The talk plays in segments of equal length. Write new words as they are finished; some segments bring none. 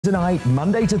tonight,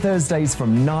 Monday to Thursdays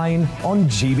from 9 on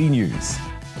GB News.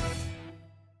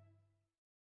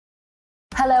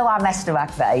 Hello, I'm Esther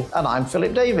McVeigh. And I'm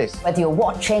Philip Davis. Whether you're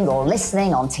watching or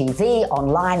listening on TV,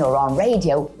 online or on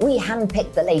radio, we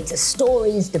handpick the latest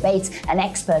stories, debates and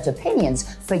expert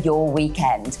opinions for your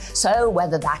weekend. So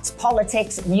whether that's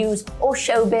politics, news or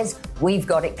showbiz, we've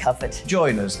got it covered.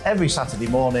 Join us every Saturday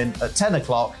morning at 10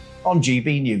 o'clock on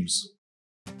GB News.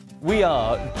 We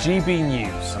are GB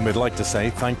News. And we'd like to say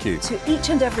thank you to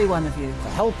each and every one of you for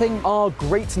helping our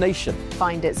great nation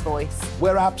find its voice.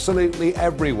 We're absolutely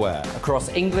everywhere. Across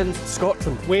England,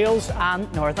 Scotland, Wales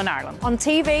and Northern Ireland. On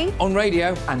TV, on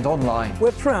radio and online.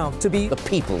 We're proud to be the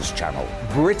People's Channel,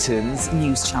 Britain's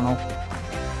news channel.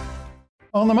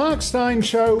 On the Mark Steyn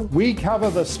Show, we cover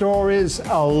the stories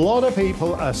a lot of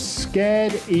people are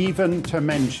scared even to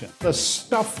mention. The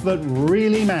stuff that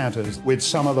really matters with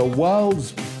some of the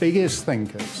world's biggest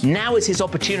thinkers. Now is his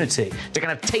opportunity to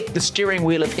kind of take the steering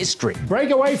wheel of history.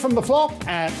 Break away from the flop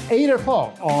at 8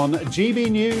 o'clock on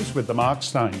GB News with the Mark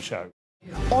Steyn Show.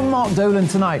 On Mark Dolan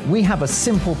tonight, we have a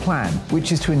simple plan,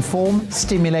 which is to inform,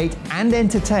 stimulate and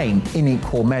entertain in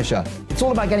equal measure. It's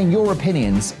all about getting your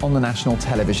opinions on the national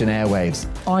television airwaves.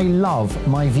 I love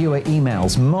my viewer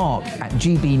emails,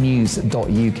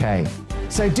 mark@gbnews.uk.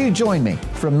 So do join me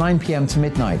from 9 p.m. to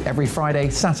midnight every Friday,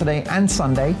 Saturday and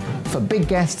Sunday for big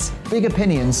guests, big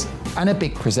opinions and a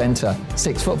big presenter.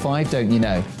 6'5", don't you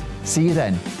know? See you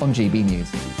then on GB News.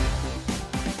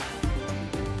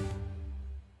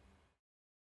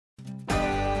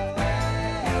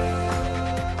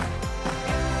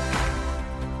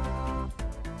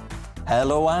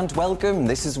 Hello and welcome.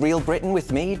 This is Real Britain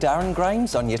with me, Darren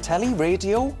Grimes, on your telly,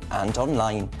 radio and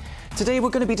online. Today we're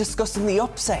going to be discussing the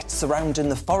upset surrounding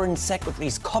the Foreign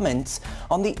Secretary's comments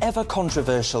on the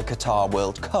ever-controversial Qatar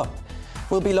World Cup.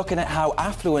 We'll be looking at how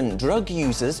affluent drug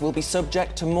users will be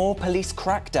subject to more police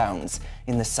crackdowns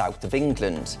in the south of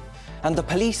England. And the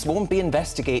police won't be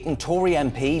investigating Tory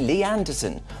MP Lee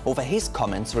Anderson over his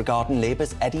comments regarding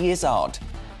Labour's Eddie Izzard.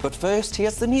 But first,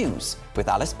 here's the news with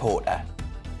Alice Porter.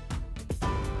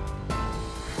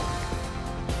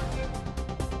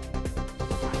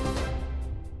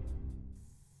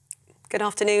 Good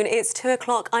afternoon. It's 2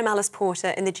 o'clock. I'm Alice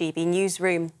Porter in the GB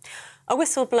newsroom. A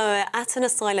whistleblower at an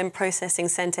asylum processing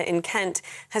centre in Kent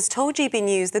has told GB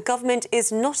News the government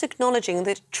is not acknowledging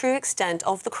the true extent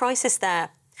of the crisis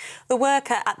there. The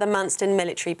worker at the Manston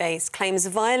military base claims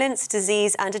violence,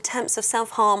 disease and attempts of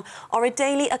self-harm are a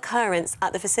daily occurrence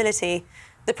at the facility.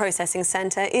 The processing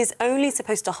centre is only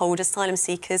supposed to hold asylum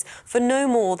seekers for no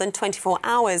more than 24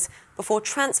 hours before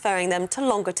transferring them to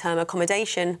longer-term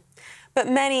accommodation. But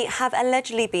many have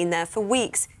allegedly been there for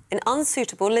weeks in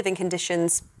unsuitable living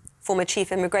conditions. Former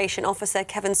Chief Immigration Officer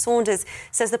Kevin Saunders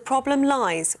says the problem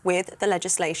lies with the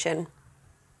legislation.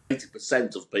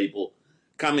 80% of people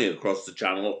coming across the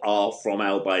channel are from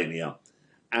Albania.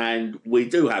 And we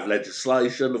do have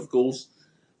legislation, of course,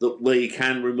 that we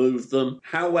can remove them.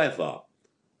 However,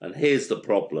 and here's the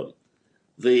problem,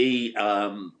 the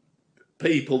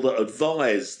people that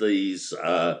advise these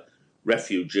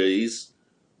refugees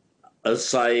are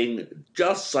saying,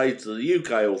 just say to the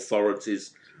UK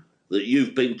authorities that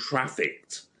you've been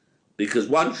trafficked, because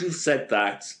once you've said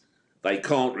that, they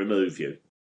can't remove you.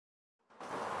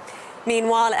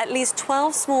 Meanwhile, at least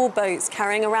 12 small boats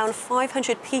carrying around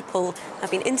 500 people have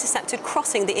been intercepted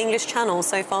crossing the English Channel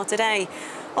so far today.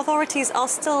 Authorities are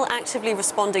still actively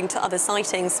responding to other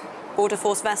sightings. Border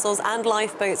Force vessels and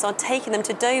lifeboats are taking them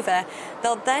to Dover.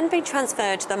 They'll then be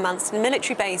transferred to the Manston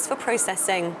military base for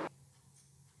processing.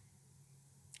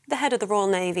 The head of the Royal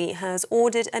Navy has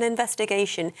ordered an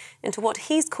investigation into what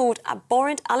he's called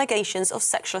abhorrent allegations of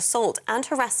sexual assault and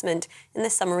harassment in the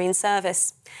submarine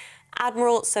service.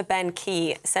 Admiral Sir Ben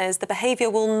Key says the behaviour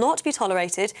will not be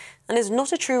tolerated and is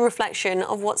not a true reflection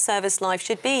of what service life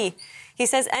should be. He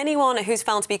says anyone who's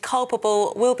found to be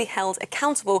culpable will be held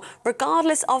accountable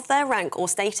regardless of their rank or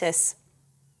status.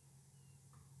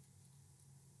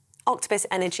 Octopus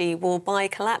Energy will buy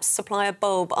collapsed supplier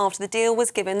Bulb after the deal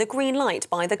was given the green light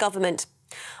by the government.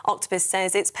 Octopus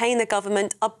says it's paying the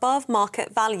government above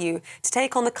market value to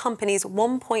take on the company's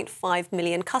 1.5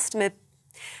 million customer.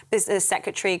 Business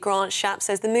Secretary Grant Shapps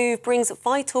says the move brings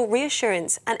vital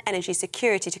reassurance and energy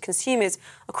security to consumers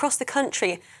across the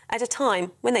country at a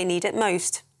time when they need it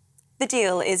most. The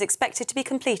deal is expected to be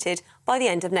completed by the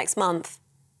end of next month.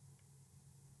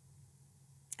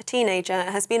 A teenager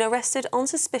has been arrested on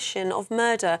suspicion of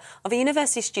murder of a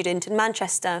university student in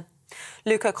Manchester.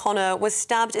 Luca Connor was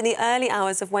stabbed in the early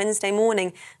hours of Wednesday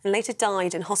morning and later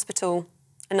died in hospital.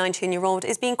 A 19-year-old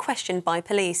is being questioned by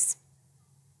police.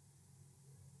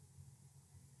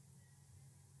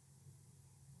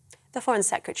 The Foreign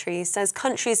Secretary says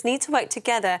countries need to work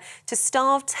together to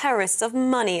starve terrorists of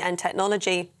money and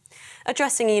technology.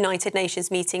 Addressing a United Nations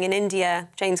meeting in India,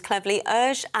 James Cleverly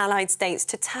urged allied states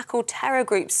to tackle terror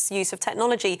groups' use of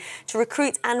technology to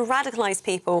recruit and radicalise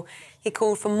people. He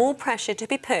called for more pressure to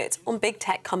be put on big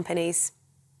tech companies.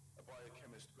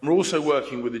 We're also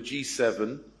working with the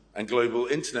G7 and Global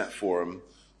Internet Forum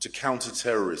to counter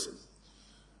terrorism.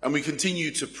 And we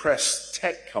continue to press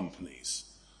tech companies,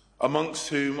 amongst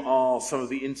whom are some of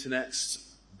the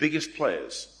Internet's biggest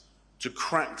players, to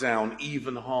crack down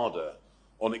even harder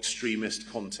on extremist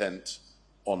content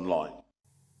online.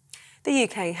 The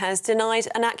UK has denied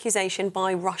an accusation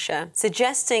by Russia,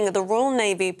 suggesting the Royal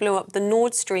Navy blew up the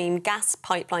Nord Stream gas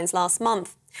pipelines last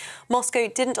month. Moscow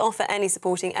didn't offer any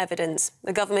supporting evidence.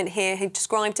 The government here had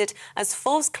described it as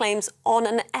false claims on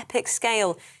an epic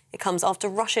scale. It comes after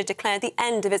Russia declared the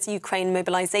end of its Ukraine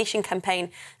mobilisation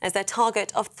campaign, as their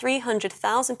target of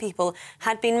 300,000 people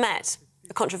had been met.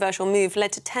 The controversial move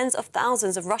led to tens of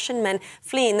thousands of Russian men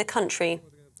fleeing the country.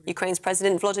 Ukraine's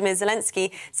President Volodymyr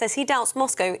Zelensky says he doubts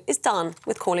Moscow is done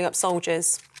with calling up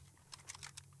soldiers.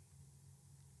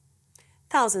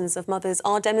 Thousands of mothers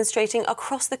are demonstrating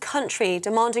across the country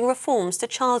demanding reforms to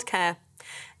childcare.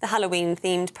 The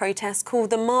Halloween-themed protest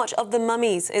called the March of the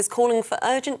Mummies is calling for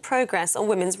urgent progress on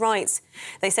women's rights.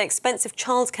 They say expensive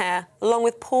childcare, along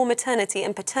with poor maternity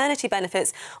and paternity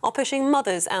benefits, are pushing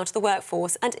mothers out of the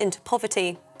workforce and into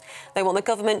poverty. They want the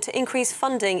government to increase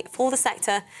funding for the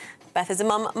sector. Beth is a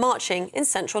mum marching in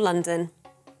central London.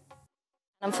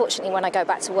 Unfortunately, when I go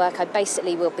back to work, I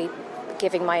basically will be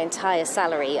giving my entire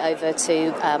salary over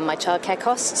to my childcare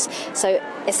costs. So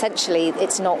essentially,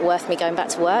 it's not worth me going back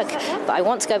to work. But I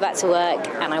want to go back to work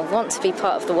and I want to be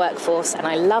part of the workforce and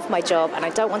I love my job and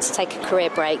I don't want to take a career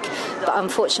break. But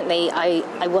unfortunately,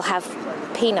 I will have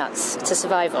peanuts to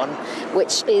survive on,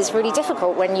 which is really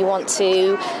difficult when you want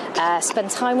to spend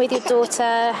time with your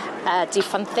daughter, do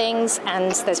fun things,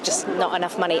 and there's just not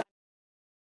enough money.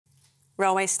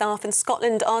 Railway staff in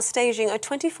Scotland are staging a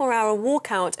 24-hour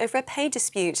walkout over a pay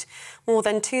dispute. More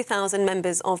than 2,000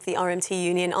 members of the RMT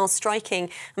union are striking,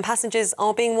 and passengers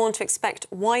are being warned to expect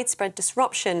widespread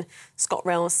disruption.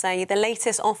 ScotRail say the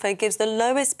latest offer gives the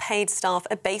lowest paid staff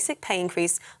a basic pay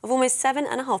increase of almost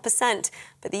 7.5%,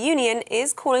 but the union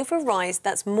is calling for a rise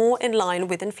that's more in line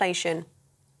with inflation.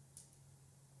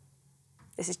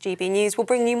 This is GB News. We'll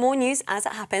bring you more news as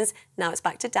it happens. Now it's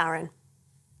back to Darren.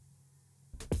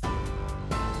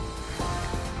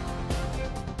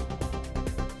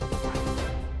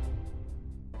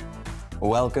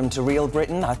 Welcome to Real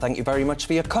Britain. I thank you very much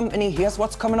for your company. Here's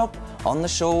what's coming up on the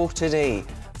show today.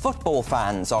 Football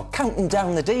fans are counting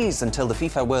down the days until the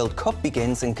FIFA World Cup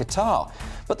begins in Qatar.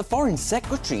 But the Foreign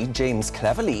Secretary, James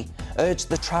Cleverly, urged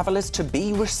the travellers to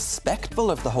be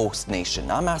respectful of the host nation.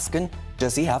 I'm asking,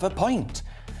 does he have a point?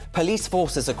 Police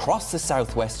forces across the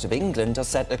southwest of England are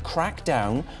set to crack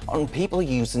down on people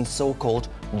using so-called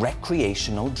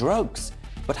recreational drugs.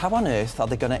 But how on earth are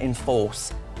they going to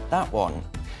enforce that one?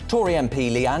 Tory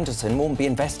MP Lee Anderson won't be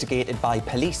investigated by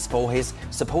police for his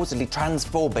supposedly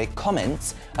transphobic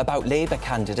comments about Labour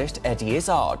candidate Eddie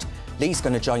Izzard. Lee's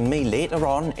going to join me later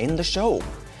on in the show.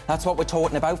 That's what we're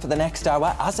talking about for the next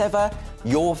hour. As ever,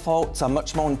 your thoughts are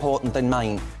much more important than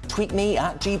mine. Tweet me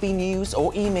at GBNews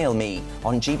or email me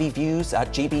on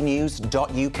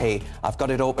gbviews@gbnews.uk. I've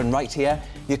got it open right here.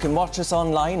 You can watch us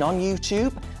online on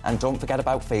YouTube. And don't forget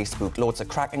about Facebook. Loads of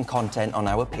cracking content on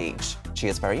our page.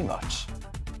 Cheers very much.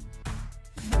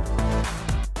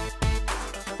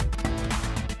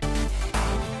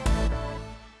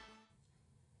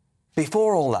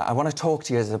 Before all that, I want to talk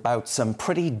to you about some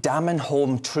pretty damning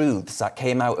home truths that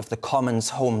came out of the Commons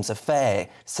Homes Affairs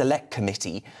Select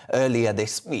Committee earlier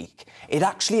this week. It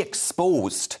actually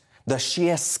exposed the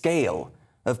sheer scale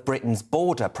of Britain's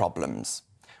border problems.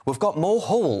 We've got more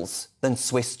holes than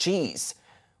Swiss cheese.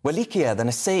 We're leakier than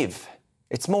a sieve.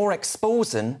 It's more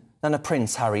exposing than a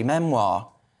Prince Harry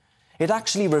memoir. It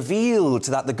actually revealed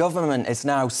that the government is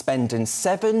now spending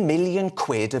 £7 million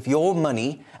of your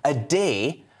money a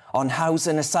day on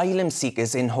housing asylum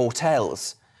seekers in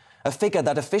hotels, a figure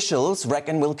that officials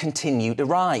reckon will continue to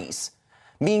rise.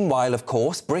 Meanwhile, of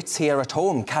course, Brits here at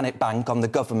home cannot bank on the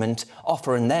government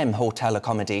offering them hotel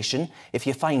accommodation if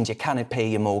you find you cannot pay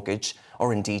your mortgage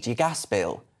or indeed your gas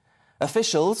bill.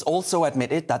 Officials also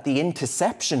admitted that the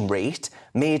interception rate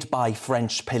made by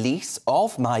French police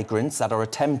of migrants that are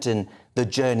attempting the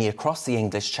journey across the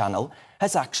English Channel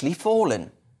has actually fallen.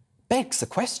 Begs the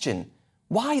question,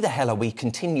 why the hell are we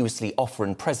continuously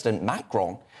offering President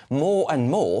Macron more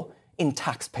and more in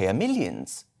taxpayer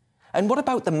millions? And what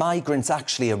about the migrants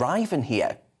actually arriving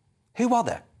here? Who are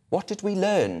they? What did we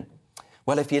learn?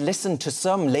 Well, if you listen to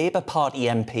some Labour Party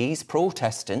MPs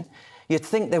protesting, you'd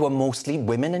think they were mostly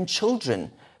women and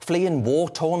children fleeing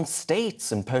war-torn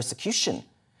states and persecution.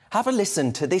 Have a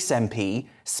listen to this MP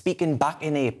speaking back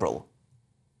in April.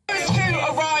 Those who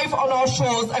arrive on our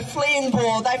shores are fleeing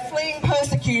war, they're fleeing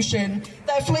persecution,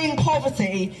 they're fleeing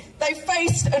poverty. They've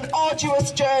faced an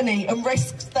arduous journey and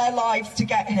risked their lives to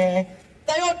get here.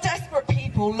 They are desperate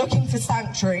people looking for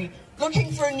sanctuary,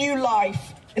 looking for a new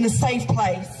life in a safe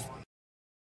place.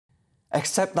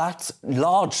 Except that's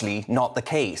largely not the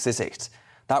case, is it?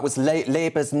 That was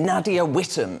Labour's Nadia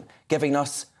Whittome giving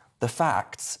us the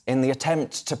facts in the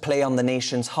attempt to play on the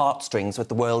nation's heartstrings with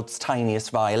the world's tiniest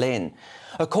violin.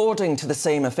 According to the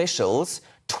same officials,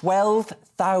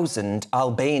 12,000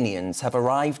 Albanians have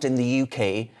arrived in the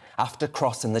UK after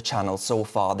crossing the Channel so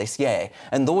far this year,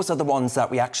 and those are the ones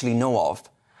that we actually know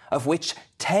of which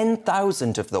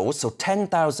 10,000 of those, so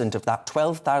 10,000 of that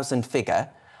 12,000 figure,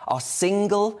 are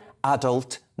single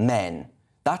adult men.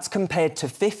 That's compared to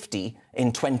 50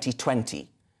 in 2020.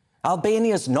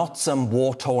 Albania's not some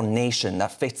war-torn nation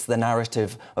that fits the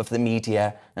narrative of the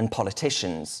media and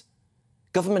politicians.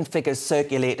 Government figures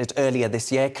circulated earlier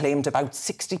this year claimed about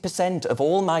 60% of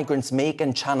all migrants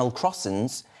making Channel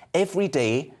crossings every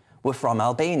day were from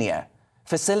Albania,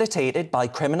 facilitated by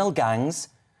criminal gangs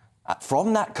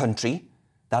from that country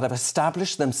that have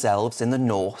established themselves in the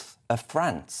north of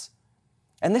France.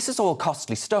 And this is all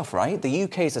costly stuff, right? The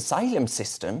UK's asylum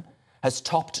system has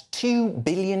topped £2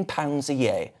 billion a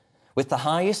year, with the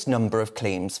highest number of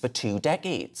claims for 2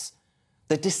 decades.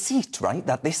 The deceit, right,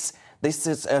 that this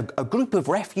is a group of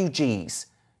refugees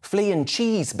fleeing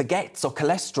cheese, baguettes or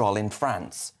cholesterol in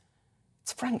France,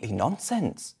 it's frankly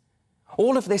nonsense.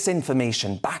 All of this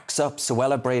information backs up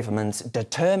Suella Braverman's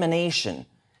determination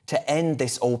to end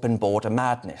this open border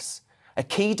madness, a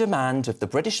key demand of the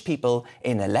British people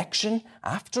in election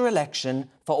after election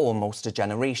for almost a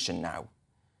generation now.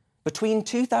 Between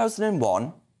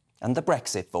 2001 and the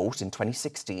Brexit vote in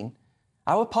 2016,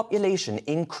 our population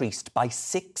increased by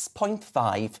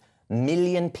 6.5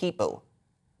 million people,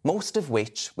 most of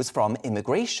which was from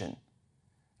immigration.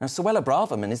 Now, Suella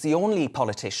Braverman is the only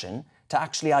politician to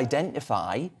actually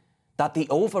identify that the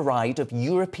override of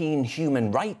European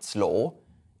human rights law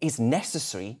is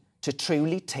necessary to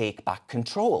truly take back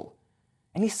control.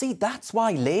 And you see, that's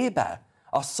why Labour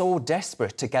are so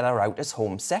desperate to get her out as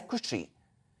Home Secretary.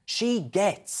 She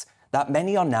gets that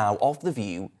many are now of the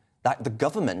view that the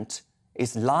government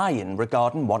is lying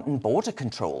regarding wanting border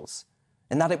controls,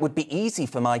 and that it would be easy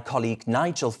for my colleague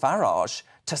Nigel Farage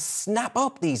to snap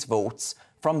up these votes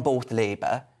from both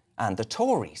Labour and the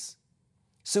Tories.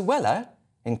 Suella,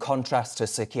 in contrast to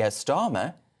Sir Keir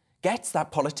Starmer, gets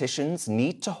that politicians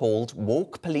need to hold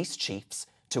woke police chiefs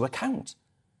to account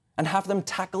and have them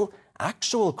tackle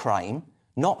actual crime,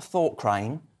 not thought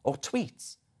crime or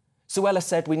tweets. Suella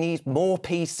said we need more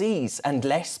PCs and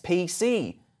less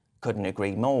PC. Couldn't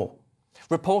agree more.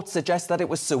 Reports suggest that it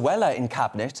was Suella in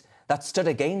Cabinet that stood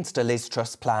against a Liz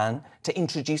Truss plan to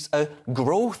introduce a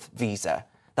growth visa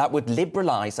that would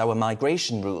liberalise our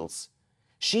migration rules.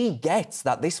 She gets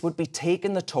that this would be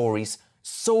taking the Tories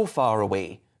so far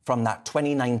away from that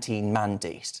 2019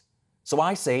 mandate. So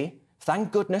I say,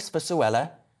 thank goodness for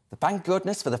Suella, thank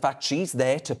goodness for the fact she's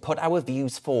there to put our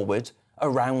views forward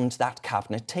around that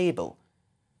cabinet table.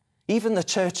 Even the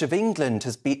Church of England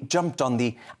has jumped on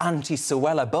the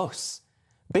anti-Suella bus.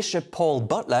 Bishop Paul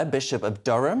Butler, Bishop of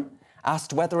Durham,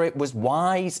 asked whether it was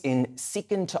wise in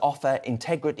seeking to offer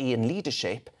integrity and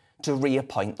leadership to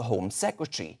reappoint the Home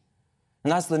Secretary.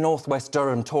 And as the North West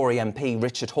Durham Tory MP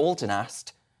Richard Holden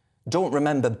asked, don't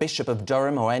remember Bishop of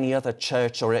Durham or any other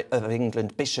Church or of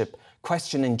England bishop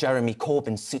questioning Jeremy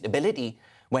Corbyn's suitability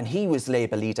when he was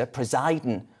Labour leader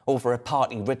presiding over a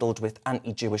party riddled with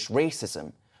anti-Jewish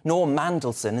racism, nor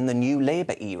Mandelson in the new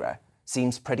Labour era.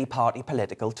 Seems pretty party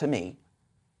political to me.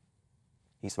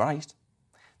 He's right.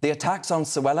 The attacks on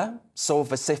Suella, so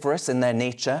vociferous in their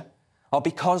nature, are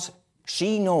because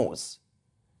she knows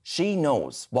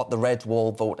what the red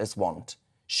wall voters want.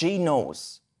 She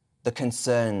knows the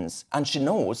concerns, and she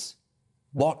knows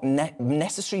what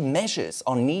necessary measures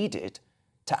are needed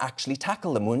to actually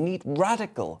tackle them. We need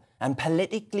radical and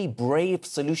politically brave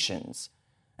solutions.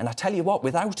 And I tell you what,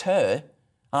 without her,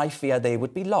 I fear they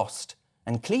would be lost.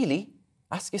 And clearly,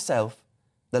 ask yourself,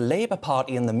 the Labour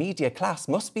Party and the media class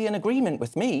must be in agreement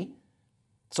with me.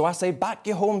 So I say back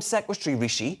your Home Secretary,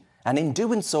 Rishi, and in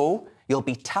doing so, you'll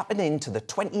be tapping into the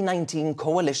 2019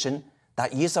 coalition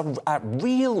that is at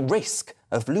real risk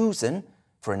of losing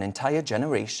for an entire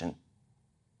generation.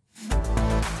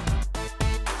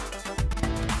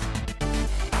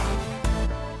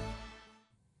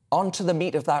 On to the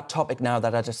meat of that topic now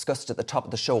that I discussed at the top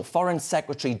of the show. Foreign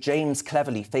Secretary James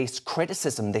Cleverly faced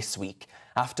criticism this week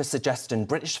after suggesting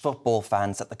British football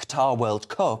fans at the Qatar World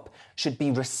Cup should be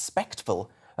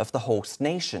respectful of the host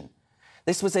nation.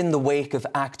 This was in the wake of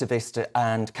activist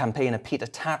and campaigner Peter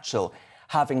Tatchell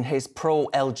having his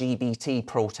pro-LGBT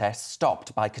protests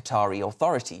stopped by Qatari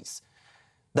authorities.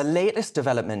 The latest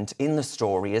development in the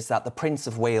story is that the Prince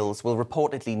of Wales will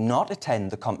reportedly not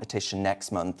attend the competition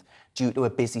next month due to a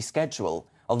busy schedule,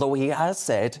 although he has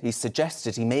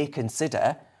suggested he may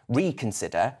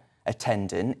reconsider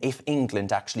attending if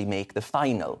England actually make the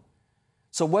final.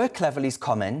 So were Cleverly's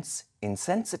comments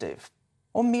insensitive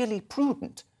or merely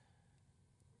prudent?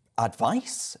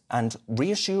 Advice and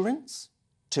reassurance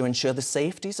to ensure the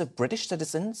safeties of British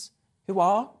citizens who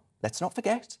are, let's not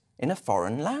forget, in a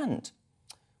foreign land.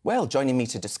 Well, joining me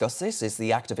to discuss this is the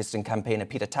activist and campaigner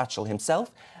Peter Tatchell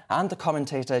himself and the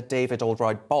commentator David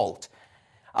Oldroyd-Bolt.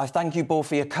 I thank you both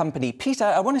for your company. Peter,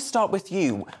 I want to start with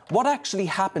you. What actually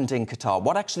happened in Qatar?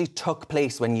 What actually took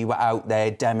place when you were out there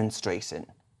demonstrating?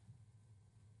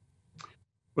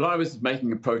 Well, I was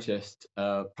making a protest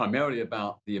primarily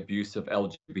about the abuse of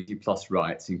LGBT plus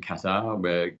rights in Qatar,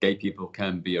 where gay people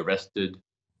can be arrested,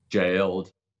 jailed,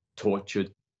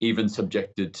 tortured, even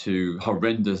subjected to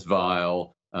horrendous,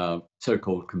 vile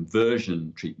so-called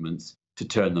conversion treatments to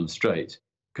turn them straight.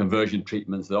 Conversion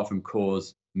treatments that often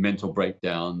cause mental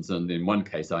breakdowns and, in one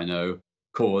case I know,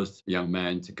 caused a young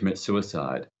man to commit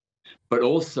suicide. But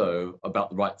also about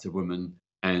the rights of women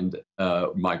and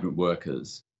migrant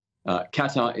workers.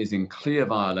 Qatar is in clear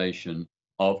violation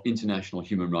of international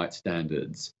human rights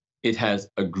standards. It has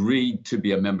agreed to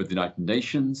be a member of the United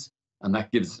Nations, and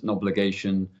that gives an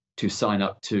obligation to sign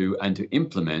up to and to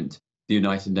implement the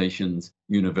United Nations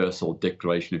Universal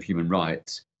Declaration of Human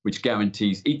Rights, which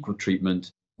guarantees equal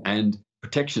treatment and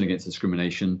protection against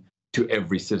discrimination to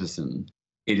every citizen.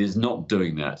 It is not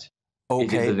doing that.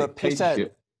 OK, but Peter,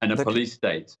 and a police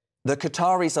state. The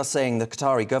Qataris are saying, the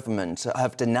Qatari government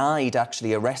have denied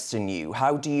actually arresting you.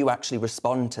 How do you actually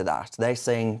respond to that? They're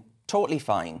saying, totally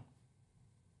fine.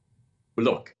 Well,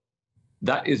 look,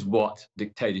 that is what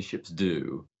dictatorships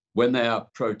do. When they are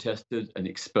protested and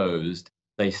exposed,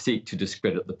 they seek to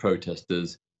discredit the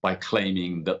protesters by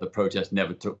claiming that the protest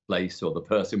never took place or the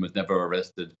person was never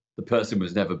arrested, the person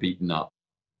was never beaten up.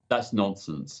 That's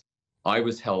nonsense. I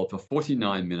was held for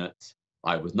 49 minutes.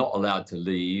 I was not allowed to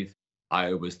leave.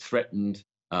 I was threatened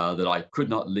that I could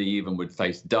not leave and would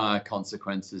face dire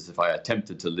consequences if I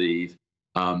attempted to leave.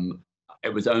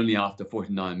 It was only after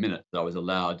 49 minutes that I was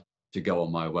allowed to go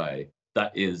on my way.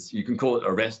 That is, you can call it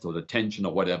arrest or detention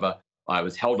or whatever. I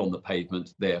was held on the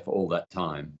pavement there for all that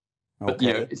time. Okay. But,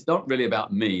 you know, it's not really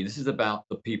about me. This is about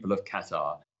the people of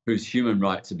Qatar, whose human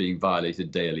rights are being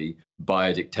violated daily by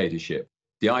a dictatorship.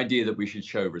 The idea that we should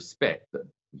show respect, that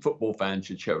football fans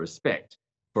should show respect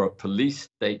for a police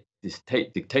state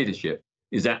dictatorship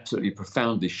is absolutely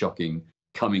profoundly shocking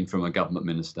coming from a government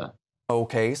minister.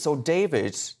 OK, so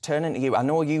David, turning to you, I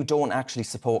know you don't actually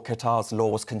support Qatar's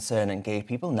laws concerning gay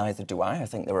people, neither do I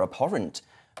think they're abhorrent.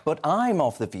 But I'm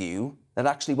of the view that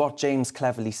actually what James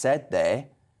Cleverly said there,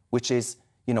 which is,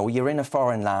 you know, you're in a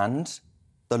foreign land,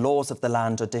 the laws of the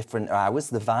land are different to ours,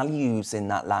 the values in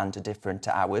that land are different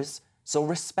to ours, so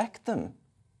respect them.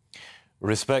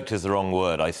 Respect is the wrong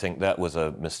word. I think that was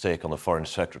a mistake on the Foreign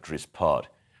Secretary's part.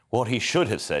 What he should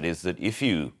have said is that if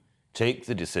you take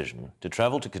the decision to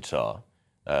travel to Qatar,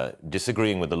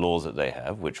 disagreeing with the laws that they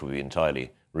have, which would be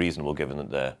entirely reasonable given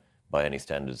that they're, by any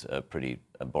standards, pretty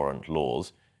abhorrent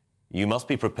laws, you must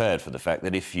be prepared for the fact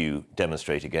that if you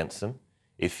demonstrate against them,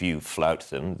 if you flout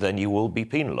them, then you will be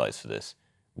penalised for this,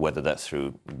 whether that's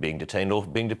through being detained or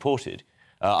being deported.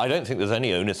 I don't think there's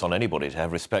any onus on anybody to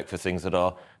have respect for things that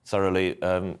are thoroughly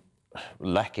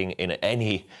lacking in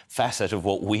any facet of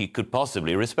what we could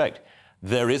possibly respect.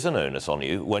 There is an onus on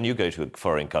you when you go to a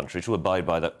foreign country to abide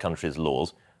by that country's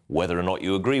laws, whether or not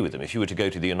you agree with them. If you were to go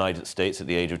to the United States at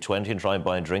the age of 20 and try and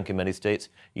buy and drink in many states,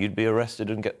 you'd be arrested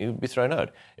and you'd be thrown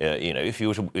out. You know, if you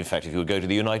were to, in fact, if you would go to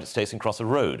the United States and cross a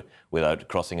road without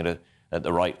crossing it at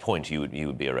the right point, you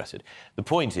would be arrested. The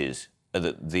point is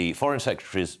that the Foreign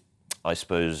Secretary's, I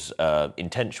suppose,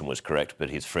 intention was correct, but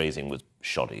his phrasing was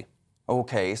shoddy.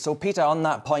 OK, so Peter, on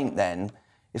that point then,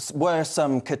 if were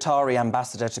some Qatari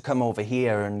ambassador to come over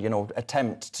here and, you know,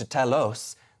 attempt to tell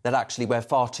us that actually we're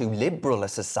far too liberal a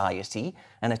society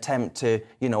and attempt to,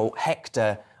 you know,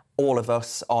 hector all of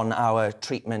us on our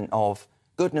treatment of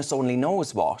goodness only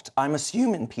knows what, I'm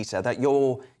assuming, Peter, that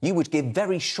you would give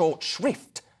very short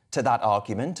shrift to that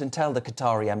argument and tell the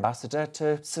Qatari ambassador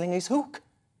to sling his hook.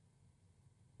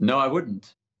 No, I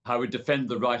wouldn't. I would defend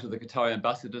the right of the Qatari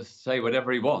ambassador to say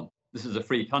whatever he wants. This is a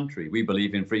free country. We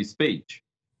believe in free speech.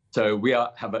 So we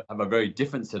have a very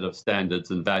different set of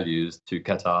standards and values to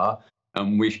Qatar,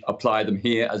 and we apply them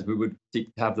here as we would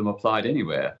seek to have them applied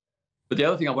anywhere. But the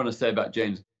other thing I want to say about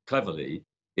James Cleverly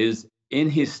is, in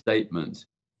his statement,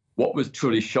 what was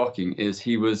truly shocking is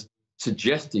he was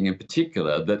suggesting in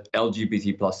particular that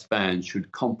LGBT plus fans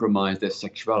should compromise their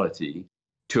sexuality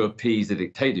to appease the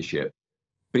dictatorship.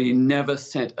 But he never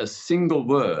said a single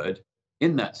word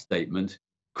in that statement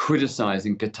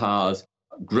criticizing Qatar's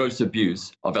gross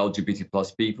abuse of LGBT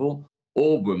plus people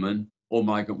or women or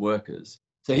migrant workers.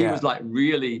 So he was like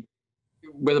really,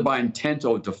 whether by intent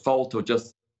or default or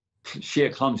just sheer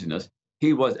clumsiness,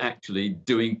 he was actually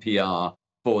doing PR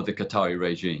for the Qatari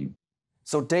regime.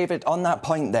 So, David, on that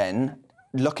point then,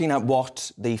 looking at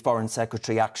what the Foreign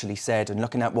Secretary actually said and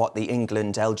looking at what the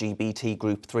England LGBT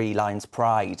group 3 Lions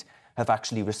Pride have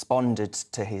actually responded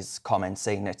to his comments,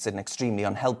 saying it's an extremely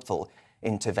unhelpful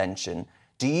intervention,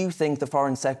 do you think the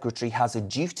Foreign Secretary has a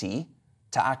duty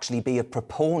to actually be a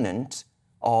proponent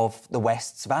of the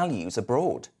West's values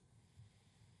abroad?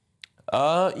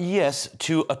 Yes,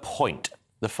 to a point.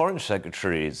 The Foreign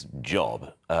Secretary's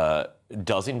job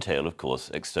does entail, of course,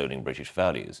 extolling British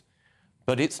values.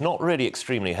 But it's not really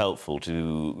extremely helpful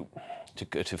to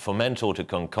foment or to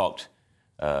concoct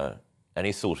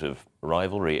any sort of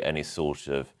rivalry, any sort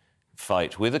of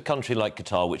fight with a country like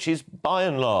Qatar, which is, by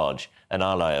and large, an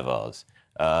ally of ours,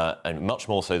 and much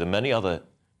more so than many other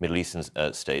Middle Eastern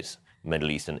states,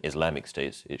 Middle Eastern Islamic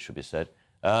states, it should be said.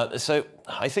 So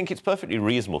I think it's perfectly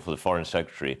reasonable for the Foreign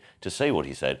Secretary to say what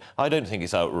he said. I don't think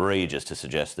it's outrageous to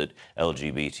suggest that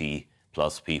LGBT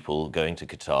plus people going to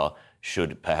Qatar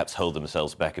should perhaps hold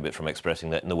themselves back a bit from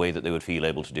expressing that in the way that they would feel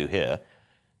able to do here.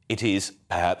 It is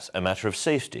perhaps a matter of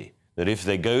safety, that if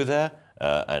they go there,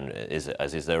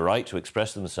 as is their right to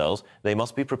express themselves, they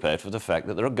must be prepared for the fact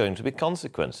that there are going to be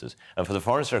consequences. And for the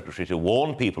Foreign Secretary to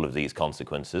warn people of these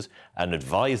consequences and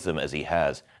advise them, as he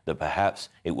has, that perhaps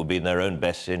it would be in their own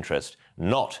best interest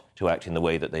not to act in the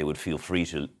way that they would feel free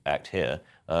to act here,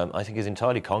 I think is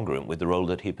entirely congruent with the role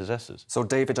that he possesses. So,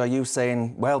 David, are you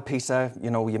saying, well, Peter,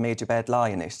 you know, you made your bed, lie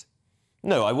in it?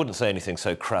 No, I wouldn't say anything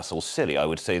so crass or silly. I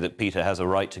would say that Peter has a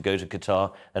right to go to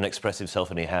Qatar and express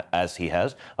himself as he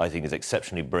has. I think he's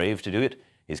exceptionally brave to do it.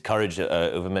 His courage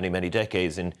over many, many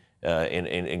decades in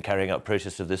carrying out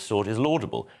protests of this sort is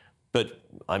laudable. But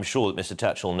I'm sure that Mr.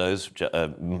 Tatchell knows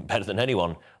better than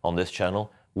anyone on this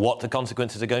channel what the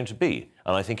consequences are going to be.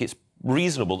 And I think it's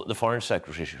reasonable that the Foreign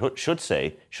Secretary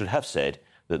should have said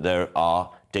that there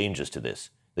are dangers to this.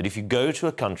 That if you go to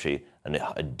a country,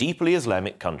 a deeply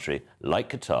Islamic country like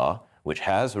Qatar, which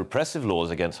has repressive laws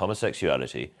against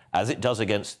homosexuality, as it does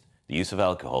against the use of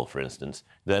alcohol, for instance,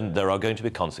 then there are going to be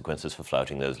consequences for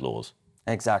flouting those laws.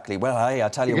 Exactly. Well, I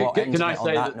tell you what,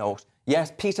 on that note.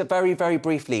 Yes, Peter, very, very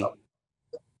briefly.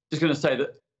 Just going to say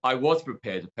that I was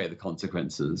prepared to pay the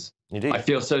consequences. Indeed. I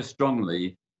feel so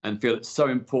strongly and feel it's so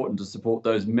important to support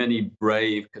those many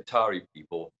brave Qatari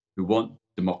people who want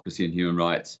democracy and human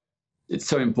rights. It's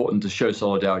so important to show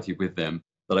solidarity with them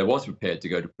that I was prepared to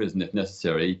go to prison if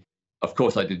necessary. Of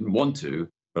course, I didn't want to,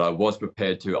 but I was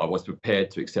prepared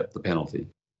to accept the penalty.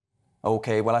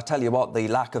 OK, well, I tell you what, the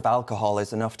lack of alcohol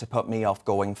is enough to put me off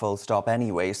going full stop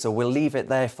anyway, so we'll leave it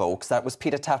there, folks. That was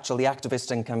Peter Tatchell, the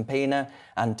activist and campaigner,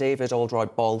 and David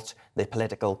Aldroyd-Bolt, the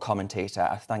political commentator.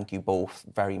 I thank you both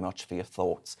very much for your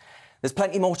thoughts. There's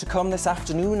plenty more to come this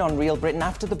afternoon on Real Britain.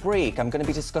 After the break, I'm going to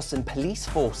be discussing police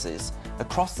forces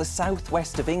across the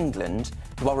southwest of England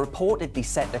who are reportedly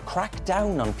set to crack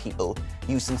down on people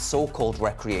using so-called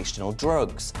recreational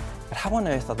drugs. But how on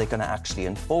earth are they going to actually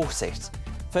enforce it?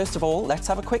 First of all, let's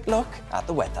have a quick look at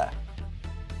the weather.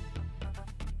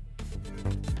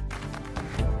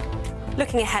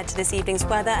 Looking ahead to this evening's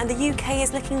weather, and the UK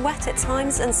is looking wet at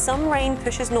times and some rain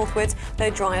pushes northwards, though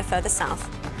drier further south.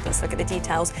 Let's look at the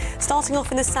details. Starting off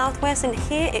in the southwest, and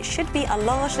here it should be a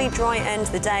largely dry end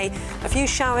to the day. A few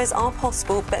showers are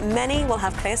possible, but many will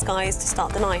have clear skies to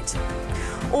start the night.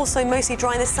 Also mostly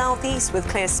dry in the southeast with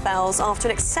clear spells. After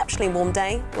an exceptionally warm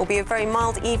day, it will be a very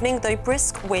mild evening, though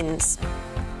brisk winds.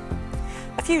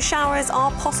 A few showers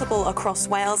are possible across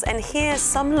Wales, and here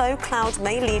some low clouds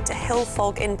may lead to hill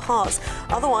fog in parts.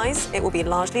 Otherwise, it will be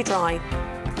largely dry.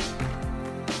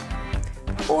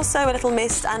 Also, a little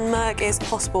mist and murk is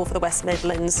possible for the West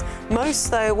Midlands.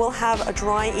 Most, though, will have a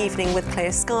dry evening with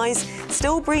clear skies.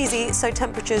 Still breezy, so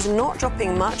temperatures not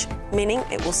dropping much, meaning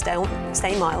it will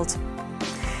stay mild.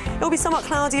 It will be somewhat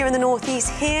cloudier in the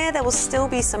northeast here. There will still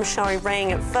be some showery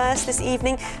rain at first this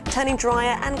evening, turning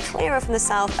drier and clearer from the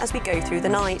south as we go through the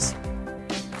night.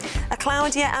 A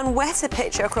cloudier and wetter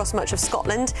picture across much of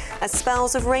Scotland as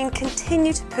spells of rain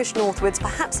continue to push northwards,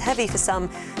 perhaps heavy for some,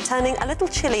 turning a little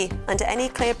chilly under any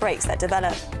clear breaks that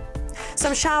develop.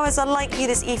 Some showers are likely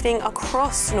this evening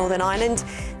across Northern Ireland.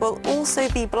 Will also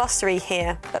be blustery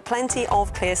here, but plenty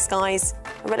of clear skies.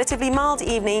 A relatively mild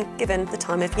evening given the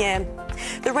time of year.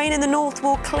 The rain in the north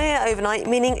will clear overnight,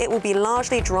 meaning it will be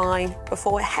largely dry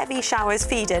before heavy showers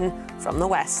feed in from the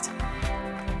west.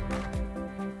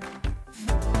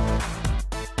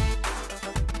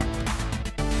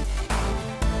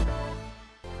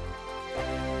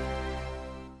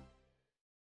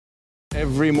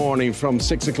 Every morning from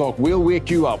 6 o'clock, we'll wake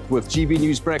you up with GB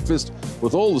News Breakfast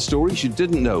with all the stories you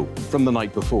didn't know from the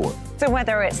night before. So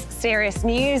whether it's serious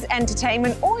news,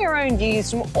 entertainment, or your own views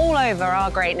from all over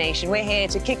our great nation, we're here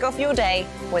to kick off your day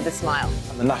with a smile.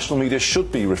 And the national media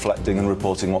should be reflecting and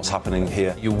reporting what's happening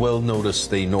here. You will notice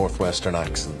the northwestern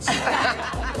accents.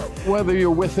 Whether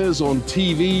you're with us on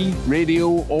TV,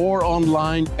 radio, or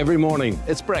online, every morning,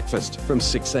 it's breakfast from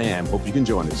 6 a.m. Hope you can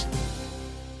join us.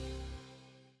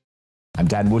 I'm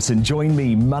Dan Wootton. Join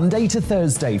me Monday to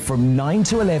Thursday from 9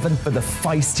 to 11 for the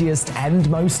feistiest and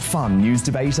most fun news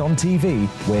debate on TV,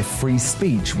 where free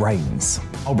speech reigns.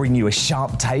 I'll bring you a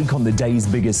sharp take on the day's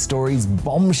biggest stories,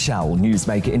 bombshell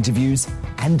newsmaker interviews,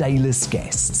 and A-list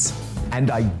guests. And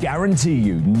I guarantee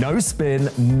you, no spin,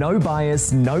 no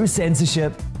bias, no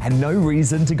censorship, and no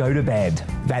reason to go to bed.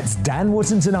 That's Dan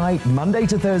Wootton Tonight, Monday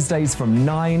to Thursdays from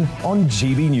 9 on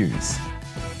GB News.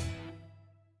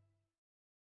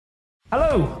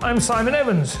 Hello, I'm Simon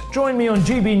Evans. Join me on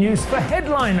GB News for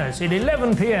Headliners at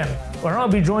 11 p.m, where I'll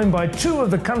be joined by two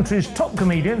of the country's top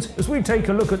comedians as we take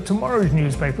a look at tomorrow's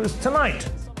newspapers tonight.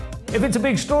 If it's a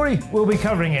big story, we'll be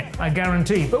covering it, I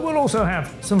guarantee, but we'll also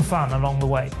have some fun along the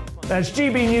way. That's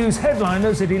GB News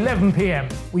Headliners at 11 p.m.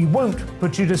 We won't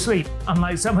put you to sleep,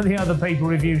 unlike some of the other paper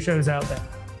review shows out there.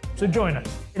 So join us,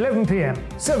 11 p.m,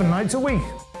 7 nights a week.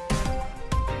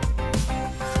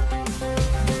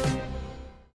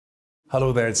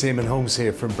 Hello there, it's Eamon Holmes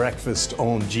here from Breakfast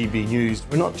on GB News.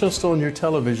 We're not just on your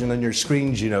television and your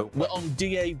screens, you know. We're on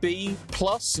DAB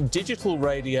plus digital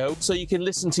radio, so you can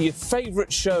listen to your favourite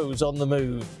shows on the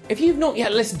move. If you've not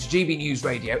yet listened to GB News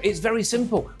Radio, it's very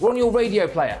simple. We're on your radio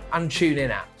player and TuneIn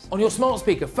apps, on your smart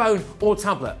speaker, phone or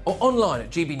tablet, or online at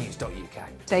gbnews.uk.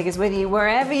 Take us with you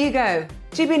wherever you go.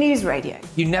 GB News Radio.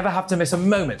 You never have to miss a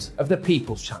moment of the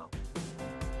People's Channel.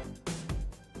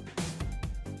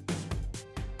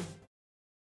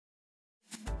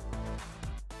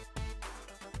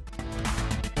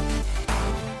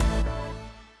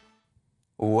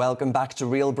 Welcome back to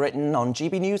Real Britain on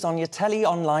GB News, on your telly,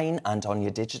 online and on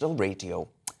your digital radio.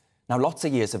 Now, lots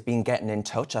of yous have been getting in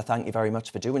touch. I thank you very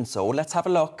much for doing so. Let's have a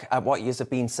look at what yous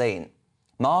have been saying.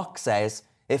 Mark says,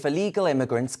 if illegal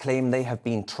immigrants claim they have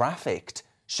been trafficked,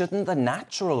 shouldn't the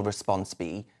natural response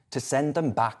be to send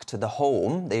them back to the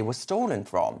home they were stolen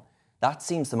from? That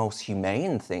seems the most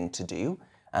humane thing to do,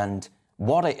 and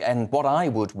what I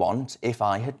would want if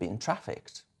I had been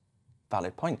trafficked.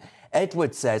 Valid point.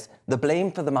 Edward says the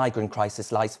blame for the migrant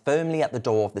crisis lies firmly at the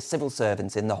door of the civil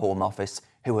servants in the Home Office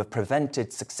who have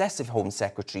prevented successive Home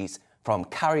Secretaries from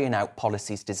carrying out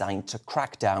policies designed to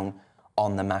crack down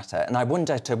on the matter. And I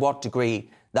wonder to what degree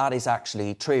that is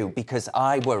actually true, because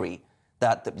I worry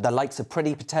that the likes of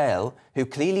Priti Patel, who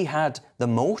clearly had the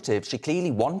motive, she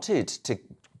clearly wanted to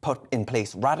put in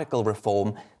place radical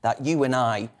reform that you and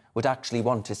I would actually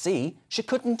want to see, she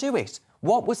couldn't do it.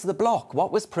 What was the block?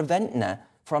 What was preventing her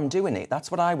from doing it?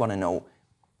 That's what I want to know.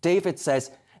 David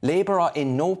says, Labour are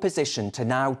in no position to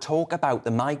now talk about the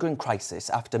migrant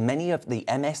crisis after many of the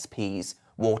MSPs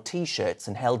wore T-shirts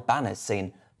and held banners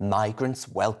saying, migrants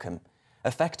welcome,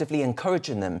 effectively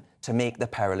encouraging them to make the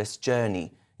perilous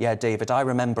journey. Yeah, David, I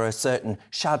remember a certain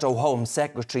Shadow Home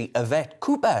Secretary, Yvette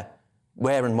Cooper,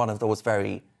 wearing one of those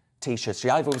very T-shirts.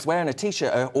 She either was wearing a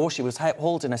T-shirt or she was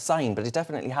holding a sign, but it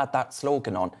definitely had that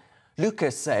slogan on.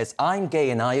 Lucas says, I'm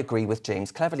gay and I agree with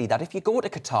James Cleverly that if you go to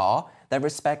Qatar, then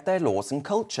respect their laws and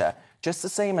culture. Just the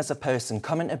same as a person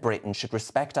coming to Britain should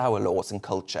respect our laws and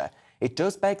culture. It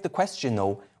does beg the question,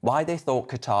 though, why they thought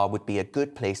Qatar would be a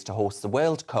good place to host the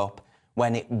World Cup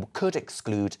when it could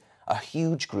exclude a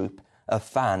huge group of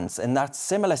fans. And that's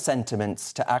similar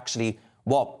sentiments to actually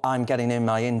what I'm getting in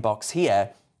my inbox here,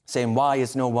 saying, why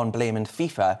is no one blaming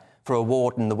FIFA for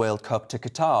awarding the World Cup to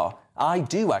Qatar? I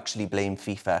do actually blame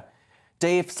FIFA.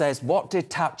 Dave says, what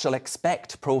did Tatchell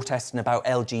expect protesting about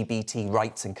LGBT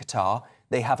rights in Qatar?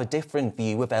 They have a different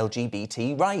view of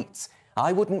LGBT rights.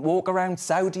 I wouldn't walk around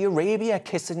Saudi Arabia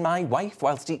kissing my wife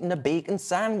whilst eating a bacon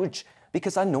sandwich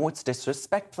because I know it's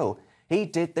disrespectful. He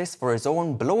did this for his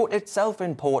own bloated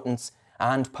self-importance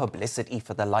and publicity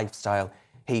for the lifestyle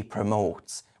he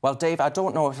promotes. Well, Dave, I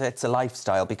don't know if it's a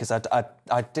lifestyle, because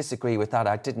I disagree with that.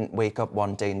 I didn't wake up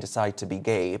one day and decide to be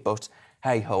gay, but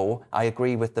hey-ho, I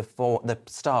agree with the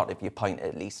start of your point,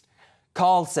 at least.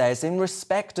 Carl says, in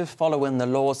respect of following the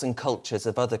laws and cultures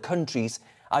of other countries,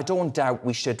 I don't doubt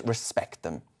we should respect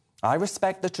them. I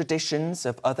respect the traditions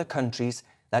of other countries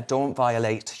that don't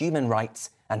violate human rights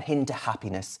and hinder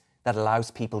happiness that allows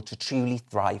people to truly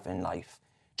thrive in life.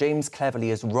 James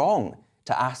Cleverly is wrong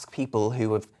to ask people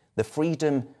who have the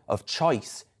freedom of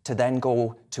choice to then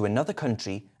go to another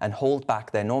country and hold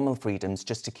back their normal freedoms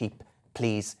just to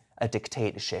please a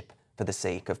dictatorship for the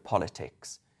sake of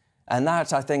politics. And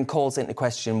that, I think, calls into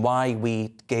question why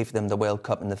we gave them the World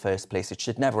Cup in the first place. It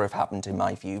should never have happened, in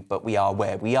my view, but we are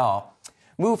where we are.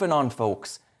 Moving on,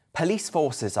 folks. Police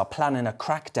forces are planning a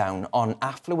crackdown on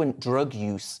affluent drug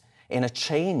use in a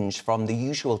change from the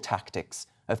usual tactics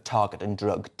of targeting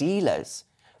drug dealers.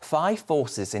 5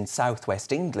 forces in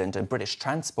southwest England and British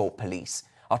Transport Police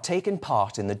are taking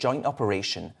part in the joint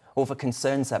operation over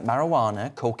concerns that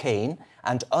marijuana, cocaine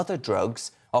and other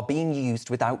drugs are being used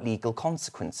without legal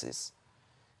consequences.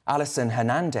 Alison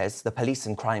Hernandez, the Police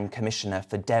and Crime Commissioner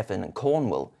for Devon and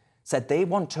Cornwall, said they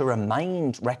want to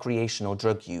remind recreational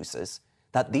drug users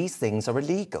that these things are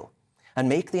illegal and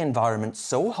make the environment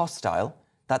so hostile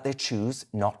that they choose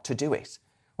not to do it.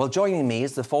 Well, joining me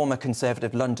is the former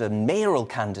Conservative London mayoral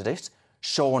candidate,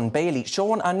 Sean Bailey.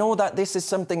 Sean, I know that this is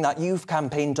something that you've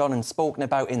campaigned on and spoken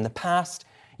about in the past.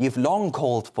 You've long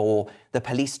called for the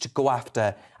police to go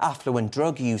after affluent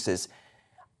drug users.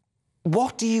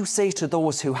 What do you say to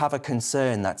those who have a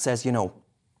concern that says, you know,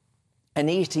 an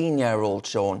 18-year-old,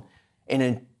 Sean, in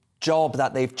a job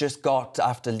that they've just got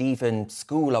after leaving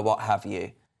school or what have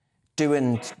you,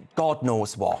 doing God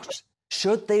knows what,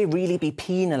 should they really be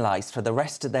penalised for the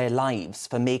rest of their lives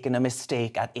for making a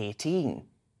mistake at 18?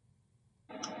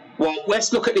 Well,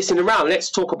 let's look at this in a round.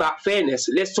 Let's talk about fairness.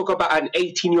 Let's talk about an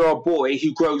 18-year-old boy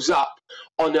who grows up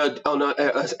on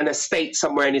an estate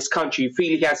somewhere in this country,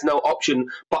 feeling he has no option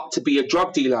but to be a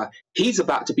drug dealer. He's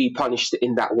about to be punished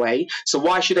in that way. So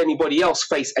why should anybody else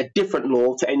face a different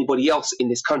law to anybody else in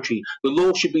this country? The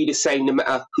law should be the same no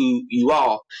matter who you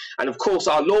are. And of course,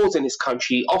 our laws in this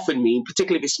country often mean,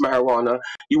 particularly if it's marijuana,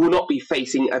 you will not be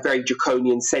facing a very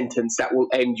draconian sentence that will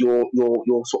end your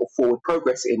sort of forward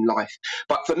progress in life.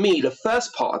 But for me, the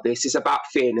first part of this is about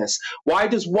fairness. Why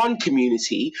does one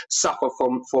community suffer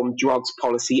from drugs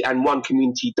policy and one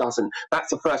community doesn't? That's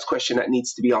the first question that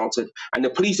needs to be answered. And the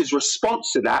police's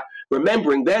response to that,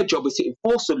 remembering their job is to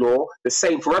enforce the law, the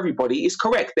same for everybody, is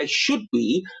correct. They should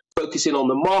be focusing on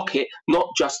the market, not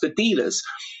just the dealers.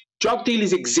 Drug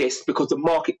dealers exist because the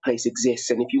marketplace exists.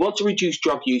 And if you want to reduce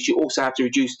drug use, you also have to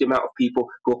reduce the amount of people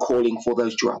who are calling for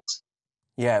those drugs.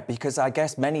 Yeah, because I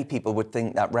guess many people would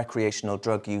think that recreational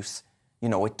drug use, you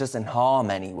know, it doesn't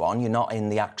harm anyone. You're not in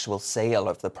the actual sale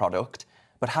of the product.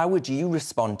 But how would you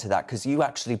respond to that? Because you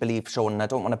actually believe, Sean, and I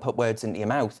don't want to put words into your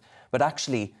mouth, but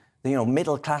actually, you know,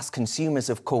 middle-class consumers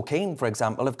of cocaine, for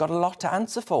example, have got a lot to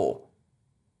answer for.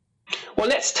 Well,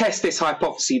 let's test this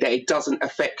hypothesis that it doesn't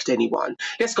affect anyone.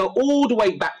 Let's go all the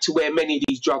way back to where many of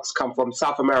these drugs come from,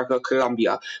 South America,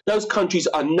 Colombia. Those countries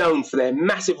are known for their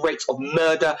massive rates of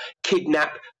murder,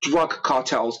 kidnap, drug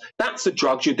cartels. That's the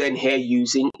drugs you then hear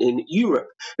using in Europe.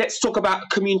 Let's talk about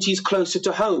communities closer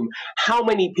to home. How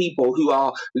many people who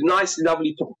are nice,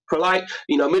 lovely, polite,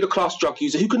 you know, middle-class drug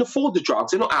users who can afford the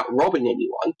drugs? They're not out robbing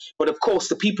anyone. But of course,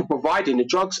 the people providing the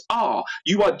drugs are.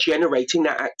 You are generating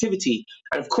that activity.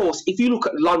 And of course, if you look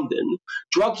at London,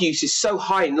 drug use is so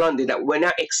high in London that we're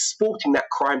now exporting that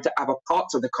crime to other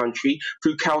parts of the country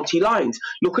through county lines.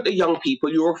 Look at the young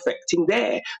people you're affecting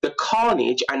there. The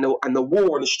carnage and the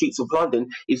war on the streets of London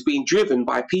is being driven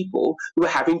by people who are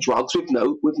having drugs with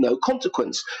no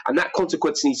consequence. And that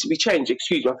consequence needs to be changed.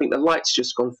 Excuse me, I think the light's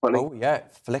just gone funny. Oh, yeah,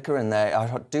 flickering there.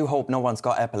 I do hope no one's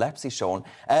got epilepsy, Sean.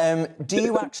 Do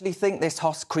you actually think this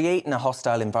creating a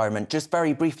hostile environment, just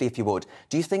very briefly if you would,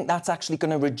 do you think that's actually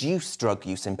going to reduce drug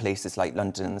use in places like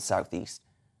London and the South East?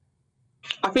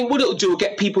 I think what it'll do will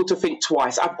get people to think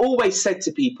twice. I've always said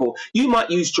to people, you might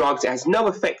use drugs, it has no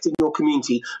effect in your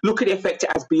community. Look at the effect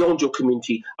it has beyond your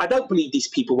community. I don't believe these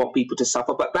people want people to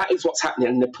suffer, but that is what's happening.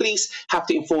 And the police have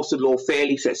to enforce the law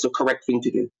fairly, so it's the correct thing to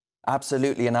do.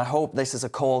 Absolutely, and I hope this is a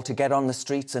call to get on the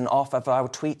streets and off of our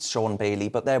tweets, Sean Bailey.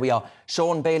 But there we are.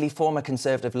 Sean Bailey, former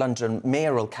Conservative London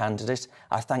mayoral candidate.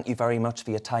 I thank you very much for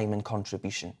your time and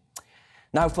contribution.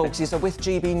 Now, folks, you're with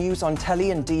GB News on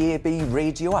telly and DAB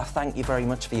radio. I thank you very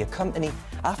much for your company.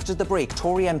 After the break,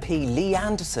 Tory MP Lee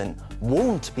Anderson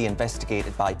won't be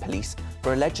investigated by police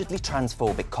for allegedly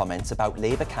transphobic comments about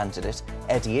Labour candidate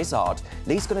Eddie Izzard.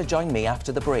 Lee's going to join me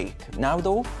after the break. Now,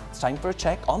 though, it's time for a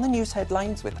check on the news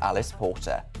headlines with Alice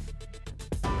Porter.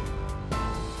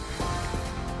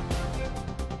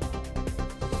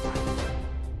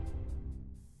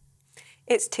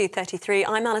 It's 2:33.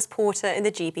 I'm Alice Porter in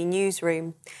the GB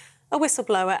newsroom. A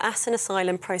whistleblower at an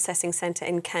asylum processing centre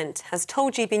in Kent has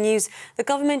told GB News the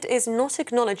government is not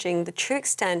acknowledging the true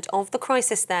extent of the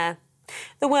crisis there.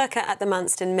 The worker at the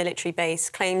Manston military base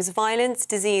claims violence,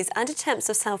 disease and attempts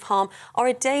of self-harm are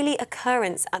a daily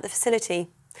occurrence at the facility.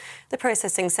 The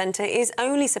processing centre is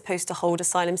only supposed to hold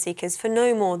asylum seekers for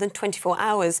no more than 24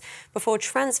 hours before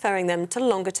transferring them to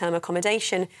longer-term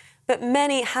accommodation, but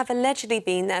many have allegedly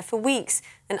been there for weeks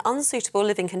in unsuitable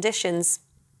living conditions.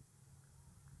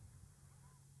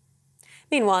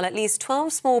 Meanwhile, at least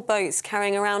 12 small boats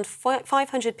carrying around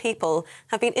 500 people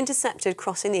have been intercepted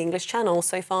crossing the English Channel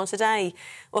so far today.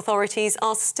 Authorities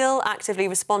are still actively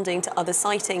responding to other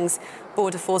sightings.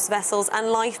 Border Force vessels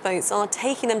and lifeboats are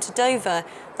taking them to Dover.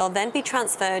 They'll then be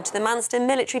transferred to the Manston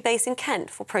military base in Kent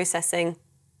for processing.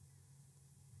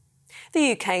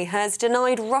 The UK has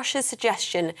denied Russia's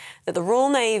suggestion that the Royal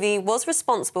Navy was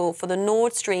responsible for the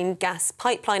Nord Stream gas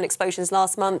pipeline explosions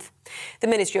last month. The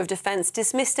Ministry of Defence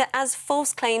dismissed it as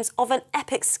false claims of an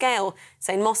epic scale,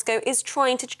 saying Moscow is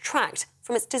trying to detract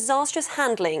from its disastrous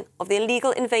handling of the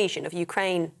illegal invasion of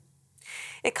Ukraine.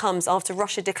 It comes after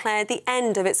Russia declared the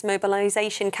end of its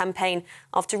mobilisation campaign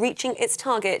after reaching its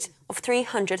target of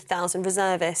 300,000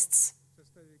 reservists.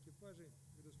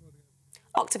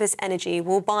 Octopus Energy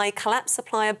will buy collapsed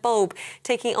supplier Bulb,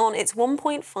 taking on its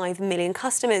 1.5 million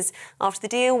customers after the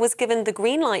deal was given the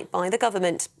green light by the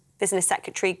government. Business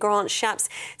Secretary Grant Shapps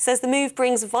says the move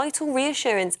brings vital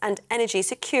reassurance and energy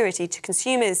security to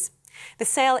consumers. The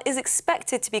sale is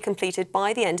expected to be completed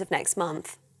by the end of next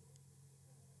month.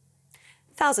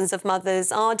 Thousands of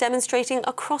mothers are demonstrating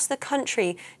across the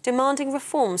country, demanding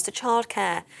reforms to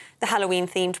childcare. The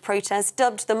Halloween-themed protest,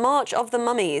 dubbed the March of the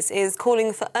Mummies, is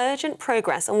calling for urgent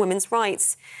progress on women's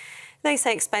rights. They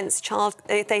say expensive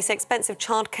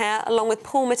childcare, along with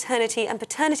poor maternity and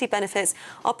paternity benefits,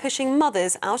 are pushing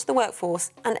mothers out of the workforce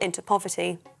and into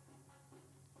poverty.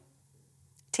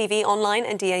 TV, online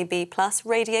and DAB+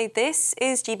 radio, this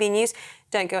is GB News.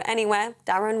 Don't go anywhere.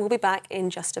 Darren will be back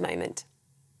in just a moment.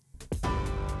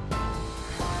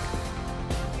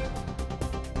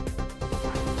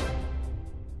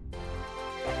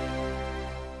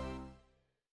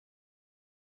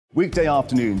 Weekday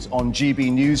afternoons on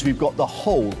GB News, we've got the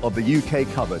whole of the UK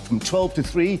covered. From 12 to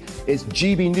 3, it's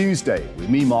GB News Day with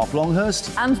me, Mark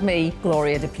Longhurst. And me,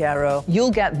 Gloria Di Piero.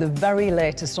 You'll get the very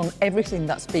latest on everything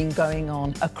that's been going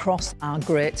on across our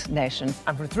great nation.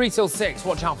 And from 3 till 6,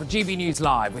 watch out for GB News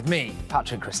Live with me,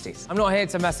 Patrick Christys. I'm not here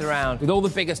to mess around. With all the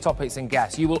biggest topics and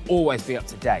guests, you will always be up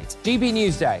to date. GB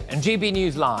News Day and GB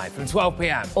News Live from 12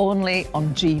 p.m. Only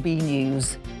on GB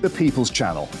News. The People's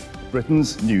Channel,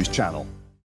 Britain's news channel.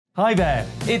 Hi there,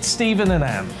 it's Stephen and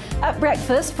Anne. At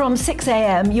breakfast from 6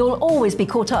 a.m, you'll always be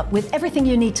caught up with everything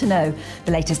you need to know,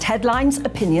 the latest headlines,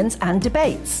 opinions and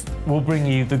debates. We'll bring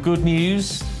you the good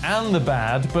news and the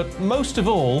bad, but most of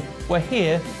all, we're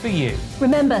here for you.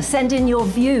 Remember, send in your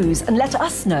views and let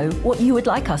us know what you would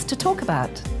like us to talk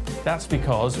about. That's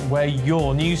because we're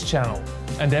your news channel.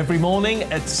 And every morning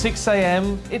at 6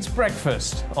 a.m, it's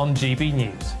breakfast on GB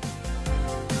News.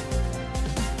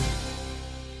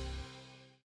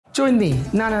 Join me,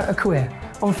 Nana Akua,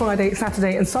 on Friday,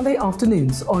 Saturday and Sunday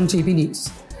afternoons on GB News.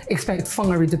 Expect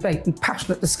fiery debate and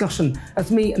passionate discussion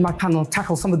as me and my panel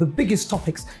tackle some of the biggest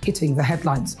topics hitting the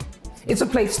headlines. It's a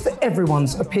place for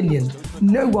everyone's opinion.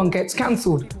 No one gets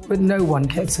cancelled, but no one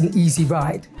gets an easy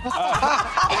ride.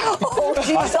 Oh,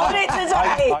 she's on it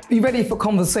today! Be ready for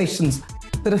conversations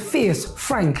that are fierce,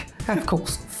 frank and, of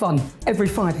course, fun every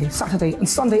Friday, Saturday and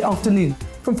Sunday afternoon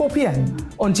from 4 p.m.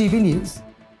 on GB News.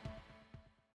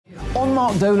 On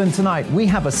Mark Dolan tonight, we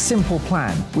have a simple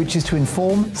plan, which is to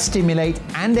inform, stimulate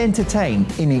and entertain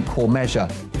in equal measure.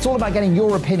 It's all about getting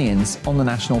your opinions on the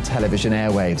national television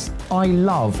airwaves. I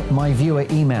love my viewer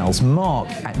emails,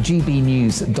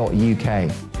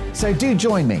 mark@gbnews.uk. So do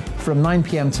join me from 9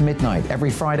 p.m. to midnight every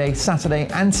Friday, Saturday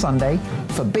and Sunday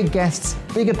for big guests,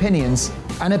 big opinions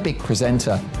and a big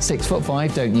presenter.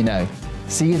 6'5", don't you know?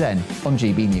 See you then on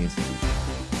GB News.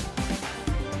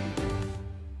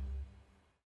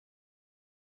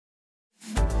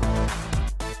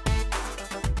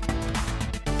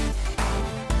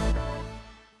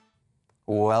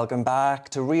 Welcome back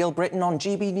to Real Britain on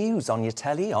GB News, on your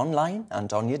telly, online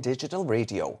and on your digital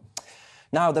radio.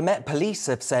 Now, the Met Police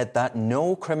have said that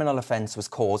no criminal offence was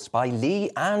caused by Lee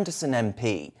Anderson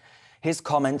MP. His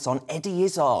comments on Eddie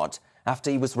Izzard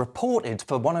after he was reported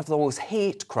for one of those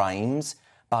hate crimes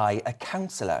by a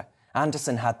councillor.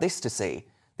 Anderson had this to say: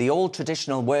 the old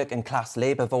traditional working class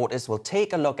Labour voters will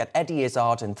take a look at Eddie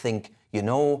Izzard and think, you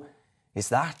know, is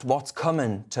that what's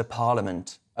coming to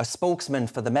Parliament? A spokesman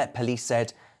for the Met Police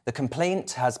said the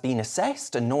complaint has been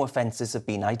assessed and no offences have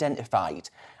been identified.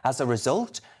 As a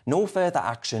result, no further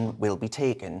action will be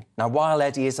taken. Now, while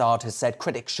Eddie Izzard has said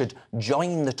critics should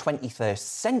join the 21st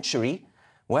century,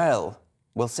 well,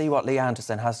 we'll see what Lee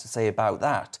Anderson has to say about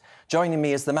that. Joining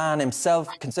me is the man himself,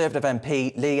 Conservative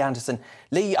MP, Lee Anderson.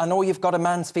 Lee, I know you've got a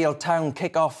Mansfield Town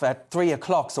kick-off at 3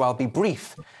 o'clock, so I'll be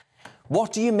brief.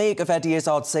 What do you make of Eddie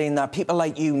Izzard saying that people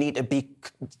like you need to be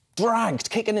dragged,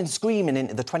 kicking and screaming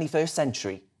into the 21st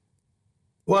century?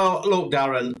 Well, look,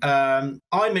 Darren,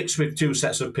 I mix with two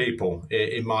sets of people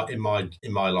in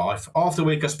my life. Half the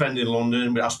week I spend in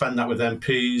London, but I spend that with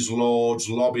MPs, lords,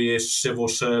 lobbyists, civil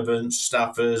servants,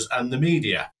 staffers, and the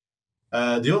media.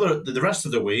 The rest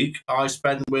of the week I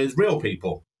spend with real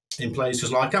people in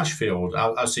places like Ashfield.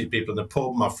 I see people in the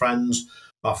pub, my friends,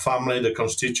 my family, the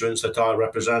constituents that I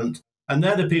represent, and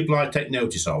they're the people I take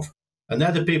notice of. And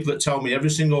they're the people that tell me every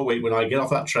single week when I get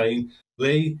off that train,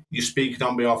 Lee, you're speaking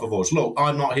on behalf of us. Look,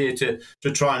 I'm not here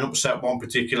to try and upset one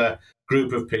particular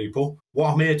group of people.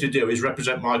 What I'm here to do is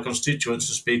represent my constituents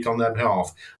and speak on their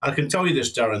behalf. And I can tell you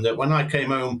this, Darren, that when I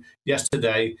came home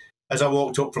yesterday, as I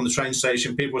walked up from the train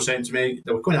station, people were saying to me,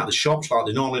 they were coming out of the shops like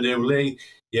they normally do, Lee,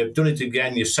 you've done it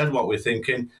again, you've said what we're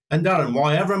thinking. And Darren,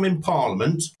 whenever I'm in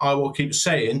Parliament, I will keep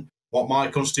saying what my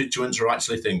constituents are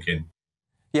actually thinking.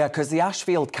 Yeah, because the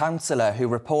Ashfield councillor who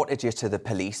reported you to the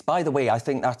police, by the way, I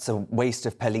think that's a waste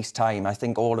of police time. I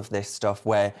think all of this stuff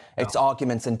where it's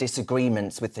arguments and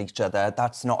disagreements with each other,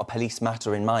 that's not a police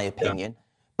matter in my opinion. Yeah.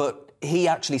 But he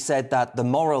actually said that the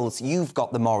morals, you've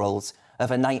got the morals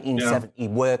of a 1970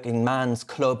 working man's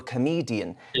club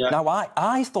comedian. Yeah. Now,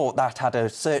 I thought that had a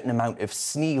certain amount of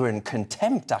sneer and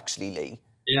contempt, actually, Lee.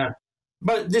 Yeah,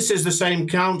 but this is the same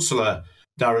councillor,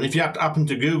 Darren. If you happen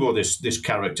to Google this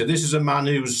character, this is a man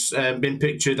who's been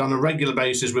pictured on a regular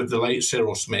basis with the late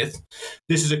Cyril Smith.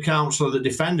 This is a councillor that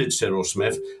defended Cyril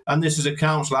Smith, and this is a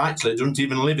councillor actually doesn't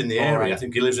even live in the area. Right. I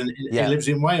think he lives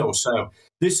in Wales. So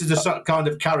this is the kind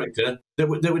of character that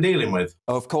we're dealing with.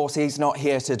 Of course, he's not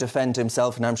here to defend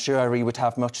himself, and I'm sure he would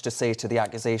have much to say to the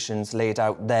accusations laid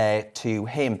out there to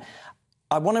him.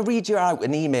 I want to read you out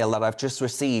an email that I've just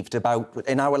received about,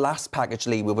 in our last package,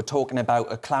 Lee, we were talking about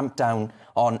a clampdown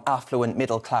on affluent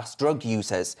middle-class drug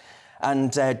users.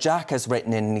 And Jack has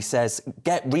written in and he says,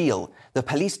 get real, the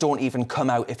police don't even come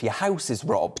out if your house is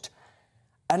robbed.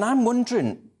 And I'm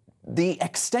wondering the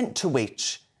extent to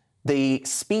which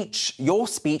your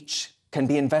speech can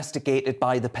be investigated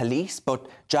by the police, but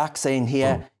Jack saying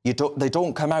here, they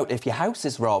don't come out if your house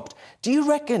is robbed. Do you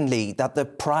reckon, Lee, that the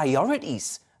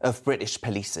priorities of British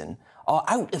policing are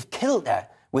out of kilter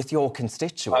with your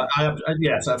constituents?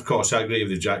 Yes, of course, I agree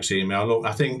with Jack's email. Look,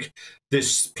 I think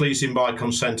this policing by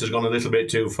consent has gone a little bit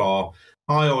too far.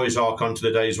 I always hark on to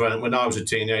the days when I was a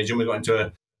teenager and we got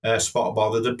into a spot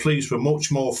bother. The police were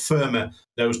much more firmer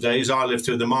those days. I lived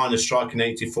through the miners' strike in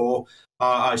 '84.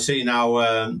 I see now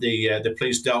the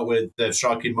police dealt with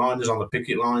striking miners on the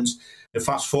picket lines.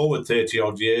 Fast forward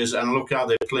 30-odd years and look how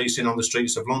they're policing on the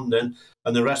streets of London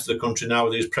and the rest of the country now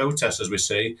with these protests, as we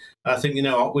see. And I think, you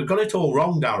know, we've got it all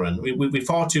wrong, Darren. We're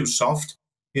far too soft.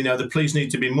 You know, the police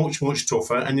need to be much, much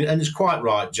tougher. And it's quite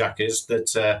right, Jack, is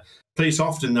that police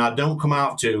often now don't come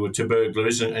out to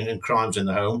burglaries and crimes in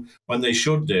the home when they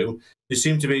should do. They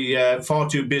seem to be far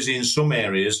too busy in some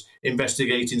areas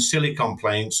investigating silly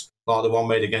complaints like the one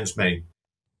made against me.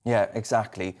 Yeah,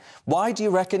 exactly. Why do you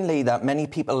reckon, Lee, that many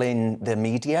people in the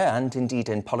media and indeed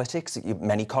in politics,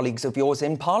 many colleagues of yours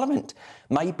in Parliament,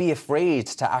 might be afraid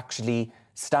to actually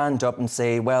stand up and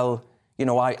say, well, you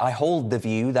know, I hold the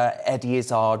view that Eddie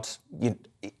Izzard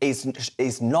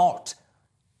is not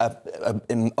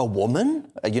a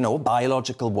woman, you know, a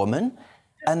biological woman,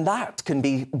 and that can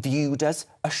be viewed as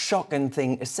a shocking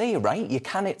thing to say, right? You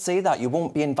cannot say that. You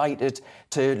won't be invited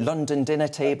to London dinner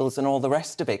tables and all the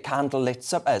rest of it, candlelit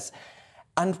suppers.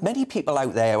 And many people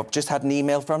out there, I've just had an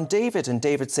email from David, and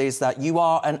David says that you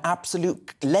are an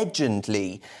absolute legend,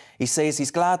 Lee. He says he's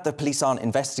glad the police aren't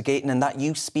investigating and that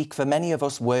you speak for many of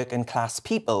us working-class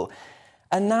people.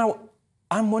 And now,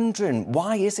 I'm wondering,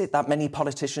 why is it that many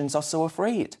politicians are so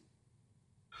afraid?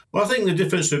 Well, I think the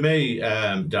difference for me,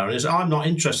 Darren, is I'm not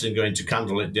interested in going to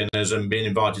candlelit dinners and being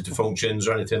invited to functions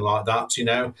or anything like that. You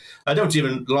know, I don't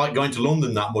even like going to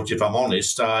London that much, if I'm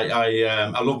honest.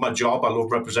 I love my job. I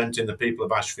love representing the people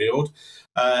of Ashfield.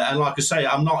 And like I say,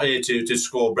 I'm not here to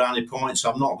score brownie points.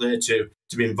 I'm not there to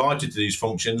be invited to these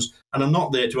functions. And I'm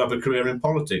not there to have a career in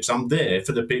politics. I'm there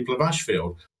for the people of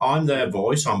Ashfield. I'm their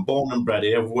voice. I'm born and bred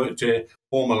here. I've worked here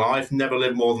all my life, never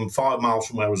lived more than 5 miles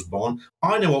from where I was born.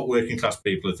 I know what working class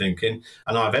people are thinking,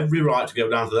 and I have every right to go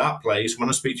down to that place. When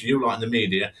I speak to you, like in the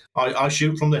media, I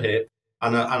shoot from the hip,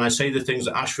 and I say the things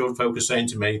that Ashfield folk are saying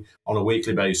to me on a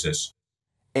weekly basis.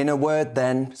 In a word,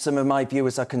 then, some of my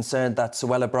viewers are concerned that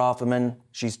Suella Braverman,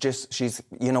 she's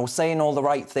you know, saying all the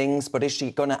right things, but is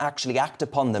she going to actually act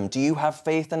upon them? Do you have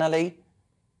faith in Ali?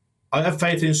 I have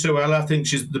faith in Suella. I think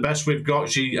she's the best we've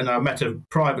got. And I've met her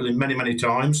privately many, many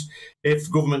times. If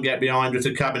government get behind her, if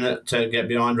the cabinet get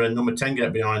behind her, and number 10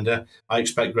 get behind her, I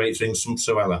expect great things from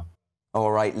Suella.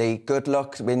 All right, Lee. Good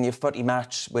luck in your footy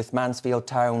match with Mansfield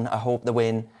Town. I hope they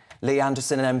win. Lee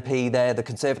Anderson, an MP there, the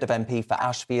Conservative MP for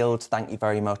Ashfield. Thank you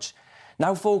very much.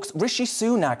 Now, folks, Rishi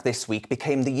Sunak this week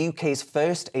became the UK's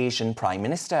first Asian Prime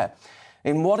Minister,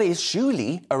 in what is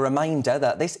surely a reminder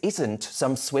that this isn't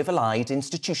some swivel-eyed,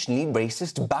 institutionally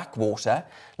racist backwater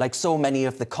like so many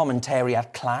of the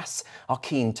commentariat class are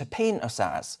keen to paint us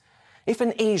as. If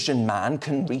an Asian man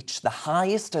can reach the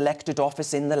highest elected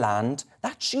office in the land,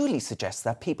 that surely suggests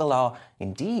that people are,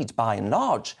 indeed, by and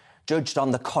large, judged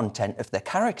on the content of their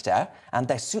character and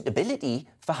their suitability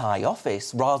for high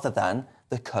office rather than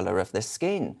the colour of their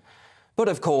skin. But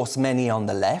of course, many on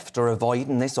the left are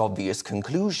avoiding this obvious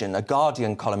conclusion. A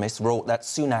Guardian columnist wrote that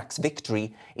Sunak's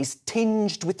victory is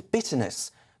tinged with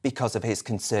bitterness because of his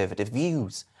conservative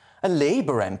views. A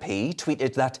Labour MP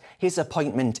tweeted that his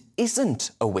appointment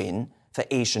isn't a win for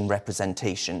Asian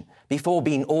representation before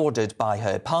being ordered by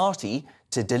her party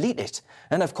to delete it.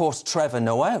 And of course, Trevor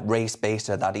Noah,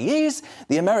 race-baiter that he is,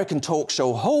 the American talk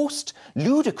show host,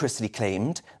 ludicrously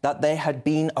claimed that there had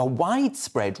been a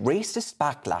widespread racist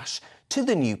backlash to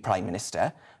the new Prime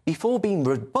Minister before being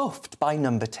rebuffed by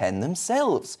Number 10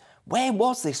 themselves. Where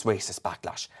was this racist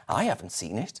backlash? I haven't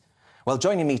seen it. Well,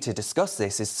 joining me to discuss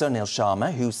this is Sunil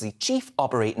Sharma, who's the Chief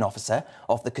Operating Officer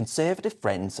of the Conservative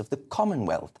Friends of the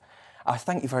Commonwealth. I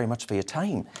thank you very much for your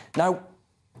time. Now,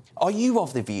 are you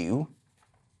of the view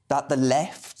that the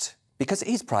left, because it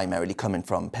is primarily coming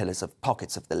from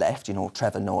pockets of the left, you know,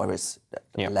 Trevor Noah is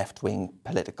a left-wing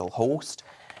political host,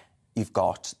 you've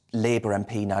got Labour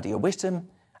MP Nadia Whittome,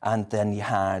 and then you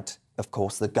had, of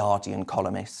course, the Guardian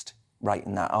columnist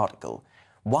writing that article.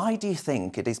 Why do you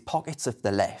think it is pockets of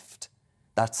the left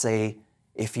that say,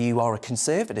 if you are a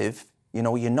Conservative, you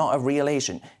know, you're not a real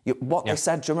Asian? They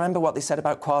said, do you remember what they said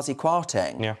about Kwasi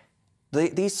Kwarteng? Yeah.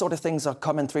 These sort of things are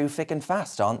coming through thick and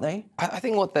fast, aren't they? I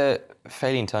think what they're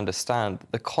failing to understand,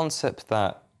 the concept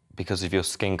that because of your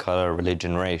skin colour,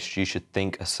 religion, race, you should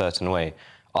think a certain way,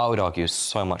 I would argue is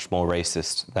so much more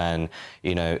racist than,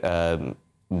 you know,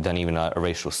 than even a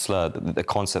racial slur. The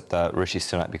concept that Rishi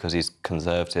Sunak, because he's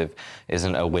Conservative,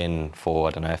 isn't a win for,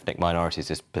 I don't know, ethnic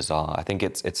minorities is bizarre. I think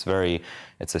it's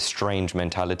a strange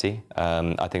mentality.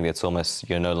 I think it's almost,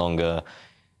 you're no longer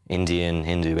Indian,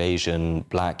 Hindu, Asian,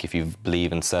 black, if you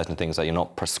believe in certain things that you're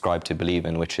not prescribed to believe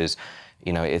in, which is,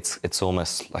 you know, it's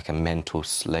almost like a mental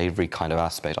slavery kind of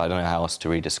aspect. I don't know how else to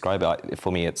really describe it.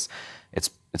 For me, it's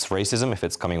racism if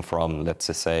it's coming from, let's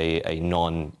just say, a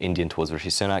non-Indian towards Rishi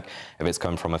Sunak. If it's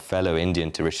coming from a fellow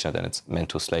Indian to Rishi Sunak, then it's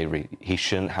mental slavery. He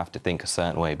shouldn't have to think a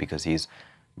certain way because he's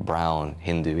brown,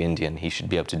 Hindu, Indian. He should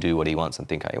be able to do what he wants and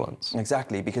think how he wants.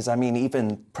 Exactly, because, I mean,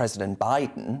 even President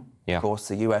Biden, of course,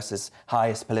 the US's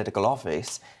highest political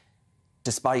office,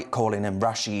 despite calling him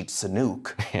Rashid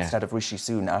Sunak instead of Rishi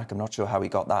Sunak, I'm not sure how he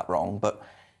got that wrong, but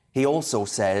he also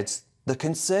said the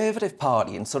Conservative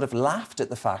Party and sort of laughed at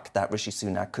the fact that Rishi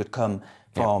Sunak could come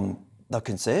from the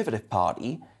Conservative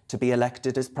Party to be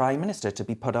elected as Prime Minister, to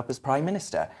be put up as Prime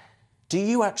Minister. Do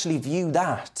you actually view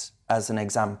that as an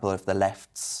example of the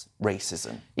left's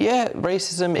racism? Yeah,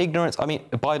 racism, ignorance. I mean,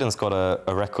 Biden's got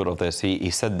a record of this. He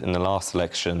said in the last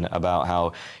election about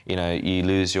how, you know, you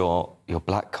lose your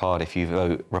black card if you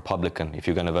vote Republican, if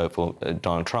you're going to vote for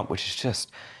Donald Trump, which is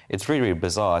just, it's really, really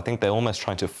bizarre. I think they're almost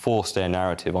trying to force their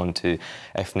narrative onto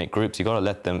ethnic groups. You've got to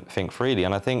let them think freely.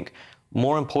 And I think,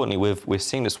 more importantly, we're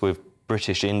seeing this with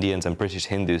British Indians and British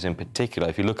Hindus in particular.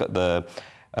 If you look at the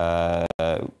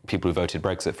people who voted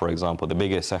Brexit, for example. The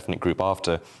biggest ethnic group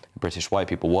after British white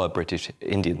people were British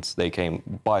Indians. They came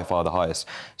by far the highest.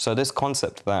 So this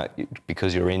concept that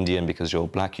because you're Indian, because you're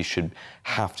black, you should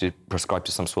have to prescribe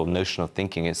to some sort of notion of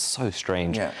thinking is so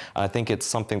strange. Yeah. And I think it's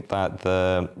something that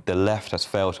the left has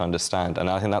failed to understand. And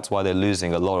I think that's why they're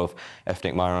losing a lot of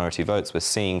ethnic minority votes. We're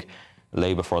seeing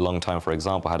Labour for a long time, for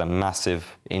example, had a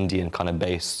massive Indian kind of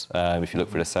base. If you look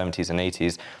for the 70s and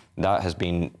 80s, that has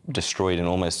been destroyed, and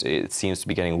almost it seems to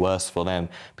be getting worse for them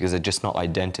because they're just not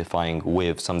identifying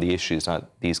with some of the issues that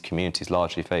these communities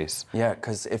largely face. Yeah,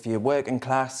 because if you're working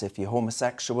class, if you're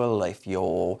homosexual, if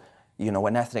you're, you know,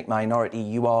 an ethnic minority,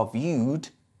 you are viewed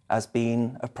as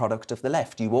being a product of the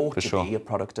left. You ought to be a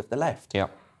product of the left. Yeah.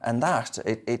 And that,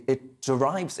 it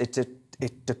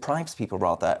deprives people,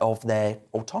 rather, of their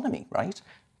autonomy, right?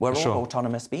 We're all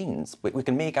autonomous beings. We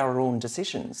can make our own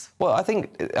decisions. Well, I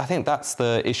think that's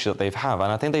the issue that they've had,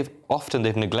 and I think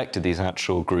they've neglected these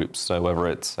natural groups. So whether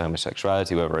it's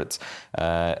homosexuality, whether it's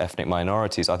ethnic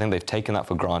minorities, I think they've taken that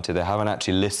for granted. They haven't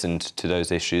actually listened to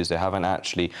those issues. They haven't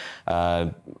actually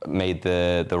made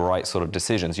the right sort of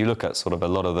decisions. You look at sort of a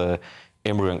lot of the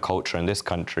immigrant culture in this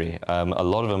country. A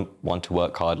lot of them want to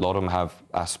work hard. A lot of them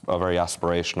are very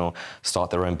aspirational, start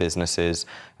their own businesses,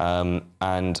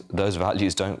 and those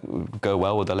values don't go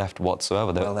well with the left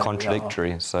whatsoever. They're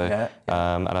contradictory. So,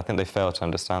 and I think they fail to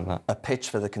understand that. A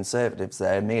pitch for the Conservatives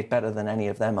there, made better than any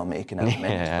of them are making out of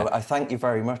it. But I thank you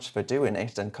very much for doing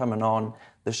it and coming on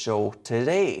the show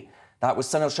today. That was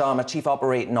Sunil Sharma, Chief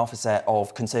Operating Officer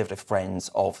of Conservative Friends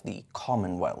of the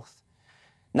Commonwealth.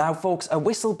 Now, folks, a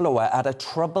whistleblower at a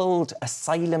troubled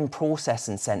asylum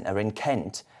processing centre in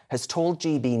Kent has told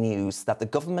GB News that the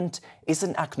government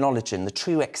isn't acknowledging the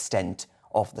true extent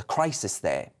of the crisis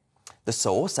there. The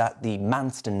source at the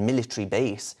Manston military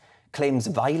base claims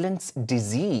violence,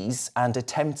 disease and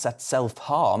attempts at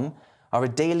self-harm are a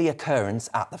daily occurrence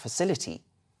at the facility.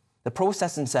 The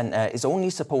processing centre is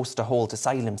only supposed to hold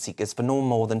asylum seekers for no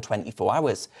more than 24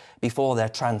 hours before they're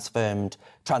transferred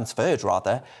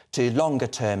to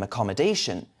longer-term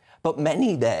accommodation. But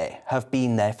many there have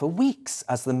been there for weeks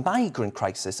as the migrant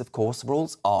crisis, of course,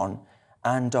 rolls on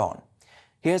and on.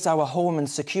 Here's our Home and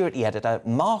Security Editor,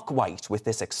 Mark White, with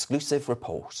this exclusive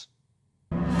report.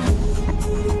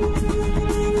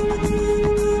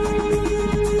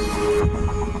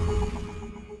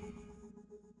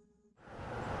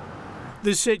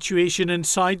 The situation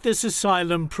inside this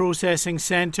asylum processing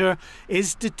centre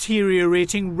is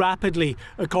deteriorating rapidly,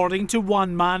 according to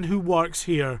one man who works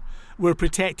here. We're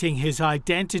protecting his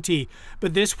identity,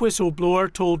 but this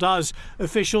whistleblower told us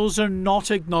officials are not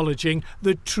acknowledging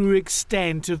the true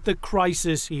extent of the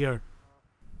crisis here.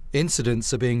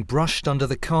 Incidents are being brushed under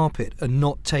the carpet and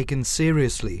not taken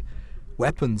seriously.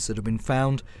 Weapons that have been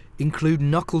found include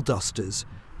knuckle dusters,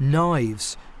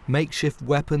 knives, makeshift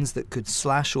weapons that could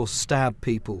slash or stab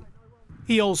people.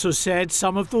 He also said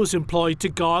some of those employed to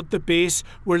guard the base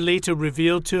were later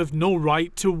revealed to have no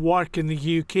right to work in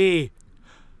the UK.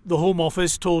 The Home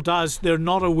Office told us they're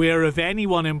not aware of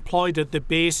anyone employed at the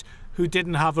base who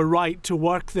didn't have a right to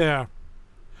work there.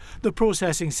 The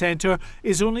processing centre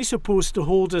is only supposed to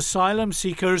hold asylum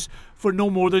seekers for no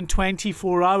more than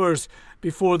 24 hours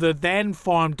before they're then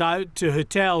farmed out to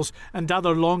hotels and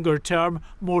other longer-term,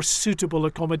 more suitable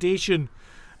accommodation.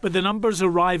 But the numbers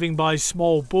arriving by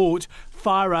small boat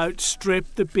far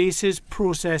outstrip the base's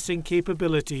processing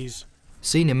capabilities.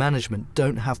 Senior management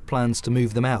don't have plans to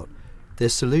move them out. Their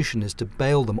solution is to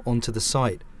bail them onto the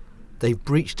site. They've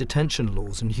breached detention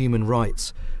laws and human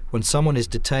rights. When someone is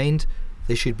detained,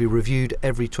 they should be reviewed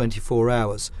every 24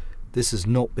 hours. This has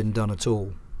not been done at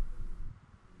all.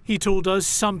 He told us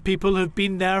some people have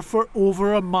been there for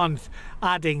over a month,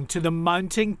 adding to the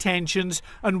mounting tensions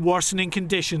and worsening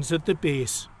conditions at the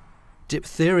base.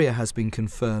 Diphtheria has been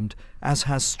confirmed, as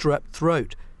has strep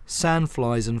throat,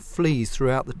 sandflies and fleas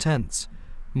throughout the tents.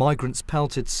 Migrants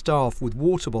pelted staff with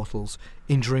water bottles,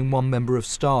 injuring one member of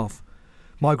staff.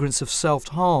 Migrants have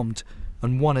self-harmed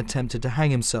and one attempted to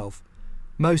hang himself.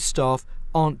 Most staff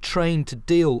aren't trained to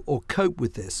deal or cope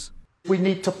with this. We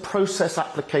need to process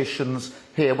applications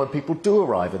here when people do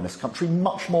arrive in this country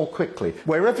much more quickly.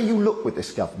 Wherever you look with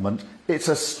this government, it's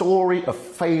a story of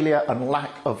failure and lack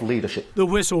of leadership. The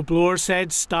whistleblower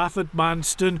said staff at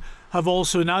Manston have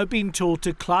also now been told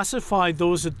to classify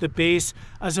those at the base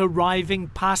as arriving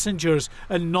passengers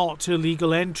and not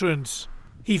illegal entrants.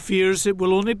 He fears it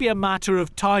will only be a matter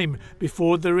of time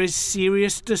before there is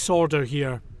serious disorder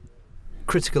here.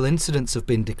 Critical incidents have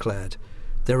been declared.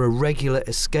 There are regular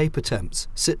escape attempts,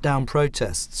 sit-down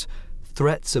protests,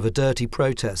 threats of a dirty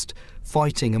protest,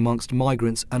 fighting amongst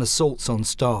migrants and assaults on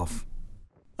staff.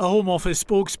 A Home Office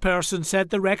spokesperson said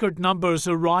the record numbers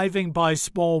arriving by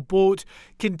small boat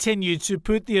continue to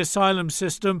put the asylum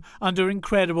system under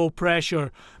incredible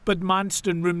pressure, but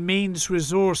Manston remains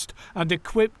resourced and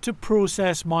equipped to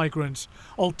process migrants.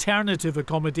 Alternative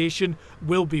accommodation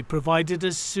will be provided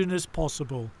as soon as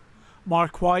possible.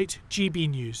 Mark White, GB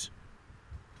News.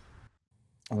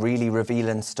 Really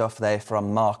revealing stuff there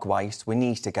from Mark White. We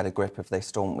need to get a grip of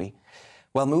this, don't we?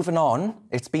 Well, moving on,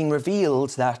 it's been revealed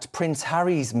that Prince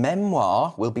Harry's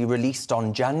memoir will be released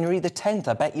on January the 10th.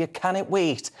 I bet you cannot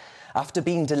wait. After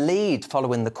being delayed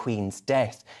following the Queen's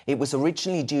death, it was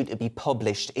originally due to be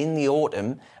published in the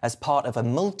autumn as part of a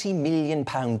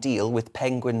multi-million-pound deal with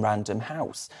Penguin Random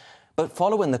House. But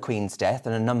following the Queen's death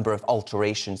and a number of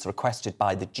alterations requested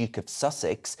by the Duke of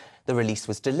Sussex, the release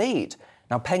was delayed.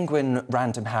 Now, Penguin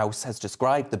Random House has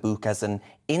described the book as an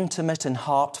intimate and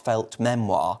heartfelt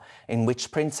memoir in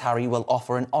which Prince Harry will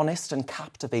offer an honest and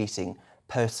captivating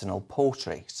personal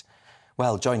portrait.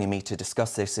 Well, joining me to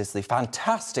discuss this is the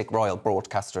fantastic royal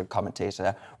broadcaster and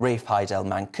commentator, Rafe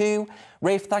Heidel-Mankoo.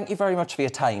 Rafe, thank you very much for your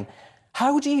time.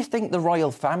 How do you think the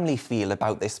royal family feel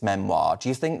about this memoir? Do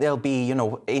you think they'll be, you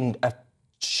know, in a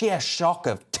sheer shock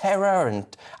of terror and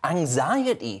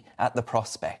anxiety at the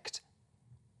prospect?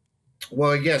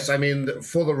 Well, yes, I mean,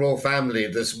 for the royal family,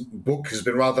 this book has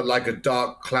been rather like a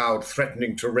dark cloud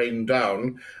threatening to rain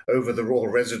down over the royal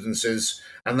residences.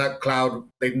 And that cloud,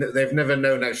 they've never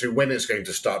known actually when it's going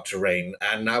to start to rain.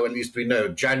 And now at least we know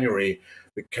January,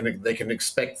 they can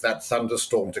expect that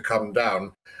thunderstorm to come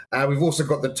down. We've also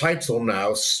got the title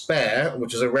now, Spare,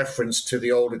 which is a reference to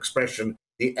the old expression,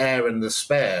 the heir and the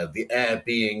spare, the heir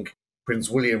being Prince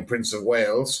William, Prince of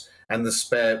Wales, and the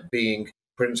spare being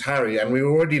Prince Harry. And we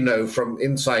already know from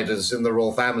insiders in the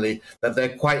royal family that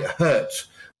they're quite hurt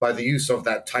by the use of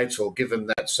that title, given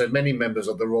that so many members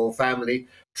of the royal family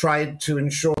tried to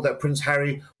ensure that Prince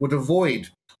Harry would avoid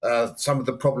some of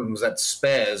the problems that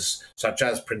spares, such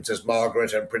as Princess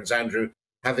Margaret and Prince Andrew,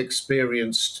 have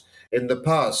experienced in the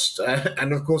past.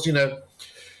 And of course, you know,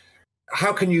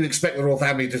 how can you expect the royal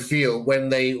family to feel when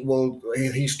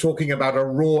he's talking about a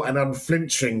raw and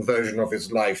unflinching version of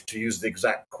his life, to use the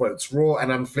exact quotes, raw and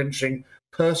unflinching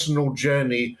personal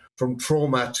journey from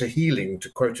trauma to healing, to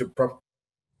quote it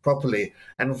properly.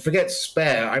 And forget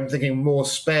spare, I'm thinking more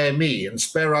spare me and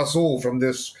spare us all from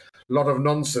this lot of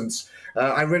nonsense.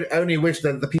 I really only wish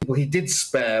that the people he did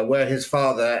spare were his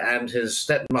father and his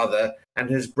stepmother and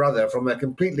his brother from a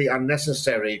completely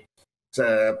unnecessary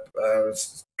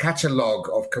catalogue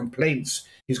of complaints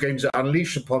he's going to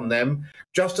unleash upon them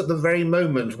just at the very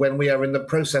moment when we are in the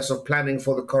process of planning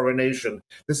for the coronation.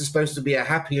 This is supposed to be a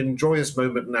happy and joyous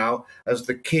moment now as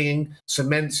the king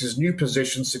cements his new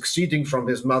position, succeeding from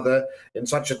his mother in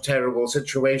such a terrible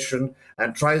situation,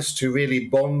 and tries to really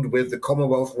bond with the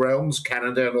Commonwealth realms,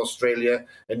 Canada and Australia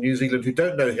and New Zealand, who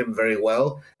don't know him very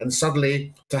well. And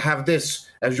suddenly to have this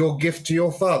as your gift to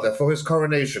your father for his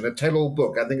coronation, a tell-all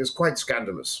book, I think is quite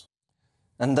scandalous.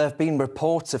 And there have been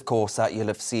reports, of course, that you'll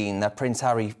have seen that Prince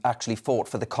Harry actually fought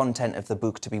for the content of the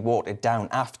book to be watered down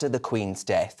after the Queen's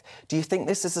death. Do you think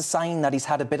this is a sign that he's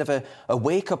had a bit of a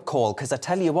wake-up call? Because I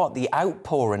tell you what, the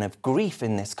outpouring of grief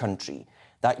in this country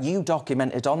that you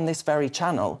documented on this very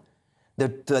channel,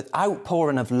 the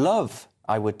outpouring of love,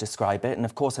 I would describe it, and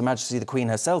of course Her Majesty the Queen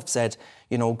herself said,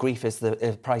 you know, grief is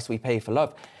the price we pay for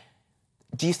love.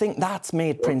 Do you think that's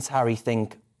made Prince Harry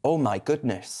think, oh my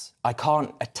goodness, I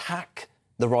can't attack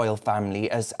the royal family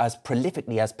as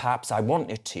prolifically as perhaps I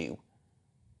wanted to?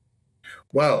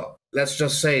 Well, let's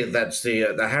just say that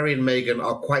the Harry and Meghan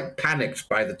are quite panicked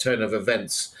by the turn of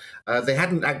events. They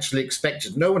hadn't actually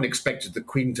expected, no one expected the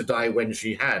Queen to die when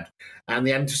she had. And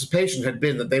the anticipation had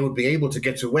been that they would be able to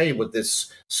get away with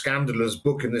this scandalous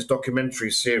book and this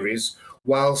documentary series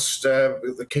whilst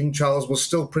the King Charles was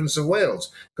still Prince of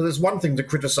Wales. Because it's one thing to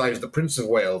criticise the Prince of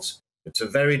Wales. It's a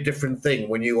very different thing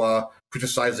when you are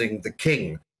criticising the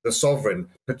king, the sovereign,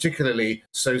 particularly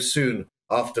so soon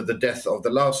after the death of the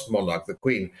last monarch, the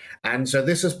Queen. And so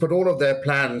this has put all of their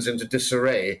plans into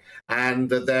disarray,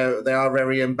 and they are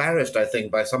very embarrassed, I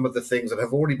think, by some of the things that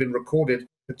have already been recorded,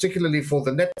 particularly for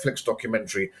the Netflix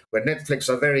documentary, where Netflix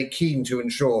are very keen to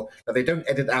ensure that they don't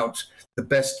edit out the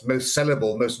best, most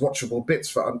sellable, most watchable bits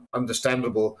for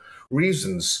understandable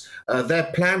reasons.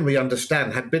 Their plan, we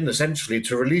understand, had been essentially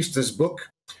to release this book,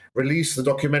 release the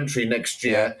documentary next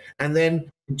year, and then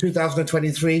in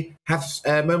 2023 have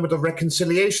a moment of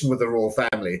reconciliation with the royal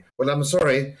family. Well, I'm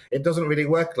sorry, it doesn't really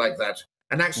work like that.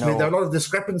 And actually, there are a lot of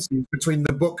discrepancies between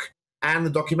the book and the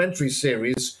documentary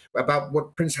series about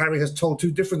what Prince Harry has told,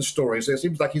 two different stories. So it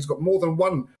seems like he's got more than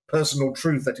one personal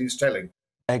truth that he's telling.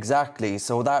 Exactly.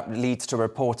 So that leads to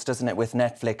reports, doesn't it, with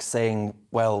Netflix saying,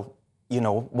 well, you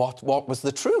know, what was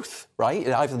the truth, right?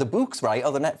 Either the book's right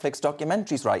or the Netflix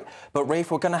documentary's right. But, Rafe,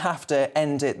 we're going to have to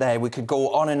end it there. We could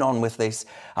go on and on with this,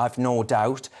 I've no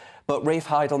doubt. But Rafe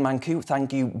Heidelmann-Koot,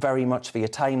 thank you very much for your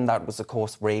time. That was, of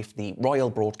course, Rafe, the royal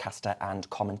broadcaster and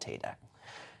commentator.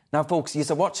 Now, folks,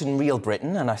 you're watching Real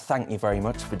Britain, and I thank you very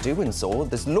much for doing so.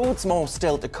 There's loads more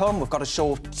still to come. We've got a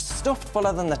show stuffed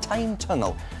fuller than the time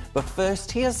tunnel. But first,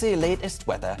 here's the latest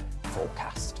weather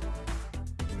forecast.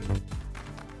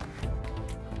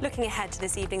 Looking ahead to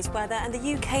this evening's weather, and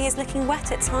the UK is looking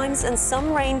wet at times, and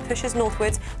some rain pushes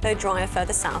northwards, though drier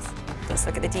further south. Let's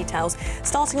look at the details.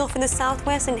 Starting off in the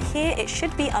southwest, and here it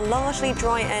should be a largely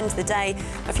dry end to the day.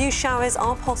 A few showers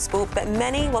are possible, but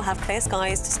many will have clear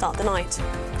skies to start the night.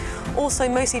 Also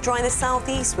mostly dry in the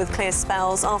southeast with clear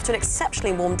spells. After an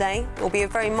exceptionally warm day, it will be a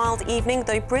very mild evening,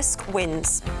 though brisk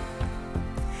winds.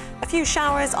 A few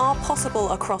showers are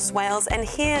possible across Wales, and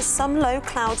here some low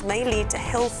clouds may lead to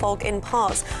hill fog in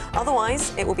parts.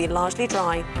 Otherwise, it will be largely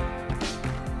dry.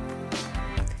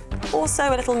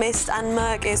 Also, a little mist and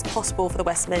murk is possible for the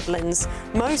West Midlands.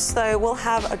 Most, though, will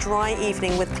have a dry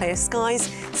evening with clear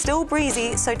skies. Still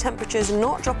breezy, so temperatures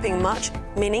not dropping much,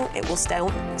 meaning it will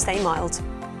stay mild.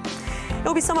 It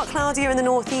will be somewhat cloudier in the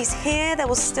northeast here. There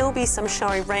will still be some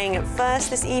showery rain at first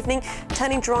this evening,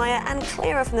 turning drier and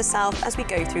clearer from the south as we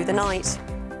go through the night.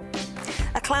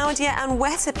 A cloudier and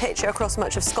wetter picture across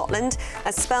much of Scotland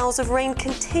as spells of rain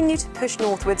continue to push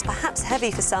northwards, perhaps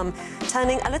heavy for some,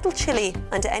 turning a little chilly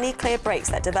under any clear breaks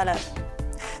that develop.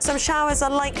 Some showers are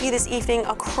likely this evening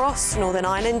across Northern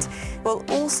Ireland. Will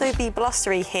also be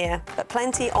blustery here, but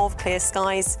plenty of clear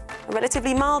skies. A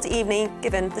relatively mild evening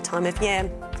given the time of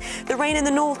year. The rain in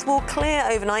the north will clear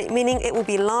overnight, meaning it will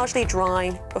be largely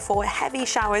dry before heavy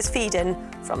showers feed in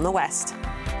from the west.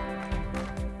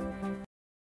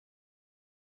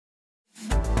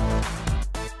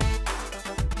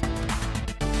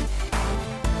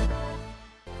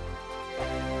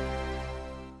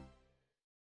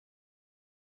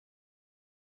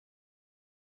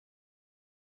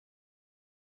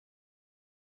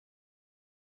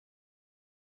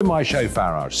 My show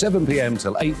Farage, 7 p.m.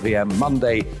 till 8 p.m.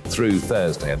 Monday through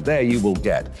Thursday, and there you will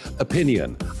get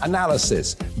opinion,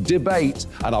 analysis, debate,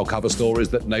 and I'll cover stories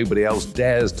that nobody else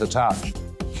dares to touch.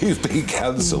 You've been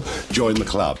cancelled. Join the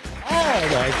club. Oh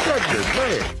my goodness,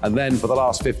 brilliant. And then for the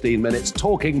last 15 minutes,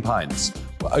 talking pints.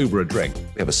 We're over a drink.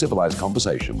 We have a civilised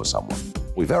conversation with someone.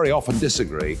 We very often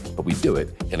disagree, but we do it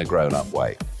in a grown-up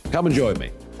way. Come and join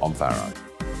me on Farage.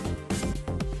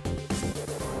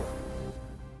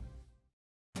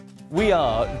 We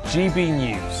are GB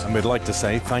News. And we'd like to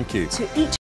say thank you to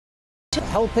each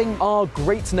helping our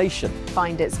great nation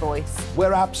find its voice.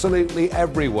 We're absolutely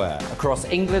everywhere. Across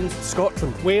England,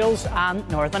 Scotland, Wales and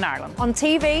Northern Ireland. On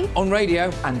TV, on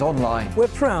radio and online. We're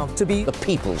proud to be the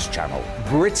People's Channel,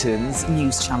 Britain's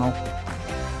news channel.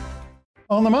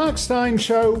 On the Mark Steyn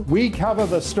Show, we cover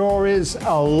the stories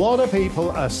a lot of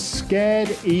people are scared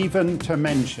even to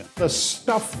mention. The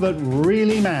stuff that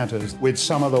really matters with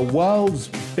some of the world's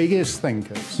biggest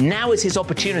thinkers. Now is his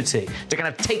opportunity to kind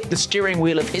of take the steering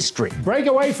wheel of history. Break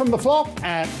away from the flock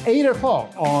at 8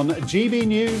 o'clock on GB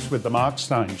News with the Mark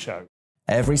Steyn Show.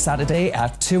 Every Saturday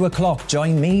at 2 o'clock,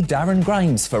 join me, Darren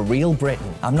Grimes, for Real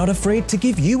Britain. I'm not afraid to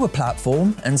give you a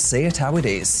platform and say it how it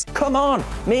is. Come on,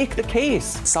 make the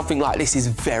case. Something like this is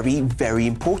very, very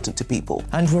important to people.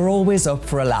 And we're always up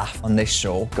for a laugh on this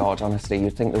show. God, honestly,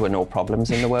 you'd think there were no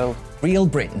problems in the world. Real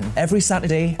Britain, every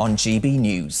Saturday on GB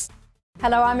News.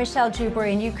 Hello, I'm Michelle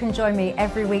Dewberry, and you can join me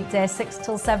every weekday 6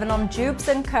 till 7 on Jubes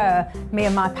and Kerr. Me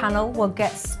and my panel will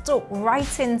get stuck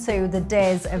right into the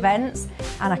day's events,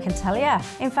 and I can tell you,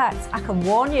 in fact, I can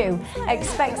warn you,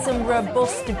 expect some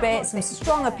robust debates, some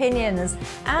strong opinions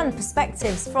and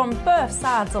perspectives from both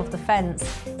sides of the fence.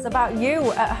 It's about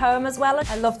you at home as well.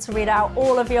 I love to read out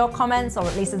all of your comments, or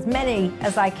at least as many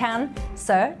as I can.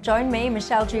 So join me,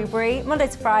 Michelle Dewberry, Monday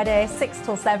to Friday, 6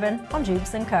 till 7 on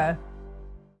Jubes and Kerr.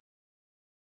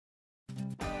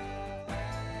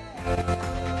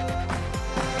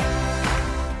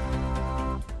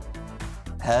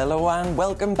 Hello and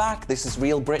welcome back. This is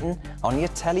Real Britain on your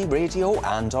telly, radio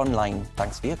and online.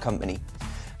 Thanks for your company.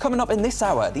 Coming up in this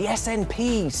hour, the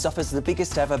SNP suffers the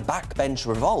biggest ever backbench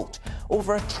revolt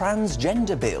over a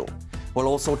transgender bill. We'll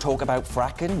also talk about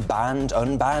fracking, banned,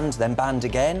 unbanned, then banned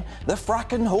again, the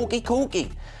fracking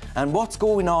hokey-cokey, and what's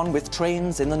going on with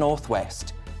trains in the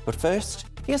northwest. But first,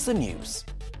 here's the news.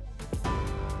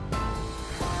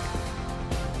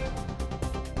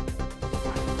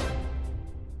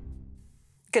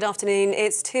 Good afternoon.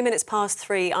 It's 2 minutes past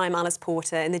 3. I'm Alice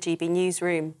Porter in the GB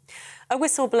newsroom. A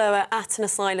whistleblower at an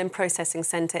asylum processing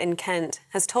centre in Kent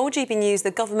has told GB News the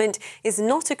government is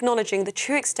not acknowledging the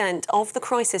true extent of the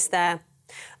crisis there.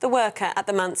 The worker at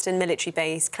the Manston military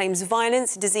base claims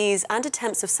violence, disease and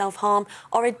attempts of self-harm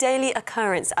are a daily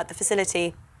occurrence at the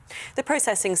facility. The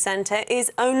processing centre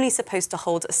is only supposed to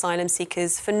hold asylum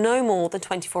seekers for no more than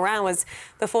 24 hours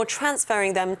before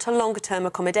transferring them to longer-term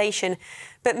accommodation,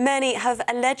 but many have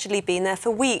allegedly been there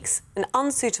for weeks in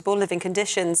unsuitable living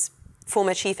conditions.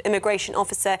 Former Chief Immigration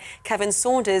Officer Kevin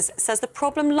Saunders says the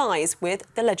problem lies with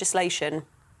the legislation.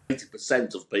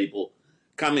 80% of people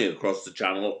coming across the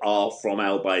channel are from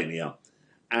Albania,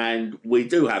 and we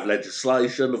do have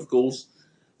legislation, of course,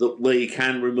 that we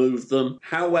can remove them.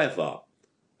 However,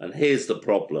 and here's the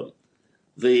problem,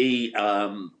 the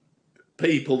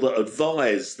people that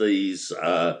advise these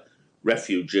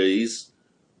refugees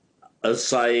are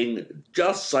saying,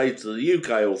 just say to the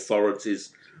UK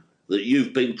authorities that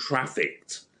you've been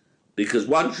trafficked, because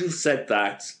once you've said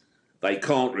that, they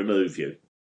can't remove you.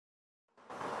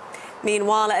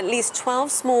 Meanwhile, at least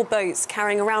 12 small boats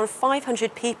carrying around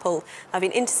 500 people have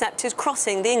been intercepted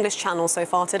crossing the English Channel so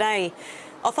far today.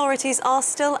 Authorities are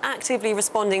still actively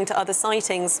responding to other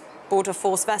sightings. Border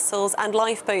Force vessels and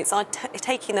lifeboats are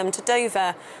taking them to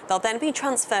Dover. They'll then be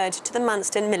transferred to the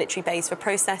Manston military base for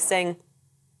processing.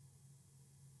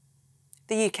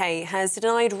 The UK has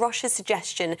denied Russia's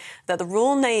suggestion that the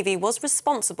Royal Navy was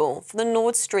responsible for the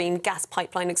Nord Stream gas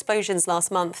pipeline explosions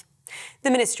last month.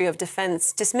 The Ministry of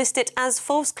Defence dismissed it as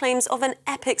false claims of an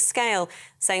epic scale,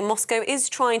 saying Moscow is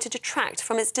trying to detract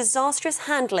from its disastrous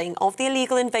handling of the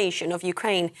illegal invasion of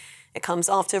Ukraine. It comes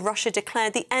after Russia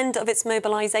declared the end of its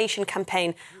mobilisation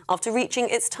campaign after reaching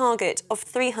its target of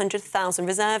 300,000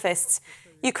 reservists.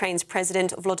 Ukraine's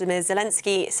President Volodymyr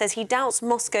Zelensky says he doubts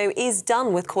Moscow is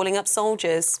done with calling up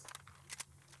soldiers.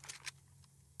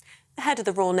 The head of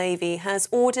the Royal Navy has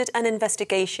ordered an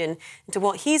investigation into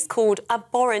what he's called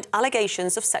abhorrent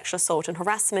allegations of sexual assault and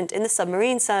harassment in the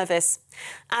submarine service.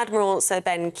 Admiral Sir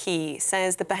Ben Key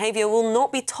says the behaviour will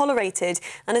not be tolerated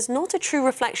and is not a true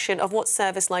reflection of what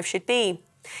service life should be.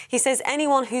 He says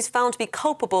anyone who's found to be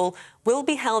culpable will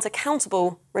be held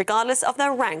accountable, regardless of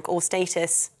their rank or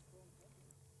status.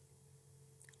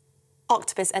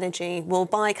 Octopus Energy will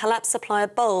buy collapsed supplier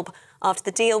Bulb after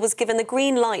the deal was given the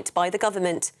green light by the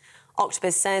government.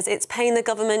 Octopus says it's paying the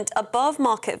government above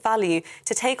market value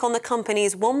to take on the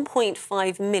company's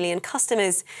 1.5 million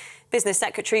customers. Business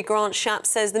Secretary Grant Shapps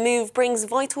says the move brings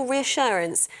vital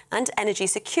reassurance and energy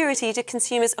security to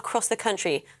consumers across the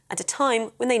country at a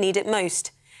time when they need it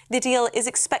most. The deal is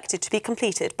expected to be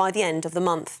completed by the end of the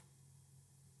month.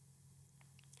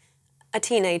 A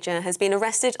teenager has been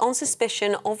arrested on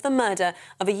suspicion of the murder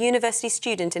of a university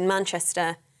student in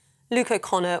Manchester. Luke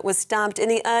O'Connor was stabbed in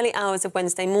the early hours of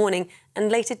Wednesday morning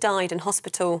and later died in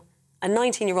hospital. A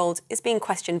 19-year-old is being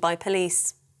questioned by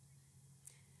police.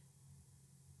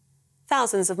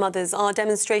 Thousands of mothers are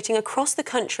demonstrating across the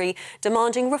country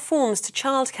demanding reforms to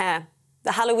childcare.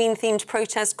 The Halloween-themed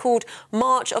protest called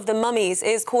March of the Mummies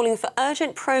is calling for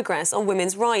urgent progress on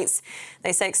women's rights.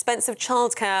 They say expensive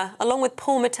childcare, along with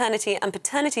poor maternity and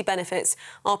paternity benefits,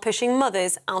 are pushing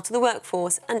mothers out of the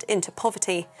workforce and into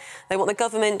poverty. They want the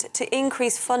government to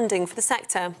increase funding for the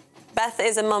sector. Beth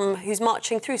is a mum who's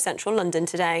marching through central London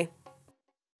today.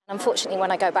 Unfortunately,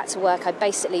 when I go back to work, I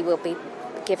basically will be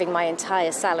giving my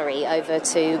entire salary over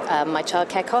to my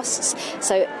childcare costs.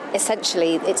 So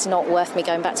essentially, it's not worth me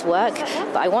going back to work.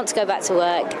 But I want to go back to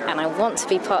work and I want to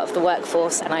be part of the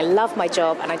workforce and I love my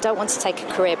job and I don't want to take a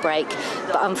career break.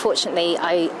 But unfortunately,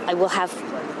 I will have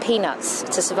peanuts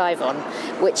to survive on,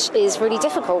 which is really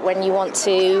difficult when you want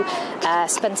to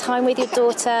spend time with your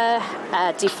daughter,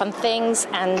 do fun things,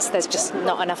 and there's just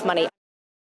not enough money.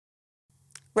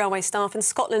 Railway staff in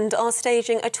Scotland are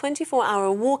staging a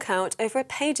 24-hour walkout over a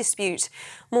pay dispute.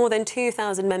 More than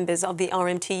 2,000 members of the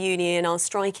RMT union are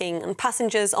striking and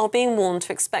passengers are being warned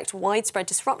to expect widespread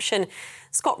disruption.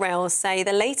 ScotRail say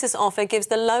the latest offer gives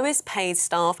the lowest paid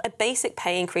staff a basic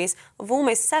pay increase of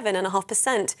almost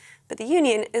 7.5%, but the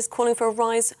union is calling for a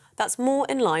rise that's more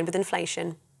in line with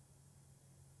inflation.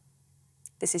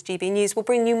 This is GB News. We'll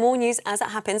bring you more news as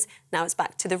it happens. Now it's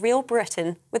back to The Real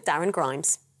Britain with Darren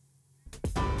Grimes.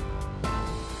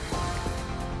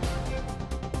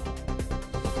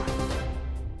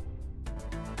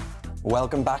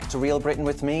 Welcome back to Real Britain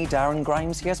with me, Darren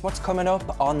Grimes. Here's what's coming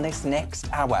up on this next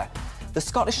hour. The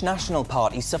Scottish National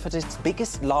Party suffered its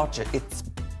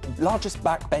largest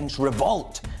backbench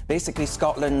revolt. Basically,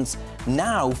 Scotland's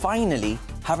now finally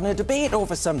having a debate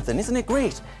over something. Isn't it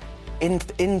great? In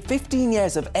 15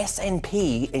 years of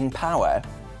SNP in power,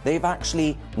 they've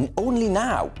actually only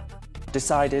now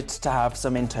decided to have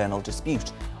some internal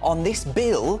dispute on this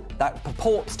bill that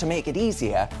purports to make it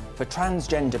easier for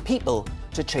transgender people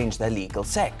to change their legal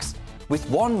sex, with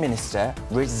one minister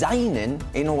resigning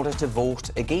in order to vote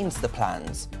against the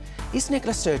plans. Is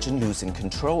Nicola Sturgeon losing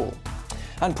control?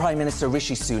 And Prime Minister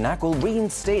Rishi Sunak will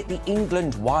reinstate the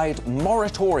England-wide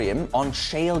moratorium on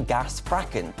shale gas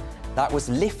fracking that was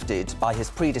lifted by his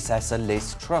predecessor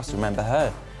Liz Truss, remember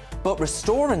her. But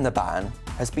restoring the ban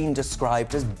has been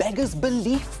described as beggars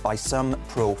belief by some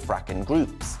pro-fracking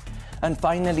groups. And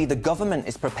finally, the government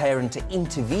is preparing to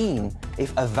intervene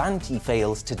if Avanti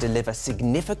fails to deliver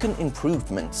significant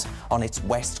improvements on its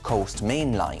West Coast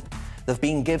main line. They've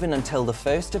been given until the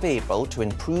 1st of April to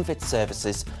improve its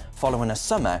services following a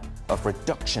summer of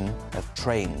reduction of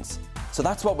trains. So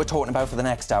that's what we're talking about for the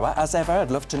next hour. As ever,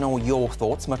 I'd love to know your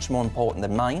thoughts, much more important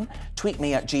than mine. Tweet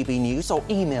me at GBNews or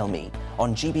email me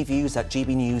on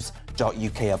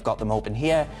gbviews@gbnews.uk. I've got them open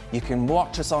here. You can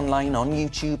watch us online on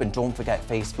YouTube, and don't forget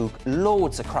Facebook.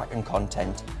 Loads of cracking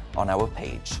content on our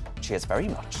page. Cheers very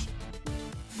much.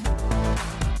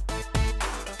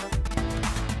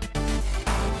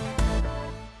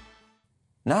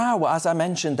 Now, as I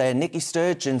mentioned there, Nicky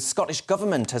Sturgeon's Scottish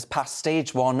Government has passed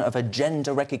stage 1 of a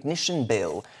gender recognition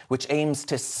bill, which aims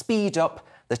to speed up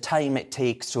the time it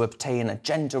takes to obtain a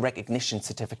gender recognition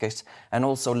certificate and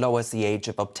also lowers the age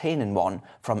of obtaining one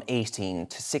from 18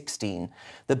 to 16.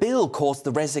 The bill caused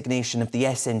the resignation of the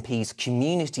SNP's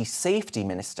Community Safety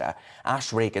Minister,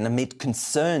 Ash Regan, amid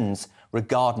concerns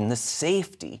regarding the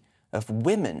safety of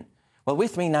women. Well,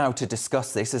 with me now to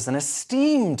discuss this is an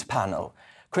esteemed panel.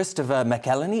 Christopher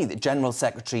McElhenney, the General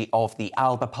Secretary of the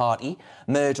Alba Party,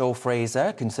 Murdo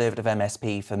Fraser, Conservative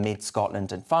MSP for Mid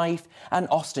Scotland and Fife, and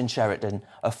Austin Sheridan,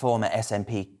 a former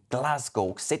SNP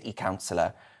Glasgow City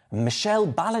Councillor, Michelle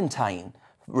Ballantyne,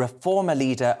 former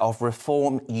leader of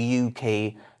Reform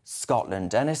UK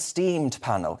Scotland, an esteemed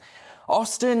panel.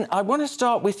 Austin, I want to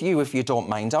start with you, if you don't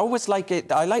mind. I always like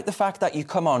it. I like the fact that you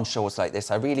come on shows like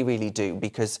this. I really, really do,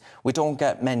 because we don't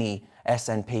get many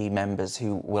SNP members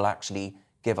who will actually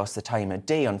give us the time of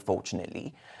day,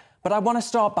 unfortunately. But I want to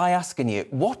start by asking you,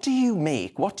 what do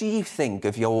you think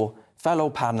of your fellow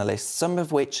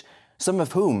panellists, some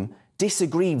of whom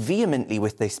disagree vehemently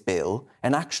with this bill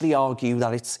and actually argue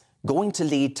that it's going to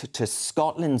lead to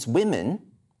Scotland's women,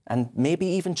 and maybe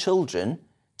even children,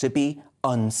 to be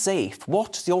unsafe?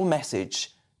 What's your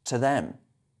message to them?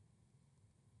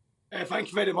 Thank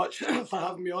you very much for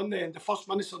having me on there. The First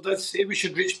Minister did say we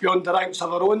should reach beyond the ranks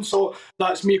of our own, so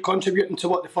that's me contributing to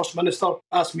what the First Minister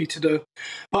asked me to do.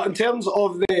 But in terms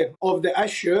of the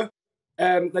issue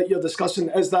that you're discussing,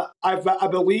 is that I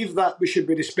believe that we should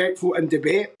be respectful in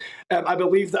debate. I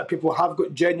believe that people have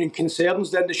got genuine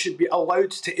concerns, then they should be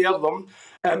allowed to air them,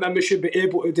 and we should be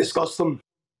able to discuss them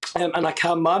in a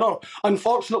calm manner.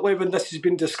 Unfortunately, when this has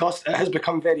been discussed, it has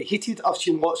become very heated. I've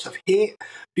seen lots of hate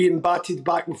being batted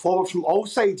back and forward from all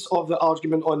sides of the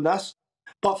argument on this.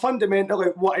 But fundamentally,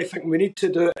 what I think we need to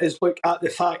do is look at the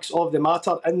facts of the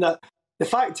matter, and that the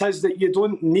fact is that you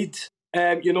don't need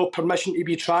permission to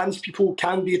be trans. People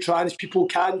can be trans. People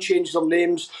can change their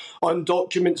names on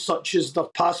documents such as their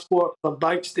passport, their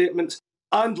bank statements,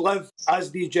 and live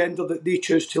as the gender that they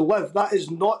choose to live. That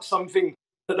is not something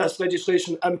that this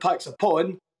legislation impacts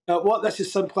upon. What this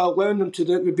is simply allowing them to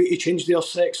do would be to change their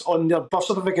sex on their birth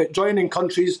certificate, joining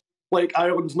countries like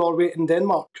Ireland, Norway and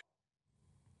Denmark.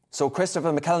 So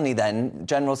Christopher McElhenney then,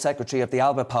 General Secretary of the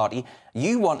Alba Party,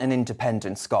 you want an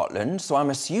independent Scotland, so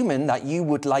I'm assuming that you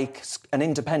would like an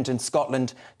independent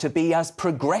Scotland to be as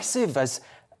progressive as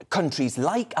countries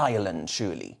like Ireland,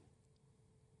 surely?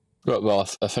 Well,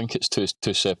 I think it's two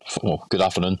separate. Well, good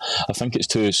afternoon. I think it's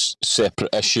two separate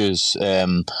issues.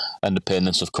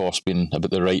 Independence, of course, being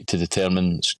about the right to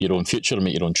determine your own future and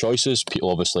make your own choices. People,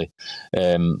 obviously,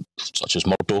 such as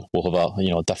Murdo, will have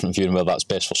a different view on whether that's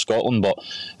best for Scotland. But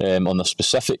on the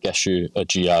specific issue of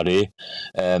GRA,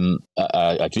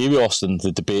 I agree with Austin.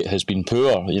 The debate has been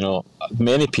poor.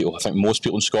 Many people, I think most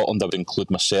people in Scotland, I would include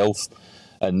myself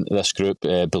in this group,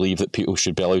 believe that people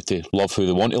should be allowed to love who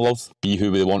they want to love, be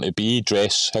who they want to be,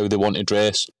 dress how they want to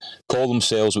dress, call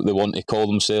themselves what they want to call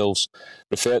themselves,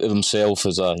 refer to themselves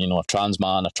as a trans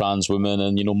man, a trans woman,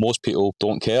 and most people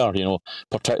don't care,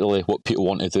 particularly what people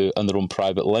want to do in their own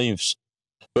private lives.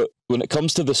 But when it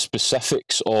comes to the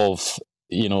specifics of,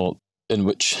 in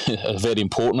which a very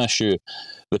important issue,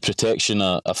 the protection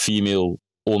of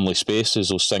female-only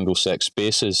spaces or single-sex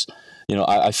spaces,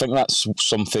 I think that's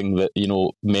something that,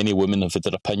 many women have had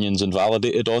their opinions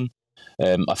invalidated on.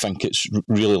 I think it's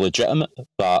really legitimate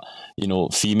that, you know,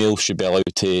 females should be allowed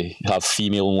to have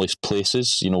female-only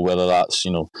places, you know, whether that's,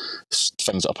 you know,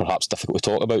 things that are perhaps difficult to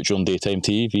talk about during daytime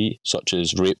TV, such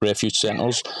as rape refuge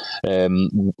centres, you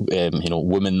know,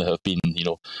 women that have been, you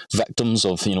know, victims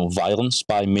of, you know, violence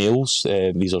by males.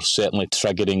 These are certainly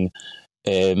triggering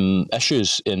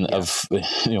issues of,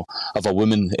 you know, if a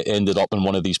woman ended up in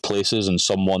one of these places and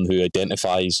someone who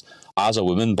identifies as a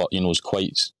woman but, you know, is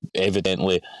quite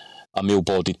evidently a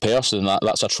male-bodied person,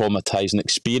 that's a traumatising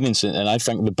experience, and I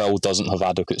think the bill doesn't have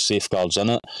adequate safeguards in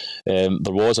it.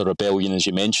 There was a rebellion, as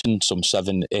you mentioned, some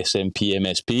 7 SNP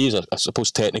MSPs. I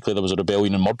suppose technically there was a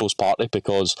rebellion in Murdo's party,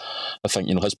 because I think,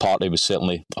 you know, his party was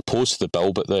certainly opposed to the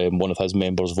bill, but one of his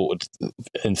members voted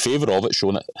in favour of it,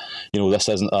 showing that, you know, this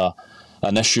isn't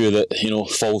an issue that, you know,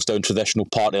 falls down traditional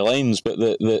party lines. But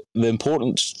the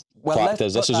important fact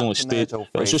is this is only stage.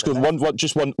 It's just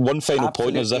one final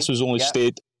point is this was only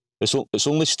stage. It's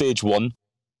only stage 1,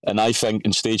 and I think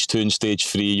in stage 2 and stage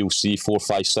 3 you'll see 4,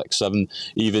 5, 6, 7,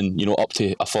 even, you know, up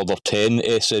to a further 10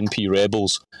 SNP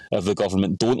rebels if the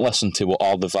government don't listen to what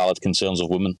are the valid concerns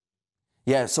of women.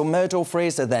 Yeah, so Murdo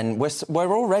Fraser then,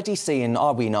 we're already seeing,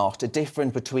 are we not, a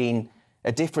difference between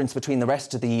the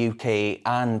rest of the UK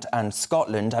and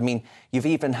Scotland. I mean, you've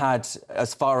even had,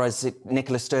 as far as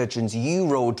Nicola Sturgeon's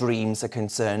Euro dreams are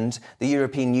concerned, the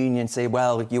European Union say,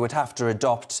 well, you would have to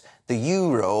adopt the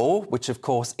euro, which of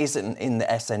course isn't in the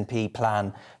SNP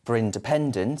plan for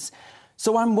independence.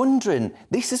 So I'm wondering,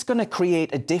 this is going to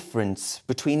create a difference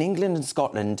between England and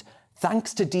Scotland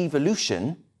thanks to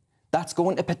devolution that's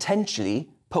going to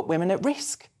potentially put women at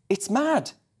risk. It's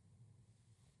mad.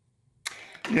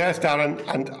 Yes, Darren,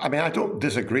 and I mean, I don't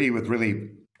disagree with really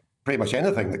pretty much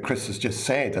anything that Chris has just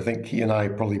said. I think he and I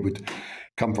probably would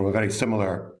come from a very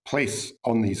similar place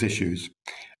on these issues.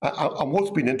 And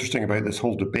what's been interesting about this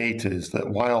whole debate is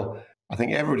that while I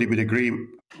think everybody would agree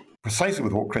precisely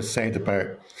with what Chris said about,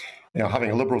 you know, having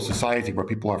a liberal society where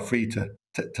people are free to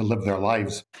live their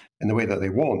lives in the way that they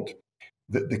want,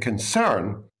 the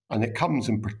concern, and it comes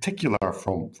in particular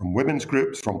from women's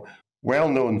groups, from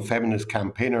well-known feminist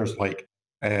campaigners like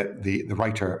the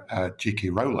writer J.K.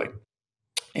 Rowling,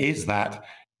 is that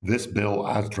this bill,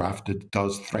 as drafted,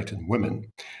 does threaten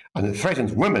women. And it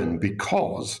threatens women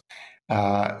because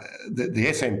the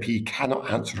SNP cannot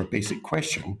answer a basic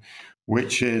question,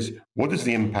 which is, what is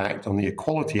the impact on the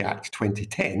Equality Act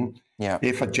 2010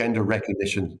 if a gender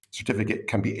recognition certificate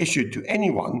can be issued to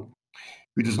anyone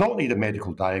who does not need a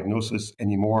medical diagnosis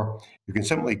anymore, who can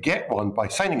simply get one by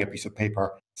signing a piece of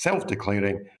paper,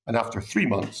 self-declaring, and after 3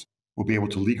 months will be able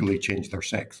to legally change their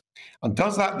sex. And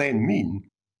does that then mean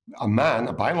a man,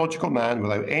 a biological man,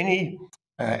 without any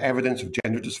evidence of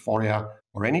gender dysphoria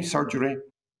or any surgery,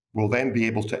 will then be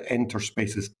able to enter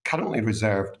spaces currently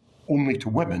reserved only to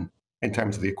women in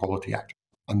terms of the Equality Act?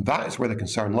 And that is where the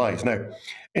concern lies. Now,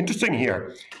 interesting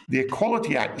here, the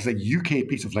Equality Act is a UK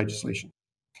piece of legislation.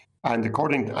 And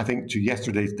according, I think, to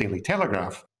yesterday's Daily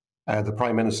Telegraph, the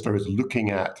Prime Minister is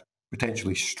looking at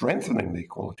potentially strengthening the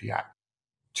Equality Act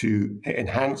to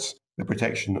enhance the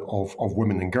protection of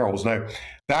women and girls. Now,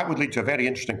 that would lead to a very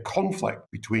interesting conflict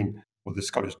between what the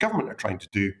Scottish Government are trying to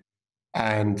do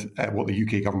and what the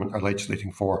UK government are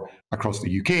legislating for across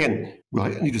the UK. And we'll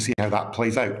need to see how that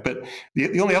plays out. But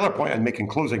the only other point I'd make in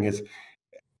closing is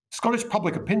Scottish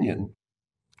public opinion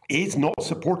is not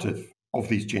supportive of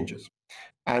these changes.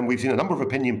 And we've seen a number of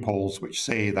opinion polls which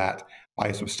say that by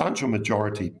a substantial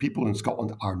majority, people in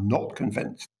Scotland are not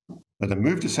convinced that a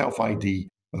move to self-ID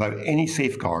without any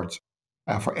safeguards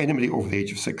for anybody over the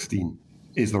age of 16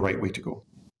 is the right way to go.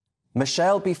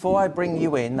 Michelle, before I bring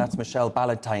you in, that's Michelle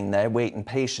Ballantyne there, waiting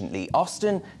patiently.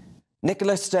 Austin,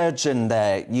 Nicola Sturgeon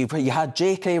there, you had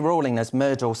J.K. Rowling, as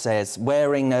Murdo says,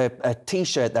 wearing a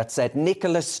T-shirt that said,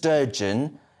 Nicola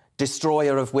Sturgeon,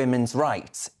 destroyer of women's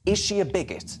rights. Is she a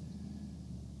bigot?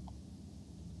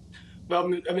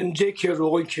 Well, I mean, J.K.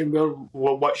 Rowling can wear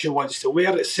what she wants to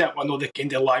wear. It's certainly not the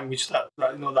kind of language that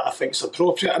I think is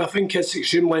appropriate, and I think it's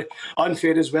extremely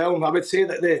unfair as well. I would say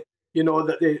that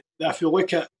if you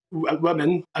look at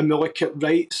women and we look at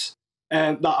rights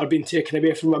that are being taken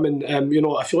away from women,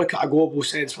 if you look at a global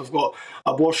sense, we've got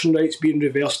abortion rights being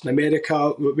reversed in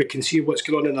America. We can see what's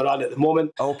going on in Iran at the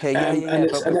moment. Okay,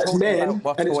 it's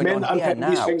men that are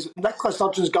these things. Nicola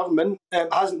Sturgeon's government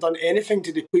hasn't done anything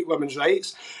to deplete women's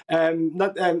rights.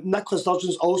 Nicola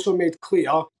Sturgeon's also made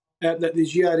clear that the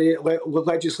GRA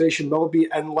legislation will be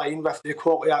in line with the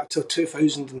Equality Act of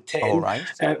 2010. All right.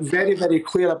 Very, very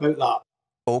clear about that.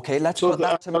 OK, let's put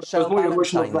that to Michelle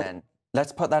Ballantyne then.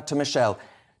 Let's put that to Michelle.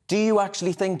 Do you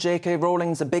actually think J.K.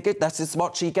 Rowling's a bigot? This is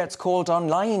what she gets called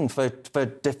online for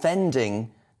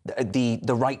defending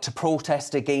the right to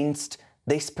protest against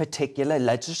this particular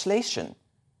legislation?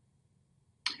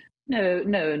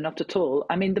 No, not at all.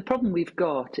 I mean, the problem we've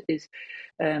got is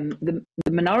the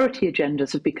minority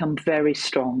agendas have become very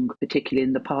strong, particularly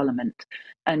in the Parliament.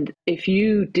 And if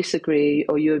you disagree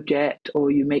or you object or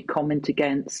you make comment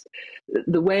against,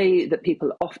 the way that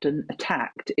people are often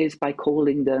attacked is by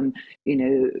calling them,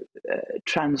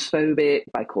 transphobic,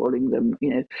 by calling them,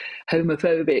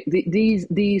 homophobic.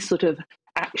 These sort of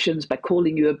actions, by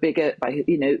calling you a bigot,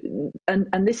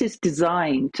 and this is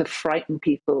designed to frighten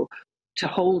people, to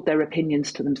hold their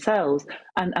opinions to themselves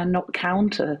and not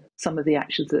counter some of the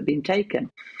actions that have been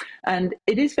taken. And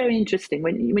it is very interesting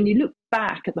when you look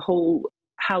back at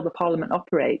how the Parliament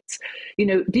operates.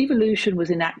 Devolution was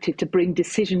enacted to bring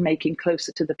decision-making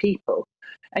closer to the people.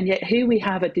 And yet here we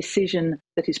have a decision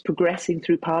that is progressing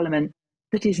through Parliament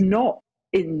that is not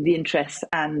in the interests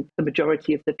and the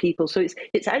majority of the people. So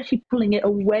it's actually pulling it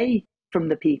away from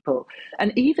the people.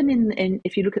 And even in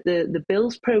if you look at the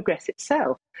bill's progress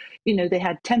itself, they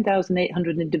had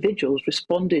 10,800 individuals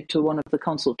responded to one of the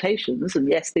consultations, and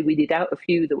yes, they weeded out a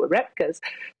few that were replicas,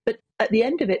 but at the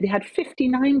end of it, they had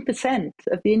 59%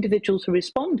 of the individuals who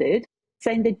responded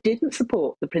saying they didn't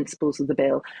support the principles of the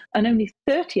bill, and only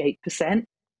 38%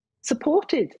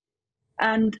 supported.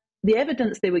 And the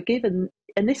evidence they were given,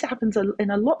 and this happens in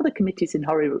a lot of the committees in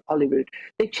Holyrood,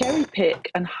 they cherry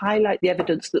pick and highlight the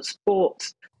evidence that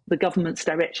supports the government's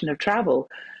direction of travel,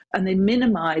 and they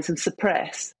minimise and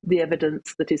suppress the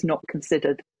evidence that is not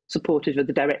considered supportive of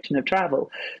the direction of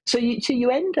travel. So you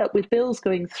end up with bills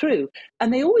going through,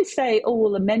 and they always say, oh,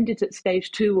 we'll amend it at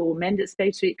stage 2 or amend it at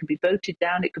stage 3, it could be voted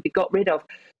down, it could be got rid of.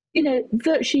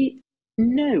 Virtually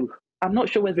no. I'm not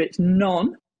sure whether it's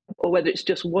none or whether it's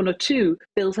just 1 or 2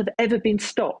 bills have ever been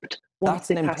stopped once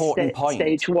they pass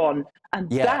stage 1.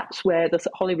 And that's where the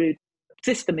Holyrood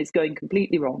system is going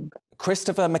completely wrong.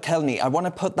 Christopher McKelney, I want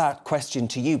to put that question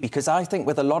to you, because I think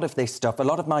with a lot of this stuff, a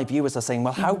lot of my viewers are saying,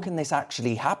 well, how can this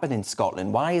actually happen in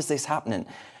Scotland? Why is this happening?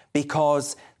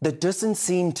 Because there doesn't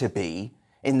seem to be,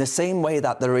 in the same way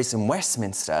that there is in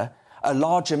Westminster, a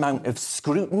large amount of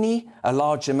scrutiny, a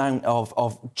large amount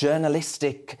of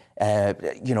journalistic,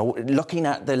 looking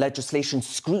at the legislation,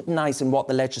 scrutinising what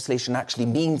the legislation actually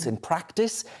means in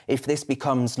practice if this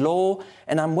becomes law.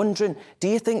 And I'm wondering, do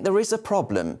you think there is a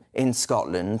problem in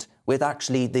Scotland with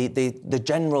actually the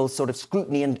general sort of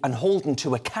scrutiny and holding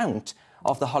to account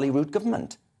of the Holyrood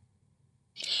government?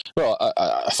 Well,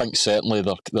 I think certainly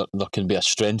there can be a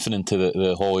strengthening to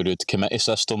the Holyrood committee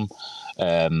system.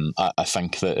 I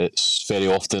think that it's very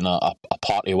often a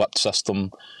party whip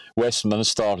system.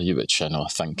 Westminster, which I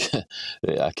think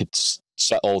I could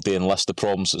sit all day and list the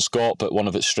problems it's got, but one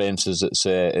of its strengths is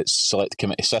its select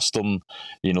committee system.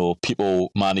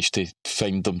 People manage to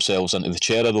find themselves into the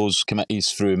chair of those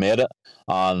committees through merit,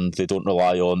 and they don't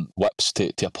rely on whips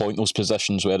to appoint those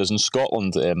positions, whereas in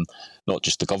Scotland, not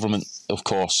just the government, of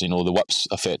course, the whips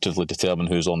effectively determine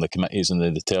who's on the committees, and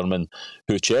they determine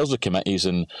who chairs the committees,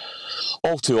 and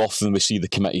all too often we see the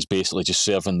committees basically just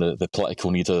serving the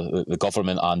political need of the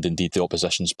government, and indeed the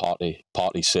opposition's party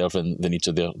serving the needs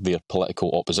of their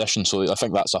political opposition. So I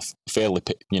think that's a fairly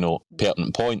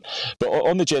pertinent point. But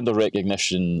on the Gender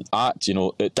Recognition Act,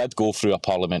 it did go through a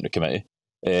parliamentary committee.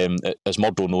 As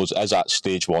Murdo knows, is at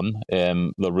stage 1.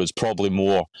 There was probably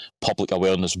more public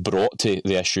awareness brought to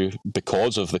the issue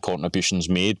because of the contributions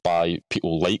made by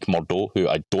people like Murdo, who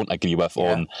I don't agree with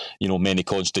on many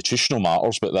constitutional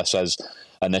matters, but this is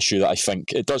an issue that I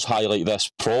think it does highlight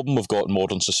this problem we've got in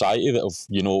modern society,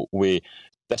 that we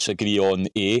disagree on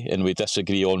A and we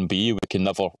disagree on B, we can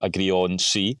never agree on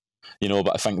C.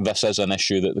 But I think this is an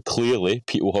issue that clearly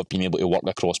people have been able to work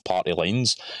across party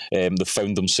lines. They've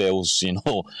found themselves,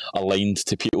 aligned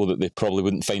to people that they probably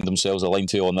wouldn't find themselves aligned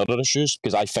to on other issues,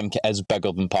 because I think it is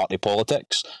bigger than party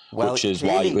politics, which is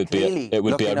why it would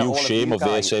be a real shame if the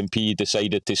SNP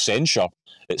decided to censure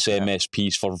its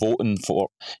MSPs for voting for.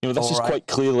 This is quite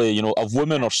clearly, if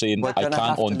women are saying, I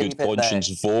can't on good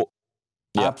conscience vote.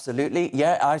 Yep. Absolutely.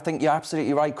 Yeah, I think you're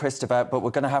absolutely right, Christopher, but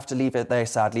we're going to have to leave it there,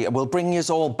 sadly. We'll bring you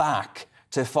all back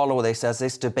to follow this as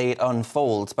this debate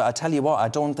unfolds. But I tell you what, I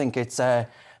don't think it's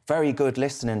very good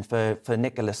listening for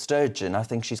Nicola Sturgeon. I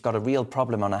think she's got a real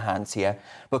problem on her hands here.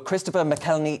 But Christopher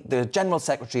McKelney, the General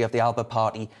Secretary of the Alba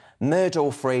Party,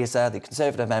 Murdo Fraser, the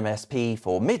Conservative MSP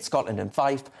for Mid-Scotland and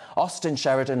Fife, Austin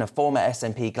Sheridan, a former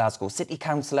SNP Glasgow City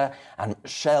Councillor, and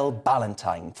Michelle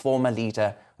Ballantyne, former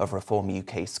leader of Reform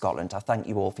UK Scotland. I thank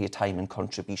you all for your time and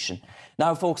contribution.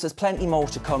 Now, folks, there's plenty more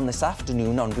to come this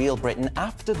afternoon on Real Britain.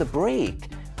 After the break,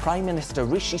 Prime Minister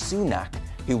Rishi Sunak,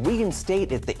 who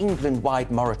reinstated the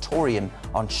England-wide moratorium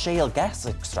on shale gas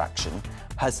extraction,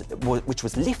 which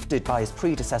was lifted by his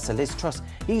predecessor Liz Truss,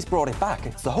 he's brought it back.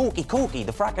 It's the hokey-cokey,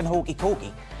 the fracking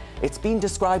hokey-cokey. It's been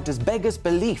described as beggars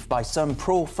belief by some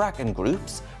pro-fracking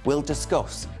groups. We'll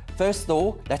discuss. First,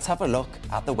 though, let's have a look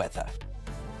at the weather.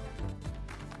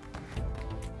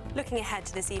 Looking ahead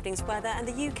to this evening's weather, and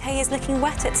the UK is looking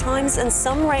wet at times, and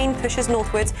some rain pushes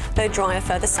northwards, though drier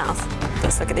further south.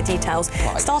 Let's look at the details.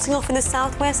 Right. Starting off in the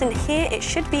southwest, and here it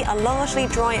should be a largely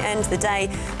dry end to the day.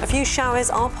 A few showers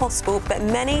are possible, but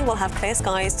many will have clear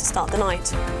skies to start the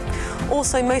night.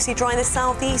 Also mostly dry in the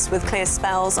southeast with clear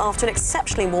spells. After an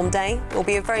exceptionally warm day, it will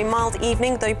be a very mild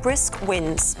evening, though brisk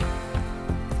winds.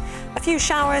 A few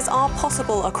showers are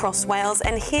possible across Wales,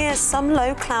 and here some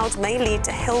low clouds may lead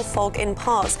to hill fog in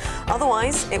parts.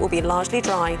 Otherwise, it will be largely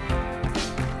dry.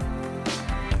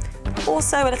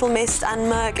 Also, a little mist and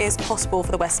murk is possible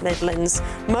for the West Midlands.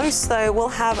 Most, though, will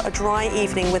have a dry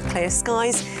evening with clear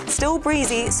skies. Still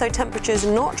breezy, so temperatures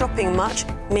not dropping much,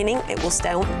 meaning it will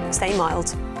stay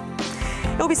mild.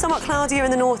 It will be somewhat cloudier in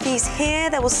the northeast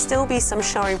here. There will still be some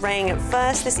showery rain at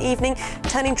first this evening,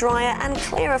 turning drier and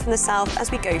clearer from the south as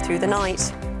we go through the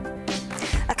night.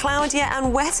 A cloudier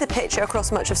and wetter picture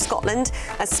across much of Scotland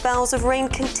as spells of rain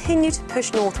continue to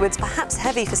push northwards, perhaps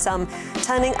heavy for some,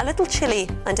 turning a little chilly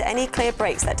under any clear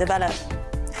breaks that develop.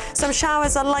 Some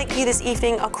showers are likely this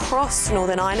evening across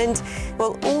Northern Ireland. It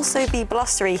will also be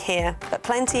blustery here, but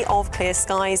plenty of clear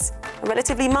skies. A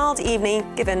relatively mild evening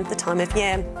given the time of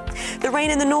year. The rain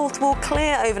in the north will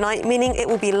clear overnight, meaning it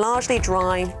will be largely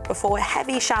dry before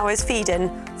heavy showers feed in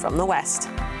from the west.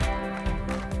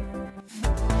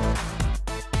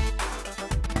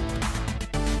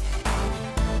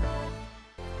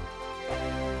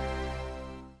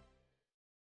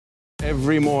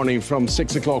 Every morning from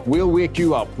 6 o'clock, we'll wake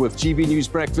you up with GB News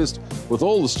Breakfast with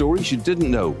all the stories you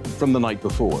didn't know from the night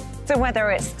before. So whether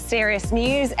it's serious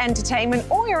news, entertainment,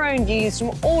 or your own views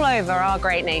from all over our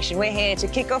great nation, we're here to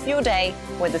kick off your day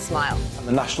with a smile. And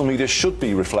the national media should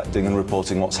be reflecting and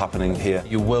reporting what's happening here.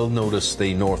 You will notice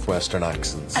the northwestern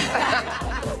accents.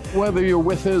 Whether you're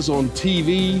with us on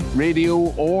TV,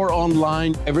 radio, or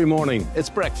online, every morning, it's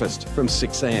breakfast from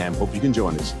 6 a.m. Hope you can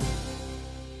join us.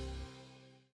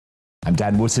 I'm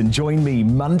Dan Wootton. Join me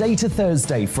Monday to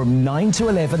Thursday from 9 to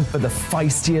 11 for the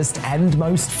feistiest and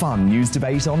most fun news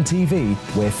debate on TV,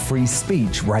 where free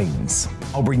speech reigns.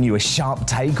 I'll bring you a sharp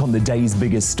take on the day's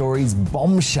biggest stories,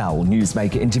 bombshell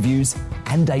newsmaker interviews,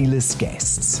 and A-list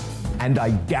guests. And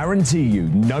I guarantee you,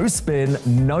 no spin,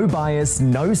 no bias,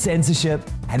 no censorship,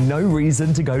 and no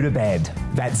reason to go to bed.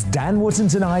 That's Dan Wootton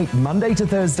Tonight, Monday to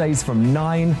Thursdays from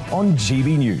 9 on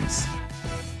GB News.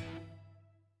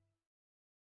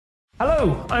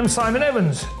 Hello, I'm Simon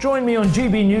Evans. Join me on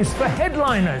GB News for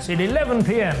Headliners at 11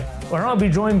 p.m, where I'll be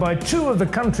joined by two of the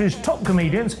country's top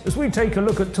comedians as we take a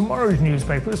look at tomorrow's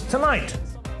newspapers tonight.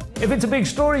 If it's a big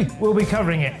story, we'll be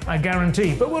covering it, I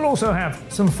guarantee, but we'll also have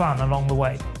some fun along the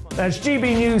way. That's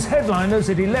GB News Headliners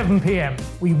at 11 p.m.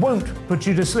 We won't put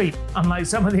you to sleep, unlike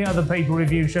some of the other paper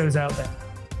review shows out there.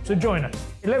 So join us,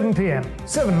 11 p.m,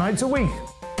 7 nights a week.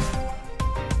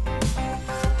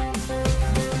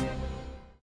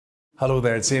 Hello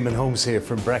there, it's Eamon Holmes here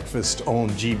from Breakfast on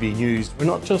GB News. We're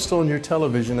not just on your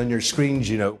television and your screens,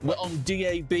 you know. We're on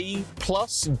DAB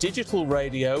plus digital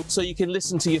radio, so you can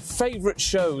listen to your favourite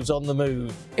shows on the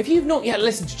move. If you've not yet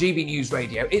listened to GB News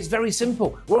Radio, it's very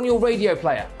simple. We're on your radio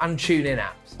player and TuneIn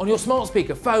apps, on your smart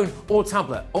speaker, phone or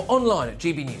tablet, or online at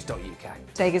gbnews.uk.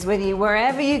 Take us with you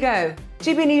wherever you go.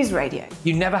 GB News Radio.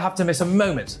 You never have to miss a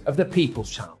moment of the People's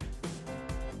Channel.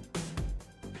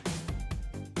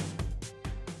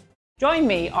 Join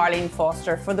me, Arlene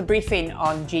Foster, for the briefing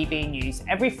on GB News.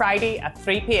 Every Friday at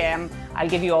 3 p.m, I'll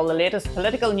give you all the latest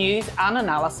political news and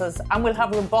analysis, and we'll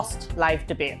have robust live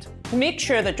debate. To make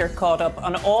sure that you're caught up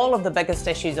on all of the biggest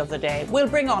issues of the day, we'll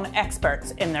bring on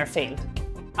experts in their field.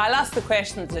 I'll ask the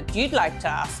questions that you'd like to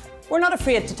ask. We're not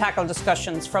afraid to tackle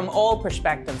discussions from all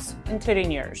perspectives, including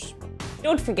yours.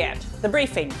 Don't forget, the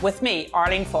briefing with me,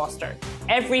 Arlene Foster,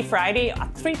 every Friday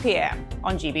at 3 p.m.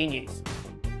 on GB News.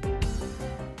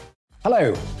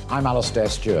 Hello, I'm Alastair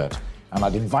Stewart, and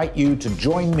I'd invite you to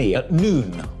join me at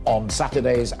noon on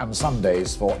Saturdays and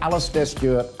Sundays for Alastair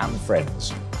Stewart and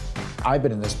Friends. I've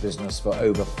been in this business for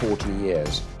over 40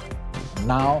 years.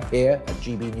 Now, here at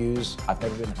GB News, I've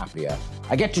never been happier.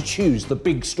 I get to choose the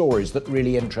big stories that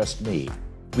really interest me.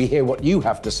 We hear what you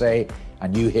have to say,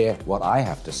 and you hear what I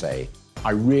have to say.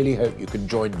 I really hope you can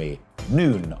join me,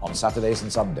 noon on Saturdays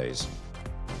and Sundays.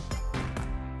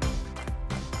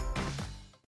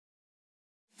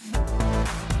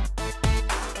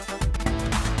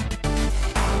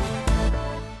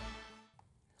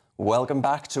 Welcome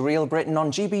back to Real Britain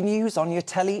on GB News, on your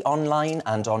telly, online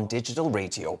and on digital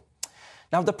radio.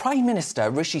 Now, the Prime Minister,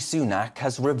 Rishi Sunak,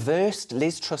 has reversed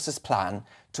Liz Truss's plan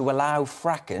to allow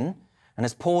fracking and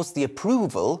has paused the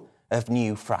approval of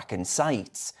new fracking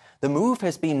sites. The move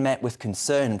has been met with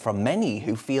concern from many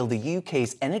who feel the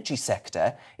UK's energy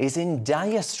sector is in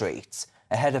dire straits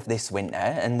ahead of this winter,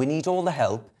 and we need all the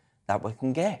help that we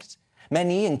can get.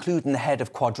 Many, including the head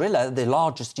of Quadrilla, the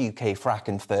largest UK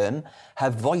fracking firm,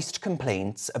 have voiced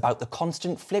complaints about the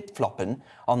constant flip-flopping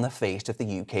on the fate of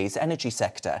the UK's energy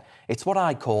sector. It's what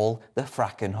I call the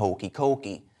fracking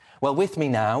hokey-cokey. Well, with me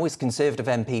now is Conservative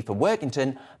MP for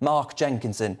Workington, Mark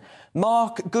Jenkinson.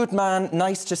 Mark, good man,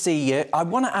 nice to see you. I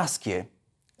want to ask you,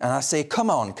 and I say, come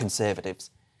on,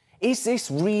 Conservatives, is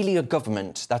this really a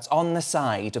government that's on the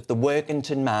side of the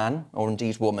Workington man, or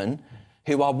indeed woman,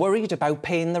 who are worried about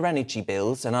paying their energy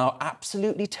bills and are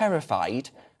absolutely terrified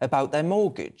about their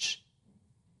mortgage?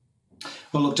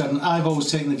 Well, look, Darren, I've always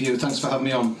taken the view, thanks for having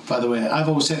me on, by the way, I've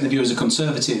always taken the view as a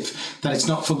Conservative that it's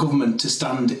not for government to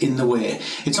stand in the way.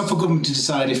 It's not for government to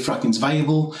decide if fracking's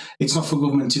viable. It's not for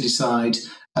government to decide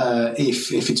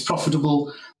if it's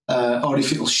profitable or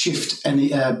if it'll shift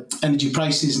any energy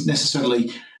prices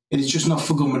necessarily. It is just not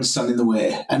for government to stand in the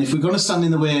way. And if we're going to stand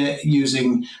in the way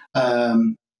using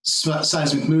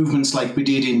seismic movements like we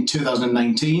did in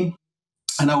 2019,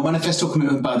 and our manifesto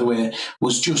commitment, by the way,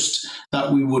 was just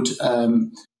that we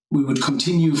would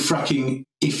continue fracking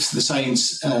if the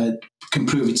science can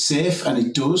prove it's safe, and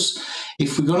it does.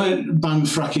 If we're going to ban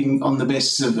fracking on the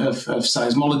basis of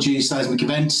seismology, seismic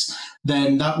events,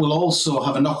 then that will also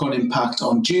have a knock-on impact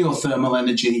on geothermal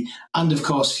energy and, of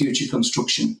course, future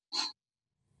construction.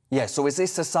 Yeah, so is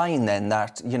this a sign then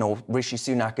that, you know, Rishi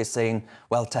Sunak is saying,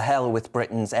 well, to hell with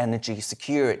Britain's energy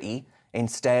security,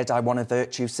 instead I want a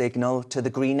virtue signal to the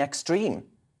green extreme?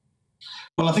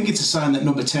 Well, I think it's a sign that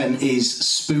Number 10 is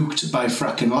spooked by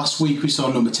fracking. Last week we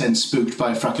saw Number 10 spooked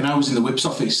by fracking. I was in the Whip's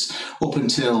office up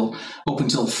until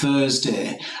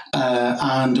Thursday,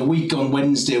 and a week on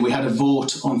Wednesday we had a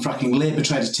vote on fracking. Labour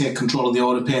tried to take control of the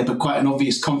order paper, quite an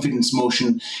obvious confidence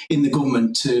motion in the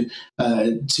government to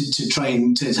try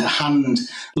and to hand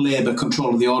Labour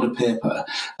control of the order paper.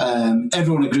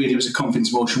 Everyone agreed it was a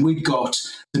confidence motion. We'd got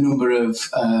the number of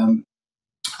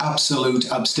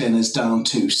absolute abstainers down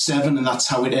to 7, and that's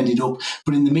how it ended up.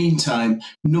 But in the meantime,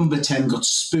 Number 10 got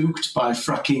spooked by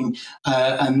fracking,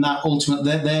 and that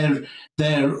ultimately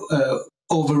their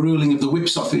overruling of the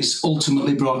Whip's office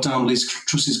ultimately brought down Liz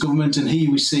Truss's government. And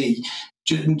here we see,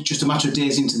 just a matter of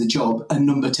days into the job, and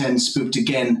Number 10 spooked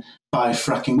again by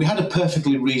fracking. We had a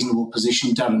perfectly reasonable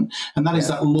position, Darren, and that is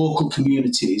that local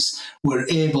communities were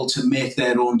able to make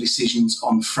their own decisions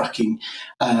on fracking.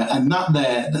 And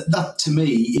that to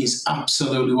me is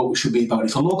absolutely what we should be about.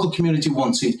 If a local community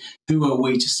wants it, who are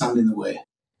we to stand in the way?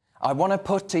 I want to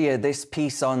put to you this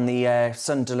piece on the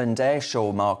Sunderland Air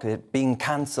Show, Mark, being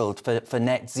cancelled for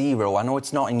net zero. I know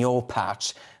it's not in your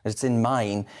patch, it's in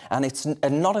mine, and it's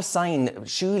not a sign,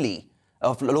 surely,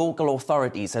 of local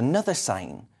authorities, another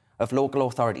sign of local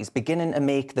authorities beginning to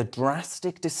make the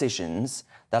drastic decisions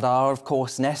that are, of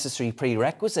course, necessary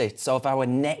prerequisites of our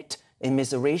net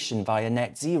immiseration via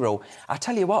net zero. I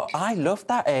tell you what, I loved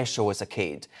that air show as a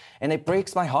kid, and it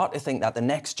breaks my heart to think that the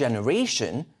next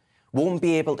generation won't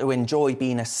be able to enjoy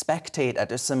being a spectator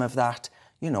to some of that,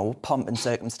 you know, pomp and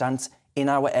circumstance in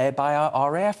our air by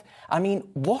our RAF. I mean,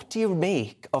 what do you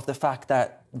make of the fact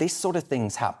that this sort of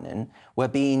thing's happening?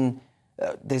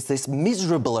 There's this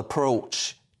miserable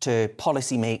approach to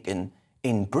policy making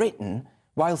in Britain,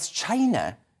 whilst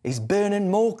China is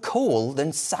burning more coal than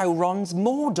Sauron's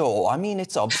Mordor. I mean,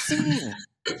 it's obscene.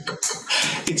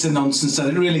 It's a nonsense,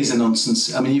 and it really is a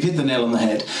nonsense. I mean, you've hit the nail on the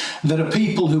head. There are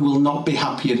people who will not be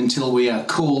happier until we are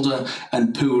colder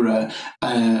and poorer.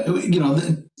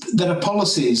 There are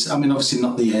policies. I mean, obviously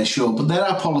not the air show, but there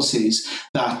are policies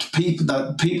that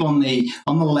people on the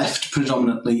left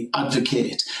predominantly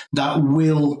advocate that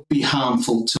will be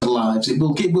harmful to lives. It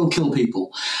will kill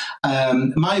people.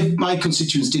 My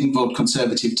constituents didn't vote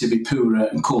Conservative to be poorer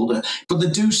and colder, but they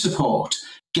do support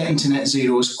getting to net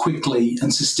zero as quickly and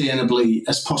sustainably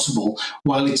as possible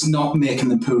while it's not making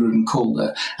them poorer and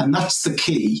colder. And that's the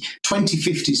key.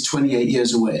 2050 is 28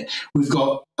 years away. We've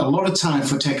got a lot of time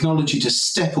for technology to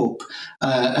step up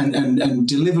and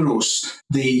deliver us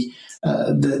the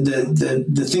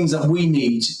things that we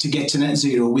need to get to net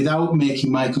zero without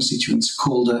making my constituents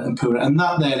colder and poorer. And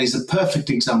that there is a perfect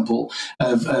example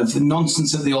of the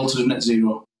nonsense at the altar of net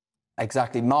zero.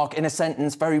 Exactly. Mark, in a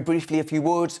sentence, very briefly, if you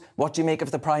would, what do you make of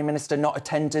the Prime Minister not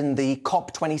attending the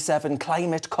COP27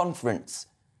 climate conference?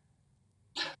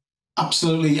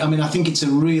 Absolutely. I mean, I think it's a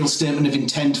real statement of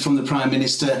intent from the Prime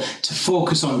Minister to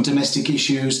focus on domestic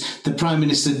issues. The Prime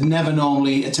Minister never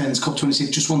normally attends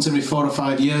COP26, just once every 4 or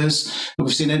 5 years.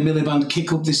 We've seen Ed Miliband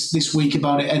kick up this week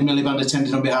about it. Ed Miliband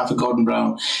attended on behalf of Gordon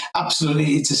Brown.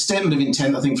 Absolutely. It's a statement of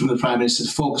intent, I think, from the Prime Minister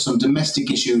to focus on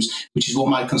domestic issues, which is what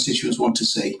my constituents want to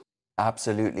see.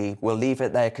 Absolutely. We'll leave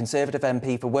it there. Conservative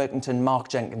MP for Workington, Mark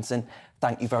Jenkinson,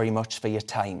 thank you very much for your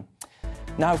time.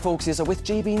 Now, folks, you're with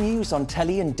GB News on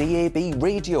telly and DAB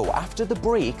radio. After the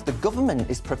break, the government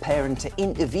is preparing to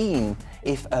intervene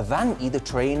if Avanti, the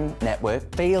train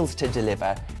network, fails to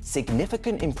deliver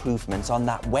significant improvements on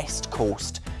that West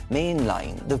Coast main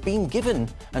line. They've been given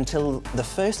until the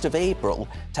 1st of April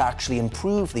to actually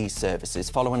improve these services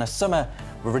following a summer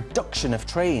reduction of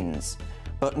trains.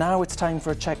 But now it's time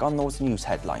for a check on those news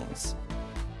headlines.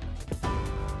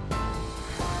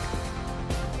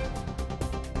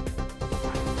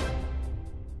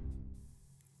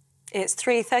 It's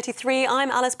 3:33. I'm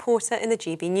Alice Porter in the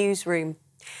GB newsroom.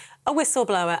 A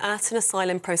whistleblower at an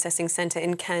asylum processing centre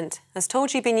in Kent has told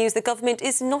GB News the government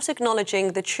is not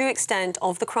acknowledging the true extent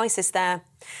of the crisis there.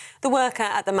 The worker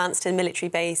at the Manston military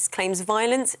base claims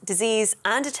violence, disease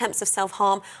and attempts of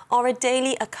self-harm are a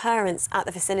daily occurrence at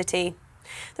the vicinity.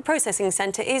 The processing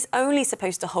centre is only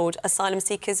supposed to hold asylum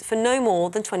seekers for no more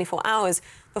than 24 hours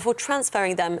before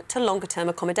transferring them to longer-term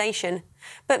accommodation.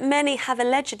 But many have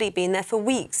allegedly been there for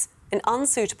weeks in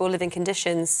unsuitable living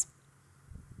conditions.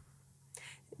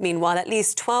 Meanwhile, at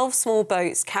least 12 small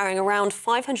boats carrying around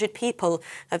 500 people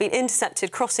have been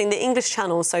intercepted crossing the English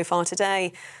Channel so far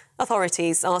today.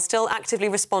 Authorities are still actively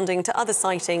responding to other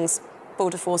sightings.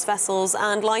 Border Force vessels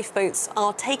and lifeboats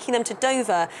are taking them to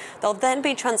Dover. They'll then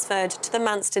be transferred to the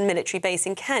Manston military base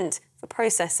in Kent for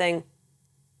processing.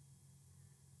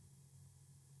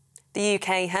 The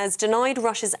UK has denied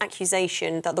Russia's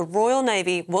accusation that the Royal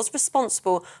Navy was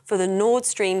responsible for the Nord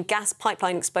Stream gas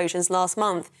pipeline explosions last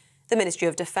month. The Ministry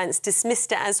of Defence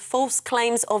dismissed it as false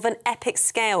claims of an epic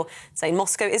scale, saying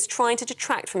Moscow is trying to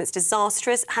detract from its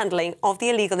disastrous handling of the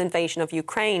illegal invasion of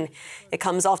Ukraine. It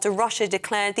comes after Russia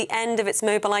declared the end of its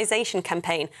mobilisation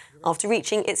campaign after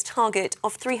reaching its target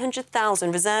of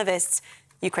 300,000 reservists.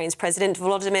 Ukraine's President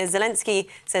Volodymyr Zelensky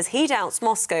says he doubts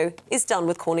Moscow is done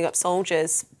with calling up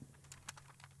soldiers.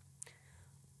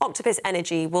 Octopus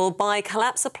Energy will buy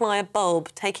Collapse Supplier Bulb,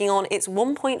 taking on its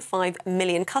 1.5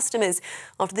 million customers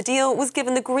after the deal was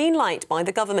given the green light by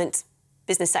the government.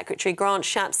 Business Secretary Grant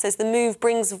Shapps says the move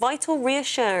brings vital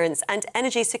reassurance and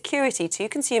energy security to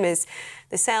consumers.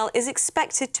 The sale is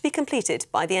expected to be completed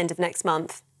by the end of next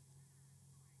month.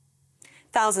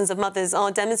 Thousands of mothers are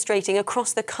demonstrating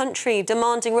across the country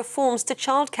demanding reforms to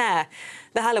childcare.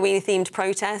 The Halloween-themed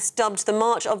protest, dubbed the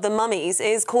March of the Mummies,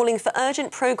 is calling for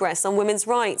urgent progress on women's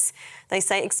rights. They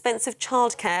say expensive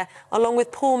childcare, along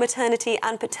with poor maternity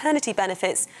and paternity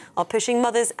benefits, are pushing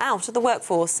mothers out of the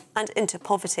workforce and into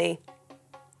poverty.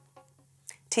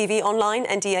 TV, online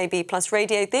and DAB plus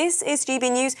radio, this is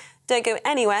GB News. Don't go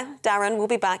anywhere. Darren will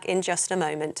be back in just a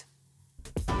moment.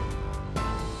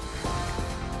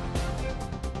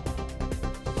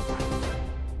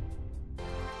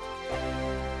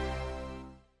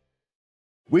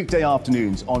 Weekday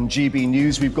afternoons on GB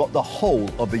News, we've got the whole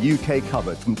of the UK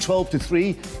covered. From 12 to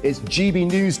 3, it's GB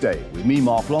News Day with me,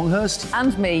 Mark Longhurst.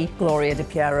 And me, Gloria Di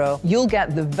Piero. You'll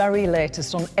get the very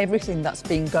latest on everything that's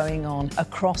been going on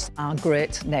across our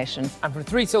great nation. And from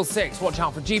 3 till 6, watch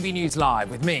out for GB News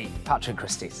Live with me, Patrick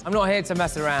Christys. I'm not here to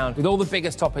mess around with all the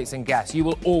biggest topics and guests. You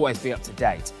will always be up to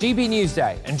date. GB News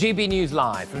Day and GB News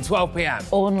Live from 12 p.m.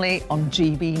 Only on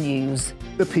GB News.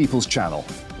 The People's Channel,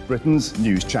 Britain's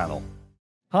news channel.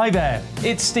 Hi there,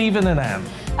 it's Stephen and Anne.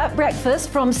 At breakfast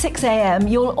from 6 a.m,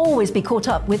 you'll always be caught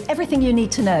up with everything you need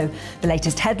to know, the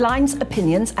latest headlines,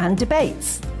 opinions and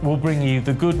debates. We'll bring you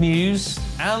the good news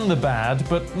and the bad,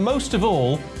 but most of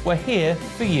all, we're here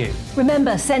for you.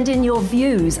 Remember, send in your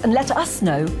views and let us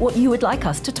know what you would like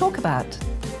us to talk about.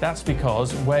 That's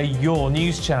because we're your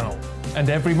news channel. And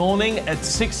every morning at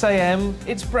 6 a.m,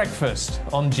 it's breakfast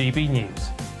on GB News.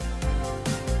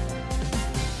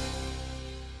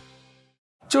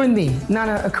 Join me,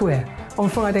 Nana Akua, on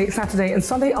Friday, Saturday and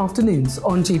Sunday afternoons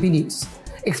on GB News.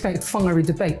 Expect fiery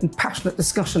debate and passionate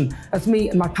discussion as me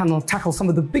and my panel tackle some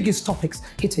of the biggest topics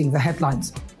hitting the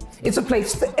headlines. It's a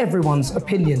place for everyone's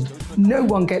opinion. No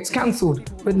one gets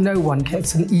cancelled, but no one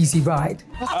gets an easy ride.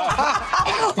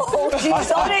 Oh,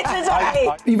 she's on it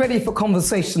today! Be ready for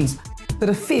conversations that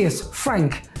are fierce,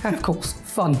 frank and, of course,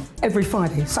 fun. Every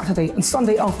Friday, Saturday and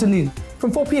Sunday afternoon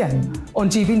from 4 p.m. on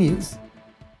GB News.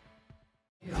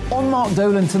 On Mark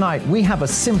Dolan tonight, we have a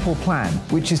simple plan,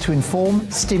 which is to inform,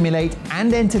 stimulate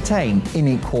and entertain in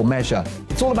equal measure.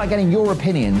 It's It's all about getting your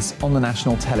opinions on the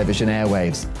national television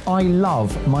airwaves. I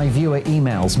love my viewer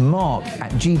emails,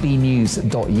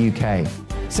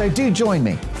 mark@gbnews.uk. So do join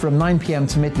me from 9 p.m.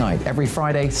 to midnight every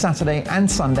Friday, Saturday and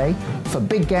Sunday for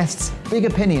big guests, big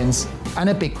opinions and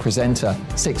a big presenter.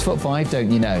 6'5", don't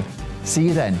you know? See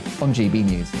you then on GB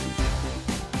News.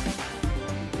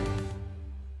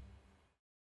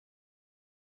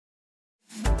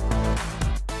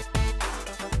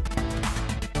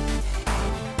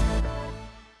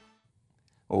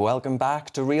 Welcome back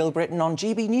to Real Britain on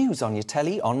GB News, on your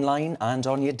telly, online and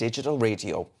on your digital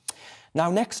radio.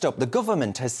 Now, next up, the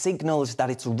government has signalled that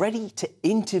it's ready to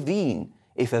intervene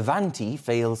if Avanti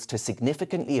fails to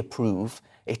significantly improve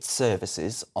its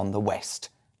services on the West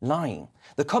Line.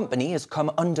 The company has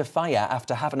come under fire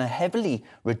after having a heavily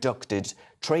reduced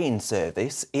train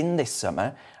service in this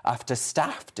summer after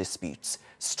staff disputes,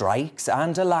 strikes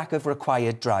and a lack of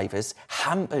required drivers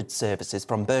hampered services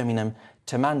from Birmingham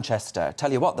to Manchester.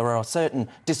 Tell you what, there are certain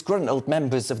disgruntled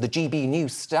members of the GB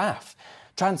News staff.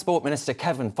 Transport Minister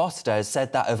Kevin Foster has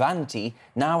said that Avanti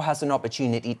now has an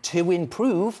opportunity to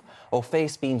improve or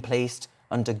face being placed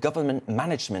under government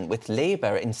management, with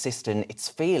Labour insisting its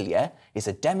failure is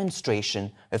a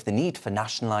demonstration of the need for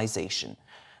nationalisation.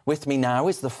 With me now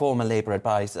is the former Labour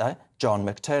advisor, John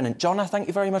McTernan. John, I thank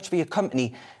you very much for your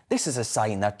company. This is a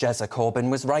sign that Jezza Corbyn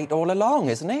was right all along,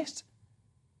 isn't it?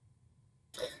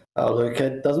 Oh, look,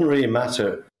 it doesn't really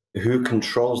matter who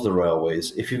controls the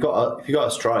railways. If you've got a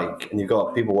strike and you've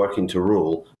got people working to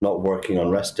rule, not working on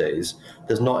rest days,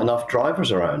 there's not enough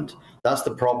drivers around. That's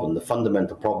the problem. The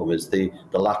fundamental problem is the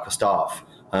lack of staff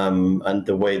and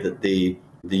the way that the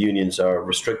unions are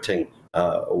restricting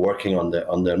working on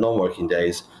their non-working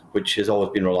days, which has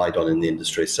always been relied on in the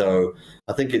industry. So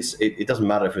I think it doesn't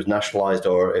matter if it was nationalised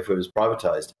or if it was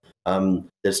privatised.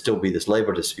 There'd still be this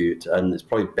labour dispute, and it's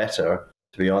probably better,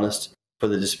 to be honest, for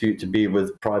the dispute to be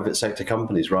with private sector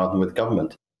companies rather than with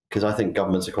government, because I think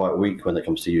governments are quite weak when it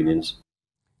comes to unions.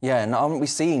 Yeah, and aren't we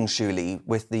seeing, surely,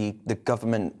 with the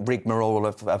government rigmarole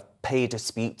of pay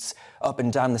disputes up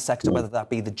and down the sector, whether that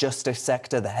be the justice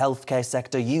sector, the healthcare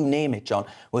sector, you name it, John,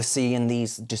 we're seeing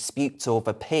these disputes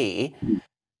over pay.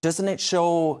 Doesn't it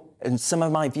show, and some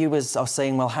of my viewers are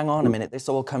saying, well, hang on a minute, this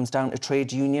all comes down to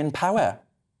trade union power?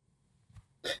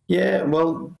 Yeah,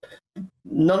 well,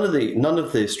 none of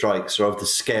the strikes are of the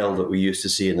scale that we used to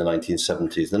see in the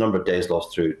 1970s. The number of days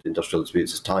lost through industrial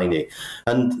disputes is tiny.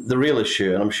 And the real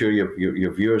issue, and I'm sure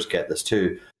your viewers get this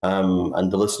too,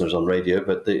 and the listeners on radio,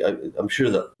 but I'm sure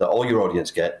that all your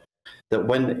audience get, that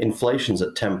when inflation's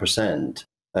at 10%,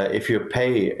 if your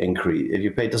pay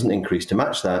doesn't increase to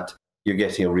match that, you're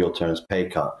getting a real terms pay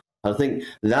cut. I think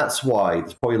that's why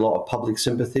there's probably a lot of public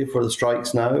sympathy for the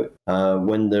strikes now,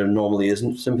 when there normally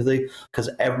isn't sympathy, because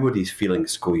everybody's feeling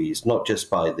squeezed, not just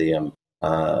by the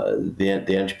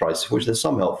energy price, which there's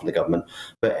some help from the government,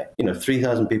 but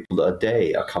 3,000 people a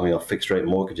day are coming off fixed rate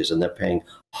mortgages and they're paying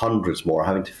hundreds more,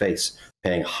 having to face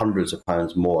paying hundreds of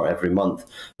pounds more every month.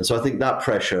 And so I think that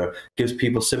pressure gives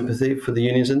people sympathy for the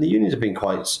unions, and the unions have been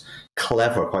quite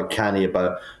clever, quite canny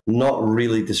about not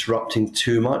really disrupting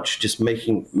too much, just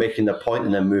making their point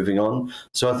and then moving on.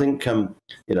 So I think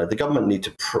the government need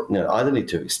to either need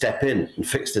to step in and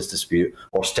fix this dispute,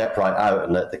 or step right out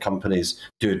and let the companies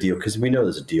do a deal, because we know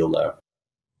there's a deal there.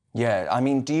 Yeah, I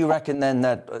mean, do you reckon then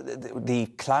that the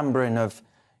clambering of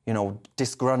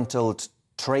disgruntled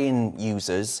train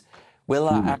users, will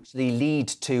that actually lead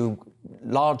to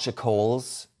larger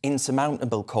calls,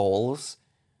 insurmountable calls,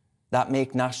 that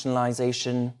make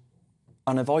nationalisation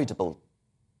unavoidable?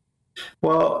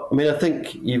 Well, I mean, I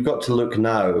think you've got to look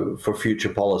now for future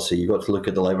policy. You've got to look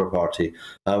at the Labour Party.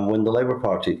 When the Labour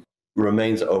Party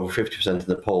remains at over 50% in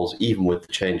the polls, even with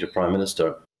the change of Prime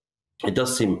Minister, it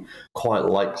does seem quite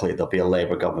likely there'll be a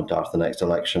Labour government after the next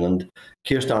election. And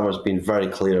Keir Starmer has been very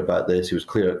clear about this. He was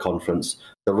clear at conference.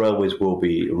 The railways will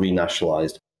be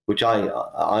renationalised, which I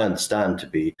understand to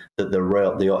be that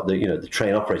the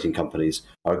train operating companies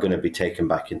are going to be taken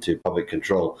back into public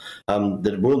control.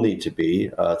 There will need to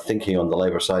be thinking on the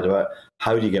Labour side about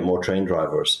how do you get more train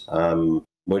drivers.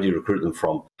 Where do you recruit them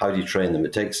from? How do you train them?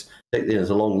 There's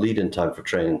a long lead-in time for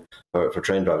training for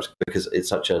train drivers, because it's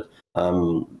such a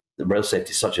rail safety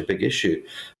is such a big issue.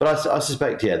 But I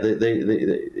suspect, yeah,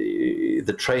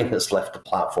 the train has left the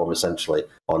platform essentially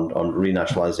on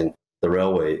renationalising the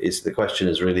railway. The question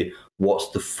is really, what's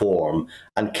the form,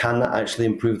 and can that actually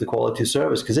improve the quality of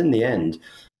service? Because in the end,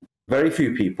 very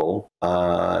few people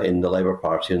in the Labour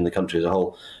Party and the country as a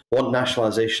whole want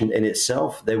nationalisation in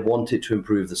itself. They want it to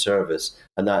improve the service,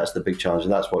 and that's the big challenge.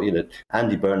 And that's what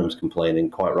Andy Burnham's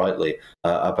complaining quite rightly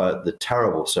about the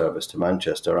terrible service to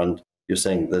Manchester. And you're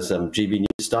saying there's GB News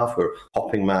staff who are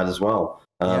hopping mad as well.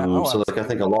 So like, I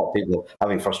think a lot of people are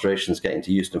having frustrations getting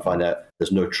to Euston and find out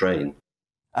there's no train.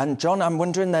 And John, I'm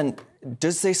wondering then,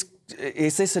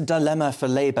 is this a dilemma for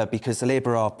Labour, because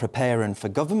Labour are preparing for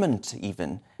government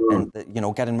even, and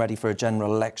getting ready for a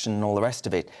general election and all the rest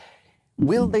of it?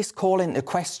 Will this call into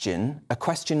question a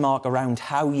question mark around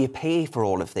how you pay for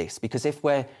all of this? Because if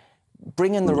we're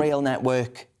bringing the rail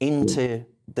network into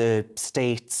the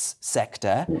state's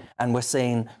sector and we're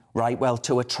saying, right, well,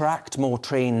 to attract more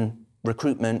train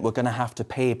recruitment, we're going to have to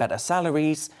pay better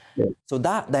salaries. So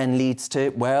that then leads to,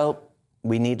 well,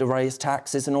 we need to raise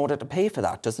taxes in order to pay for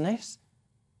that, doesn't it?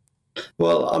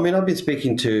 Well, I mean, I've been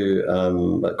speaking to,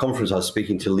 at a conference, I was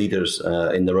speaking to leaders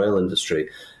in the rail industry,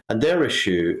 and their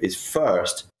issue is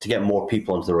first to get more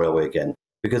people onto the railway again,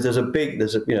 because there's a big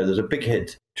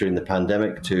hit during the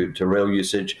pandemic to rail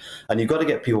usage, and you've got to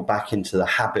get people back into the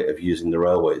habit of using the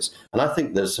railways. And I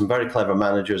think there's some very clever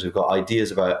managers who've got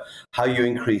ideas about how you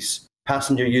increase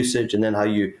passenger usage, and then how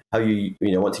you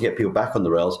want to get people back on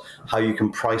the rails, how you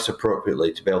can price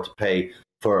appropriately to be able to pay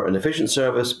for an efficient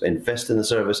service, invest in the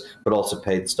service, but also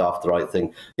pay the staff the right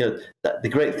thing. The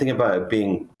great thing about it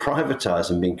being privatized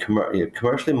and being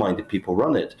commercially minded, people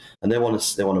run it, and they want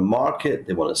to market,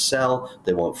 they want to sell,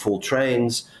 they want full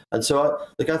trains. And so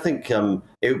I think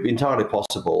it would be entirely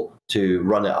possible to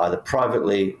run it either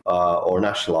privately or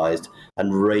nationalized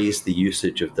and raise the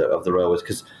usage of the railways,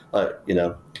 because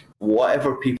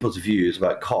whatever people's views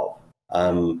about COP,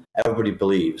 everybody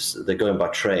believes that going by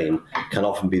train can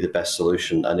often be the best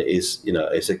solution, and it is,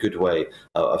 it's a good way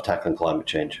of tackling climate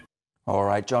change. All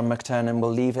right, John McTernan,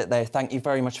 we'll leave it there. Thank you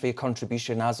very much for your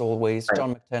contribution, as always.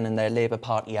 John McTernan, their Labour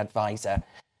Party advisor.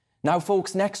 Now,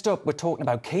 folks, next up, we're talking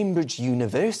about Cambridge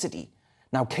University.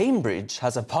 Now, Cambridge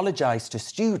has apologised to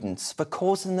students for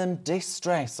causing them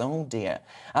distress, oh dear,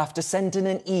 after sending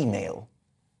an email.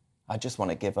 I just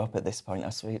want to give up at this point,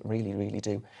 I really, really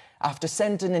do. After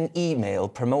sending an email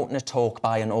promoting a talk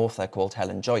by an author called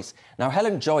Helen Joyce. Now,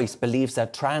 Helen Joyce believes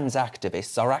that trans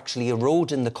activists are actually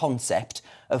eroding the concept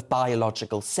of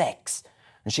biological sex,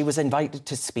 and she was invited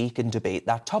to speak and debate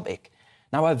that topic.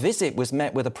 Now, her visit was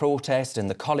met with a protest and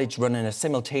the college running a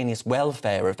simultaneous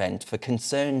welfare event for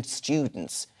concerned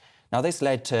students. Now, this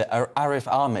led to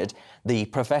Arif Ahmed, the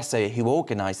professor who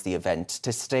organised the event,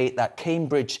 to state that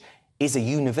Cambridge is a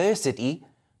university,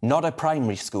 not a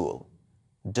primary school.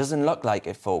 Doesn't look like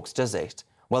it, folks, does it?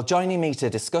 Well, joining me to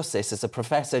discuss this is a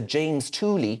Professor James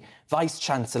Tooley,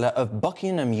 Vice-Chancellor of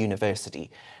Buckingham University.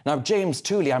 Now, James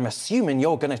Tooley, I'm assuming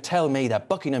you're going to tell me that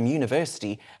Buckingham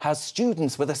University has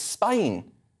students with a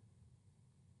spine.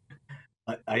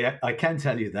 I can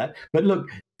tell you that. But look,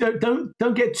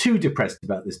 don't get too depressed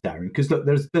about this, Darren, because look,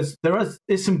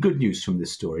 there's some good news from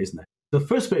this story, isn't there? The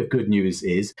first bit of good news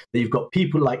is that you've got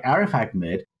people like Arif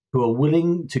Ahmed who are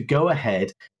willing to go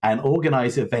ahead and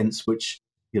organise events which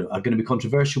are going to be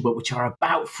controversial, but which are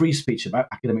about free speech, about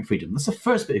academic freedom. That's the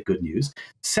first bit of good news.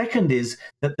 Second is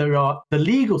that the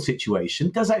legal situation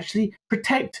does actually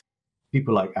protect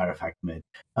people like Arif Ahmed.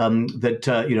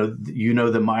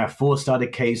 The Maya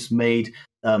Forstater case made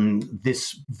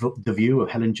the view of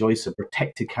Helen Joyce a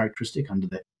protected characteristic under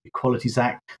the Equalities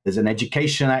Act. There's an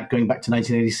Education Act going back to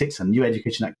 1986, and a new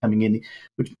Education Act coming in,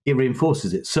 which it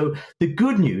reinforces it. So the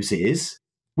good news is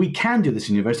we can do this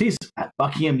in universities. At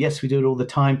Buckingham, yes, we do it all the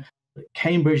time. At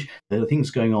Cambridge, there are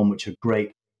things going on which are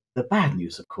great. The bad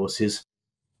news, of course, is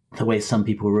the way some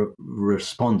people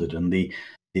responded, and the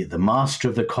master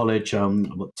of the college,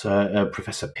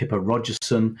 Professor Pippa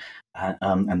Rogerson,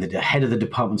 and the head of the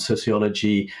Department of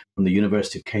Sociology from the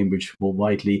University of Cambridge more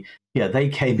widely, they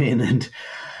came in, and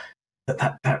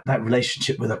that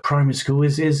relationship with a primary school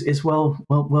is well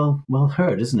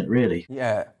heard, isn't it? Really?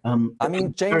 Yeah. I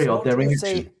mean, James,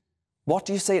 what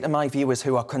do you say to my viewers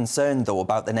who are concerned though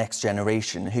about the next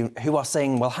generation, who are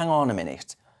saying, well, hang on a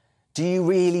minute, do you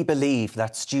really believe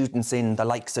that students in the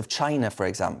likes of China, for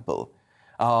example,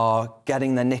 are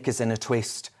getting their knickers in a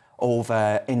twist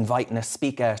over inviting a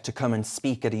speaker to come and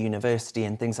speak at a university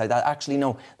and things like that? Actually,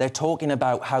 no, they're talking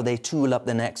about how they tool up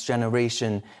the next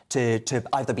generation to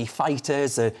either be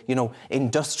fighters or,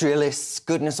 industrialists,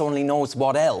 goodness only knows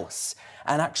what else.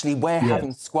 And actually, we're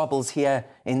having squabbles here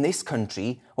in this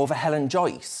country over Helen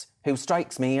Joyce, who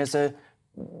strikes me as a,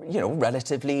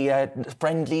 relatively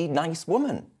friendly, nice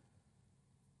woman.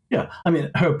 Yeah, I mean,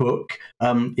 her book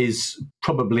is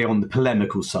probably on the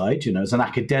polemical side. As an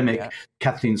academic,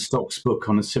 Kathleen Stock's book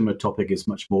on a similar topic is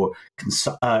much more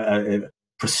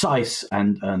precise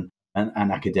and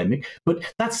academic.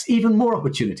 But that's even more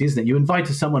opportunity, isn't it? You invite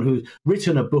someone who's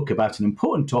written a book about an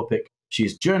important topic,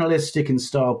 She's journalistic in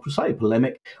style, slightly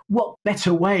polemic. What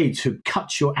better way to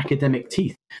cut your academic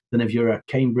teeth than if you're a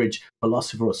Cambridge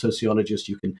philosopher or sociologist?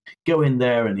 You can go in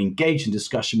there and engage in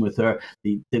discussion with her.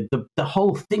 The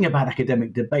whole thing about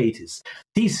academic debate is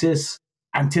thesis,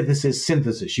 antithesis,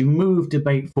 synthesis. You move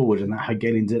debate forward in that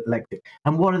Hegelian dialectic.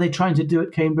 And what are they trying to do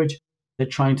at Cambridge? They're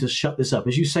trying to shut this up.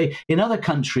 As you say, in other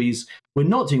countries, we're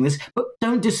not doing this, but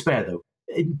don't despair, though.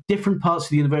 In different parts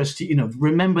of the university, you know,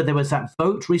 remember there was that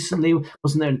vote recently,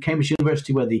 wasn't there, in Cambridge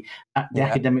University, where the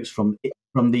academics from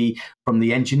the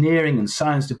engineering and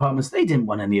science departments, they didn't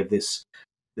want any of this,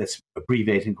 let's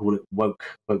abbreviate and call it woke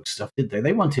stuff, did they?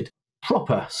 They wanted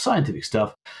proper scientific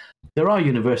stuff. There are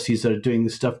universities that are doing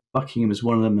this stuff. Buckingham is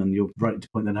one of them, and you're right to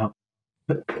point that out.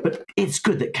 But it's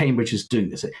good that Cambridge is doing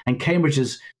this, and Cambridge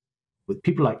is, with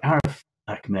people like Arif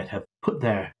Ahmed, have put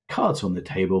their cards on the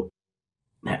table.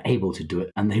 They're able to do it,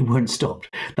 and they weren't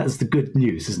stopped. That's the good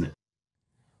news, isn't it?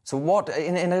 So what,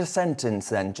 in a sentence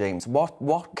then, James,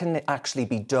 what can actually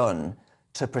be done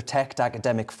to protect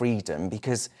academic freedom?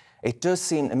 Because it does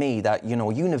seem to me that, you know,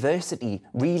 university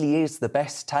really is the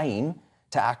best time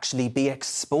to actually be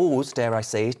exposed, dare I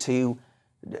say, to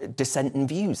dissenting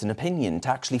views and opinion, to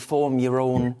actually form your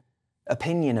own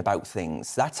opinion about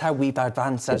things. That's how we've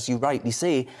advanced, as you rightly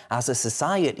say, as a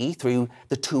society, through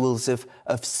the tools of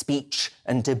speech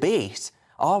and debate.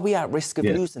 Are we at risk of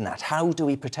losing that? How do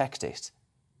we protect it?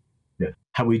 Yeah.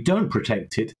 How we don't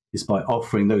protect it is by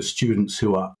offering those students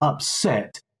who are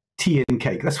upset tea and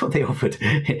cake. That's what they offered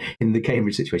in the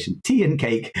Cambridge situation. Tea and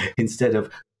cake instead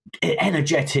of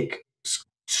energetic,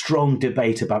 strong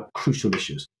debate about crucial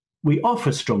issues. We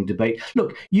offer strong debate.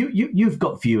 Look, you've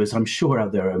got viewers, I'm sure,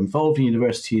 out there involved in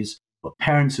universities, or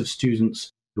parents of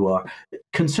students who are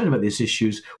concerned about these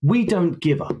issues. We don't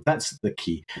give up. That's the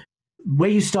key.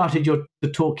 Where you started the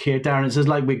talk here, Darren, it says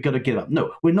like we've got to give up.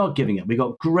 No, we're not giving up. We've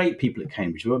got great people at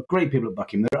Cambridge. We've got great people at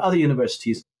Buckingham. There are other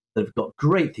universities that have got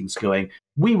great things going.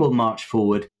 We will march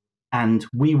forward, and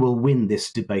we will win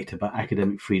this debate about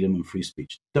academic freedom and free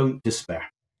speech. Don't despair.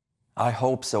 I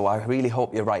hope so. I really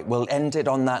hope you're right. We'll end it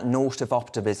on that note of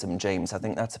optimism, James. I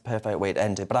think that's a perfect way to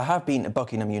end it. But I have been to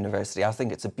Buckingham University. I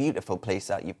think it's a beautiful place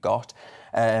that you've got.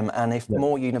 And if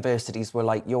more universities were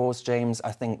like yours, James,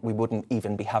 I think we wouldn't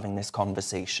even be having this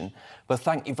conversation. But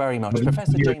thank you very much.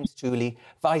 Professor James Tooley,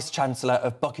 Vice-Chancellor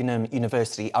of Buckingham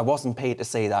University. I wasn't paid to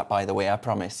say that, by the way, I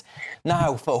promise.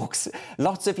 Now, folks,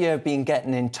 lots of you have been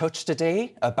getting in touch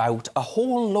today about a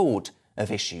whole load of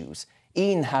issues.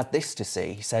 Ian had this to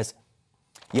say. He says,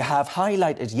 "You have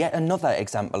highlighted yet another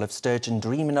example of Sturgeon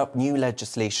dreaming up new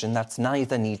legislation that's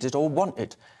neither needed or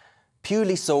wanted.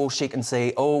 Purely so she can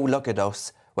say, oh, look at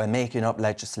us, we're making up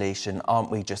legislation,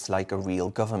 aren't we just like a real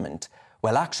government?"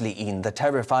 Well, actually, Ian, the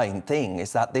terrifying thing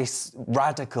is that this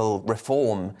radical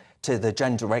reform to the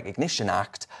Gender Recognition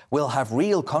Act will have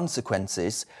real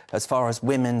consequences as far as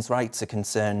women's rights are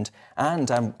concerned. And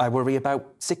I worry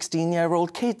about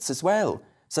 16-year-old kids as well,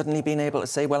 suddenly being able to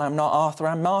say, well, I'm not Arthur,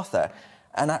 I'm Martha.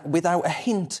 And without a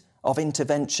hint of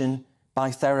intervention by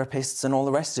therapists and all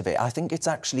the rest of it. I think it's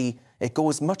actually, it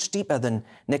goes much deeper than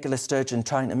Nicola Sturgeon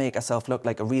trying to make herself look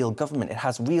like a real government. It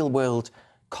has real-world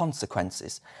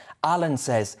consequences. Alan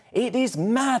says, it is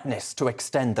madness to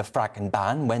extend the fracking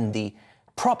ban when the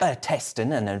proper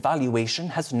testing and evaluation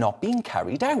has not been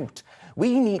carried out.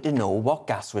 We need to know what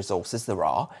gas resources there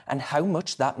are and how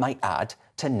much that might add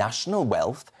to national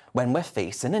wealth when we're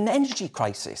facing an energy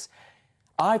crisis.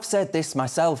 I've said this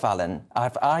myself, Alan.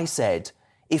 I said,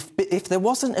 if there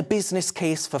wasn't a business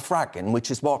case for fracking,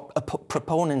 which is what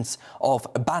proponents of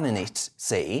banning it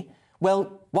say,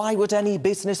 well, why would any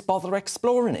business bother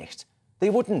exploring it? They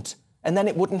wouldn't, and then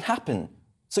it wouldn't happen.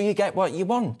 So you get what you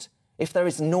want. If there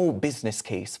is no business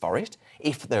case for it,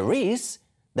 if there is,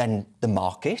 then the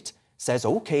market says,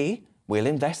 OK, we'll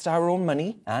invest our own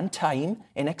money and time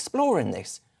in exploring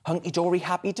this. Hunky-dory,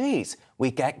 happy days.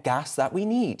 We get gas that we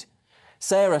need.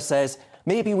 Sarah says,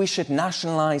 maybe we should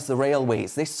nationalise the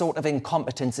railways. This sort of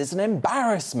incompetence is an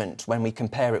embarrassment when we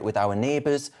compare it with our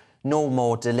neighbours. No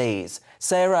more delays.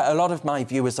 Sarah, a lot of my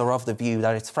viewers are of the view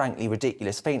that it's frankly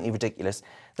ridiculous, faintly ridiculous,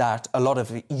 that a lot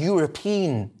of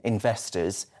European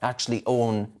investors actually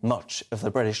own much of the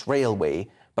British Railway,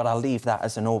 but I'll leave that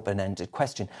as an open-ended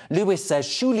question. Lewis says,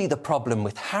 surely the problem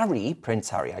with Harry, Prince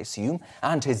Harry, I assume,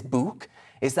 and his book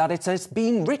is that it has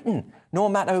been written. No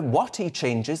matter what he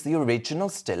changes, the original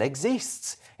still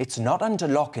exists. It's not under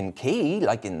lock and key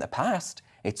like in the past.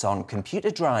 It's on computer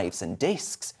drives and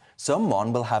disks.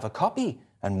 Someone will have a copy,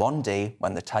 and one day,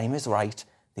 when the time is right,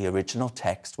 the original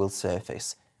text will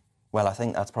surface. Well, I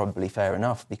think that's probably fair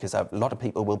enough, because a lot of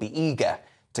people will be eager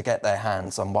to get their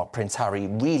hands on what Prince Harry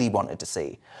really wanted to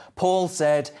see. Paul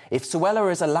said, if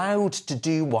Suella is allowed to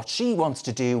do what she wants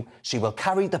to do, she will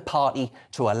carry the party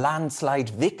to a landslide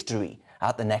victory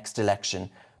at the next election.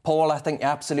 Paul, I think you're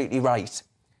absolutely right.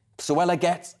 If Suella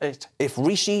gets it, if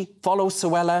Rishi follows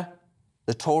Suella,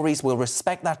 the Tories will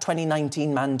respect that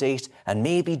 2019 mandate, and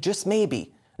maybe, just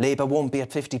maybe, Labour won't be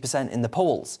at 50% in the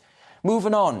polls.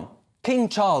 Moving on, King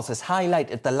Charles has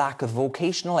highlighted the lack of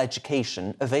vocational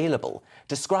education available,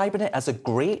 describing it as a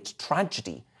great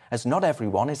tragedy, as not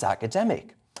everyone is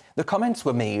academic. The comments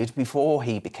were made before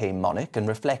he became monarch and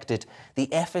reflected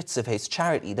the efforts of his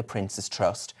charity, the Prince's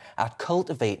Trust, at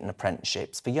cultivating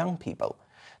apprenticeships for young people.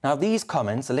 Now, these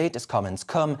comments, the latest comments,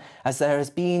 come as there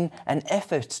has been an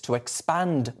effort to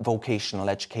expand vocational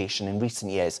education in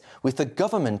recent years, with the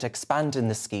government expanding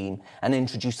the scheme and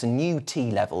introducing new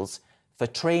T-levels for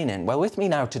training. Well, with me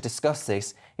now to discuss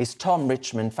this is Tom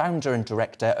Richmond, founder and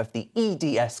director of the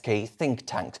EDSK think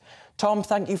tank. Tom,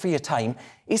 thank you for your time.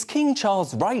 Is King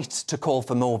Charles right to call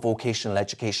for more vocational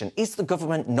education? Is the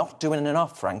government not doing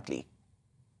enough, frankly?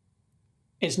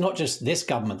 It's not just this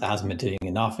government that hasn't been doing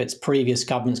enough. It's previous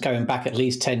governments going back at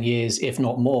least 10 years, if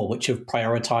not more, which have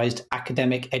prioritised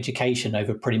academic education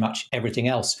over pretty much everything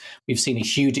else. We've seen a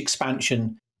huge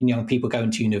expansion in young people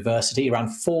going to university. Around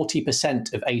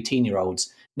 40% of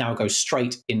 18-year-olds now go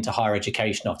straight into higher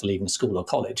education after leaving school or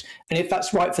college. And if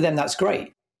that's right for them, that's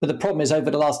great. But the problem is,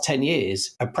 over the last 10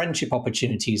 years, apprenticeship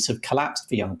opportunities have collapsed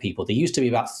for young people. There used to be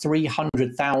about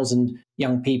 300,000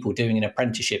 young people doing an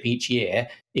apprenticeship each year.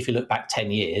 If you look back 10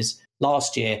 years,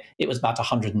 last year, it was about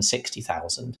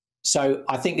 160,000. So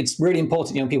I think it's really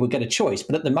important young people get a choice.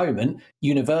 But at the moment,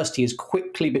 university is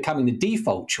quickly becoming the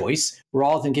default choice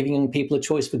rather than giving young people a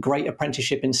choice for great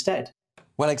apprenticeship instead.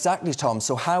 Well, exactly, Tom.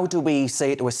 So how do we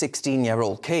say to a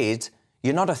 16-year-old kid,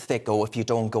 you're not a thicko if you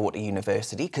don't go to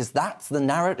university? Because that's the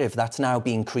narrative that's now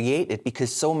being created,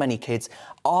 because so many kids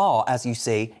are, as you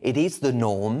say, it is the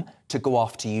norm to go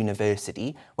off to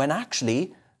university, when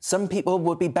actually some people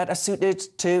would be better suited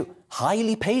to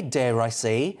highly paid, dare I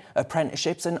say,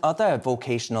 apprenticeships and other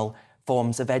vocational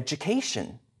forms of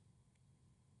education.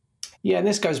 Yeah, and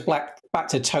this goes back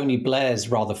to Tony Blair's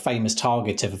rather famous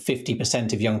target of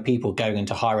 50% of young people going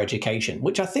into higher education,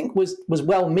 which I think was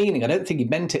well-meaning. I don't think he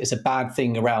meant it as a bad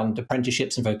thing around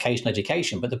apprenticeships and vocational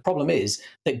education. But the problem is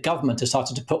that government has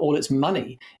started to put all its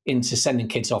money into sending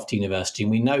kids off to university.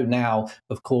 And we know now,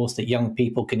 of course, that young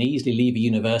people can easily leave a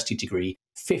university degree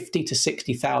 £50,000 to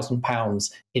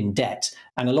 £60,000 in debt.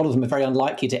 And a lot of them are very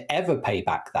unlikely to ever pay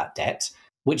back that debt,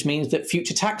 which means that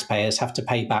future taxpayers have to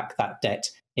pay back that debt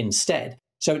instead.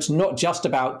 So it's not just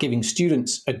about giving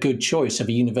students a good choice of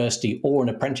a university or an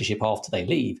apprenticeship after they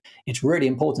leave. It's really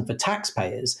important for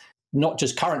taxpayers, not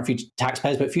just current future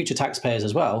taxpayers, but future taxpayers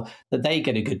as well, that they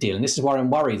get a good deal. And this is why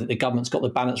I'm worried that the government's got the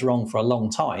balance wrong for a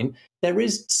long time. There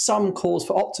is some cause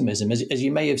for optimism. As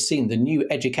you may have seen, the new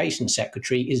education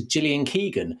secretary is Gillian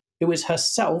Keegan, who is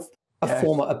herself a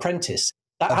former apprentice.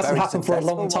 That hasn't happened for a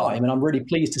long time, and I'm really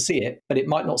pleased to see it, but it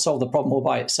might not solve the problem all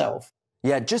by itself.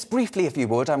 Yeah, just briefly, if you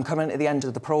would, I'm coming to the end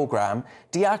of the programme.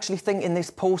 Do you actually think in this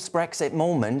post-Brexit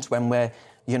moment, when we're,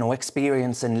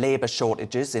 experiencing labour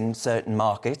shortages in certain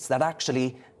markets, that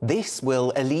actually this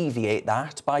will alleviate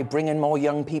that by bringing more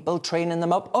young people, training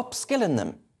them up, upskilling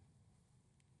them?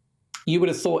 You would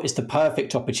have thought it's the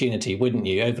perfect opportunity, wouldn't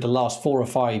you, over the last 4 or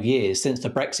 5 years since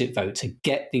the Brexit vote, to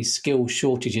get these skill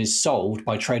shortages solved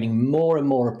by training more and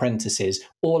more apprentices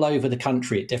all over the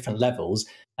country at different levels.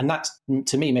 And that,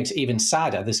 to me, makes it even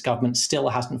sadder. This government still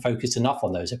hasn't focused enough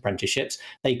on those apprenticeships.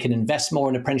 They can invest more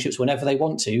in apprenticeships whenever they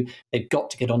want to. They've got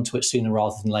to get onto it sooner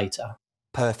rather than later.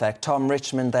 Perfect. Tom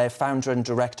Richmond there, founder and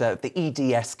director of the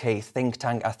EDSK think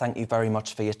tank. I thank you very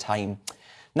much for your time.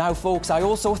 Now, folks, I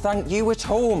also thank you at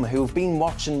home who've been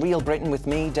watching Real Britain with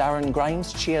me, Darren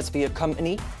Grimes. Cheers for your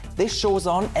company. This show's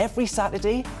on every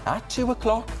Saturday at 2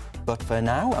 o'clock. But for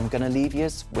now, I'm going to leave you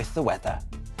with the weather.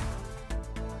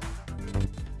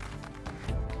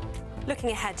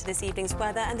 Looking ahead to this evening's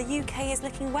weather, and the UK is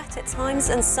looking wet at times,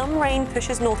 and some rain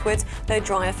pushes northwards, though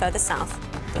drier further south.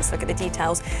 Let's look at the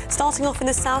details. Starting off in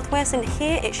the southwest, and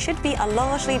here it should be a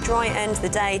largely dry end to the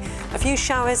day. A few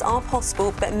showers are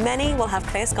possible, but many will have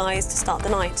clear skies to start the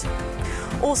night.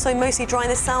 Also mostly dry in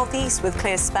the southeast with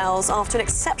clear spells. After an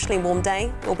exceptionally warm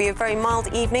day, it will be a very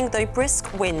mild evening, though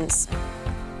brisk winds.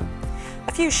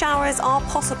 A few showers are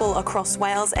possible across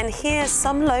Wales, and here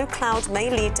some low clouds may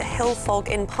lead to hill fog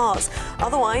in parts.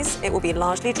 Otherwise, it will be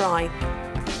largely dry.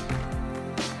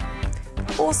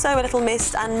 Also, a little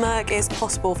mist and murk is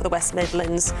possible for the West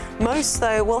Midlands. Most,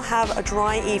 though, will have a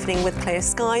dry evening with clear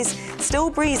skies. Still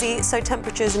breezy, so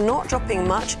temperatures not dropping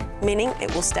much, meaning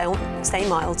it will stay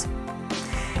mild.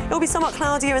 It will be somewhat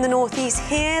cloudier in the northeast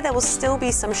here. There will still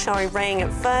be some showery rain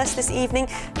at first this evening,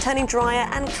 turning drier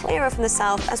and clearer from the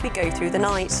south as we go through the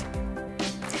night.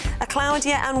 A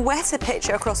cloudier and wetter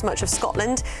picture across much of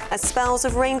Scotland as spells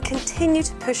of rain continue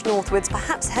to push northwards,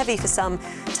 perhaps heavy for some,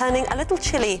 turning a little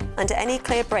chilly under any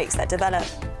clear breaks that develop.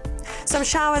 Some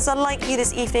showers are likely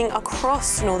this evening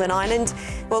across Northern Ireland.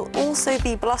 Will also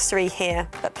be blustery here,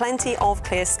 but plenty of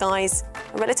clear skies.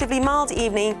 A relatively mild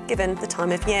evening given the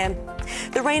time of year.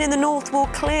 The rain in the north will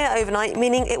clear overnight,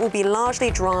 meaning it will be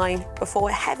largely dry before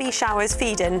heavy showers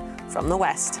feed in from the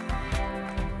west.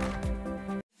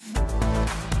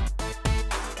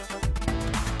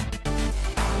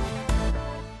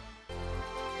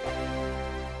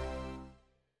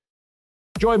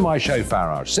 Join my show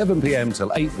Farage, 7 p.m.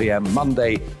 till 8 p.m.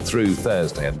 Monday through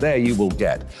Thursday, and there you will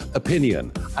get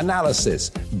opinion, analysis,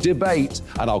 debate,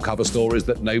 and I'll cover stories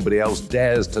that nobody else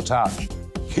dares to touch.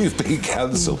 You've been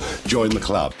cancelled. Join the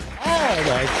club. Oh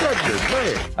my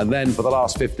goodness me! And then for the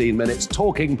last 15 minutes,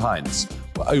 talking pints.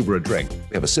 We're over a drink.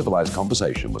 We have a civilised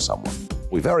conversation with someone.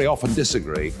 We very often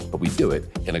disagree, but we do it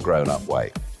in a grown-up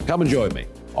way. Come and join me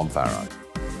on Farage.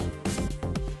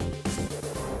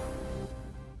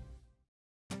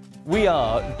 We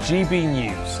are GB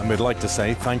News. And we'd like to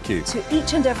say thank you to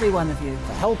each and every one of you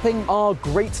for helping our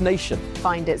great nation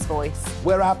find its voice.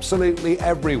 We're absolutely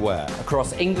everywhere.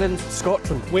 Across England,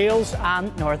 Scotland, Wales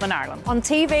and Northern Ireland. On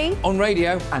TV, on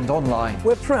radio and online.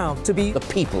 We're proud to be the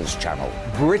People's Channel,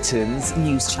 Britain's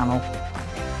news channel.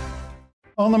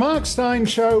 On the Mark Steyn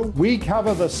Show, we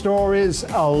cover the stories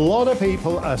a lot of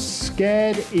people are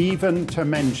scared even to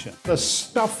mention. The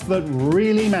stuff that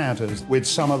really matters with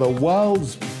some of the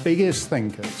world's biggest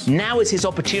thinkers. Now is his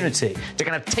opportunity to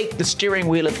kind of take the steering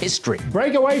wheel of history.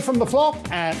 Break away from the flock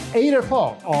at 8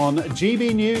 o'clock on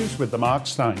GB News with the Mark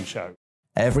Steyn Show.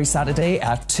 Every Saturday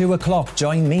at 2 o'clock,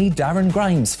 join me, Darren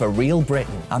Grimes, for Real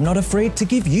Britain. I'm not afraid to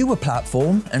give you a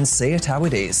platform and say it how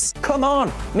it is. Come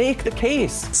on, make the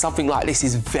case. Something like this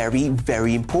is very,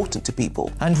 very important to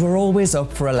people. And we're always up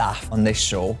for a laugh on this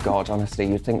show. God, honestly,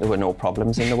 you'd think there were no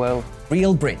problems in the world.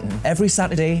 Real Britain, every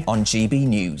Saturday on GB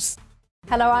News.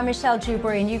 Hello, I'm Michelle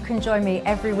Dewberry and you can join me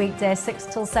every weekday 6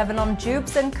 till 7 on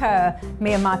Jubes and Kerr.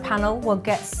 Me and my panel will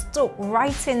get stuck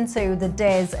right into the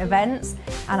day's events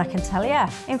and I can tell you,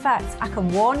 in fact, I can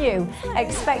warn you,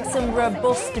 expect some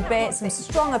robust debate, some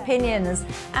strong opinions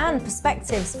and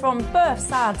perspectives from both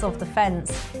sides of the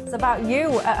fence. It's about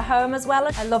you at home as well.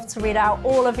 I love to read out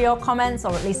all of your comments,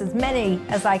 or at least as many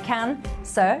as I can.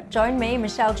 So join me,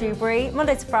 Michelle Dewberry,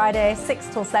 Monday to Friday, 6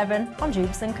 till 7 on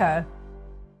Jubes and Kerr.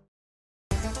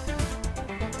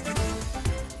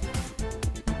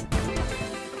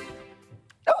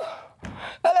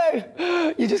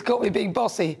 Hello, you just caught me being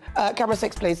bossy. Camera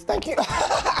 6, please. Thank you.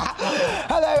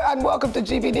 Hello and welcome to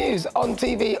GB News on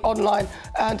TV, online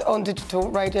and on digital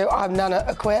radio. I'm Nana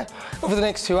Acquia. Over the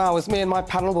next 2 hours, me and my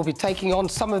panel will be taking on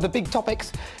some of the big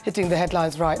topics hitting the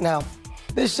headlines right now.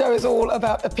 This show is all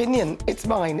about opinion. It's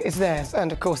mine, it's theirs,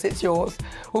 and of course it's yours.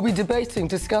 We'll be debating,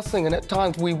 discussing, and at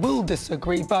times we will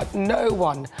disagree, but no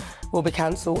one will be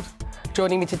cancelled.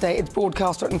 Joining me today is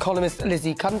broadcaster and columnist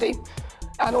Lizzie Cundy,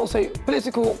 and also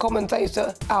political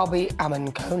commentator Albi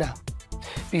Amankona.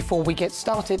 Before we get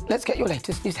started, let's get your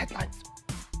latest news headlines.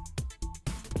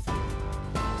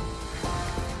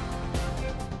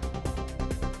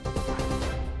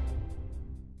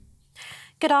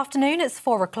 Good afternoon, it's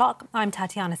 4 o'clock. I'm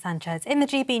Tatiana Sanchez in the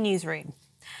GB newsroom.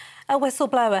 A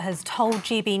whistleblower has told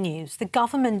GB News the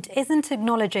government isn't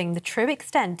acknowledging the true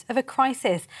extent of a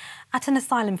crisis at an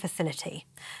asylum facility.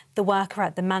 The worker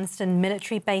at the Manston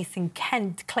military base in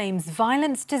Kent claims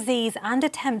violence, disease and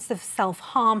attempts of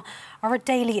self-harm are a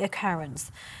daily occurrence.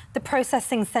 The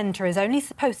processing centre is only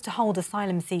supposed to hold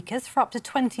asylum seekers for up to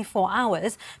 24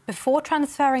 hours before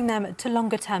transferring them to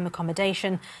longer-term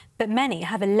accommodation, but many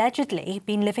have allegedly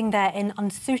been living there in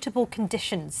unsuitable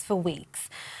conditions for weeks.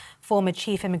 Former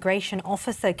Chief Immigration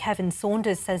Officer Kevin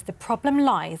Saunders says the problem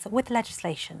lies with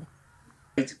legislation.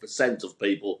 80% of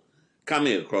people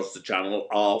coming across the channel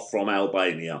are from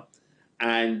Albania.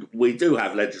 And we do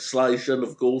have legislation,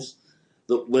 of course,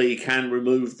 that we can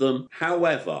remove them.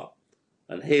 However,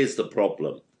 and here's the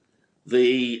problem,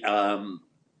 the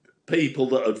people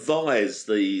that advise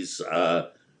these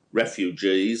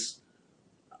refugees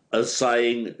are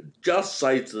saying, just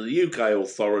say to the UK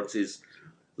authorities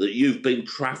that you've been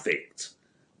trafficked,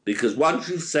 because once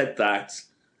you've said that,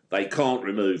 they can't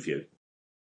remove you.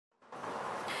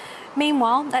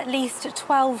 Meanwhile, at least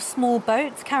 12 small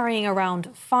boats carrying around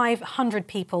 500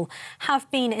 people have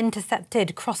been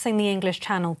intercepted crossing the English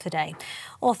Channel today.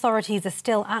 Authorities are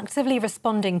still actively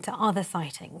responding to other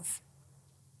sightings.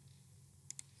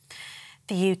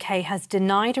 The UK has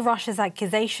denied Russia's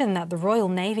accusation that the Royal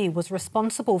Navy was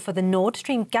responsible for the Nord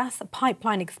Stream gas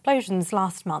pipeline explosions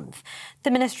last month.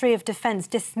 The Ministry of Defence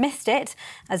dismissed it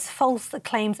as false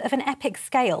claims of an epic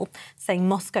scale, saying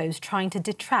Moscow's trying to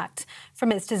detract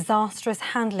from its disastrous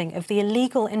handling of the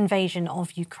illegal invasion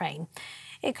of Ukraine.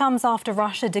 It comes after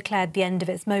Russia declared the end of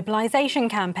its mobilisation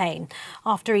campaign,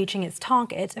 after reaching its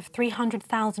target of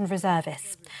 300,000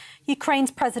 reservists. Ukraine's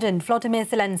President Volodymyr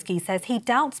Zelensky says he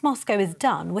doubts Moscow is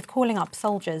done with calling up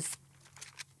soldiers.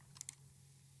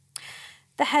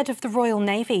 The head of the Royal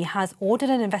Navy has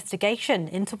ordered an investigation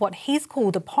into what he's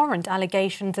called abhorrent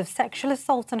allegations of sexual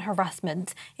assault and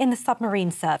harassment in the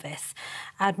submarine service.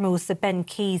 Admiral Sir Ben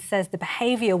Keyes says the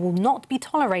behaviour will not be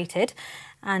tolerated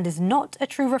and is not a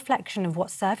true reflection of what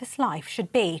service life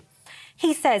should be.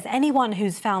 He says anyone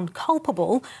who's found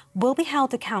culpable will be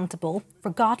held accountable,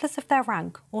 regardless of their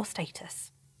rank or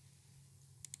status.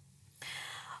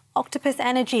 Octopus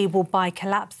Energy will buy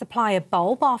Collapse supplier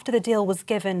Bulb after the deal was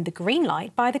given the green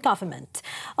light by the government.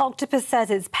 Octopus says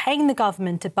it's paying the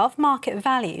government above market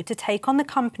value to take on the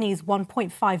company's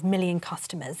 1.5 million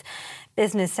customers.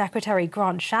 Business Secretary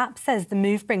Grant Shapps says the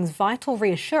move brings vital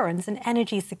reassurance and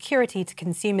energy security to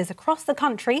consumers across the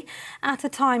country at a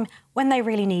time when they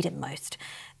really need it most.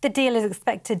 The deal is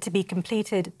expected to be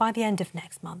completed by the end of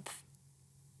next month.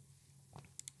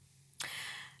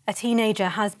 A teenager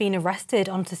has been arrested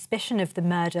on suspicion of the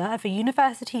murder of a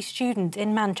university student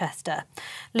in Manchester.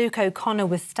 Luke O'Connor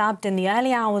was stabbed in the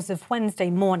early hours of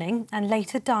Wednesday morning and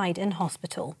later died in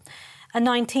hospital. A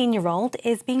 19-year-old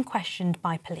is being questioned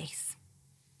by police.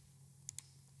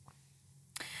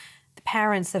 The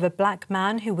parents of a black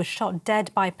man who was shot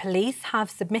dead by police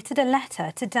have submitted a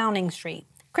letter to Downing Street.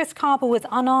 Chris Carber was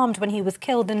unarmed when he was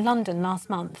killed in London last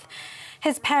month.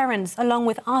 His parents, along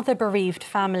with other bereaved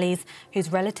families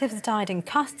whose relatives died in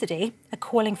custody, are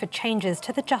calling for changes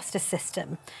to the justice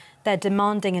system. They're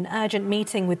demanding an urgent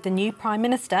meeting with the new Prime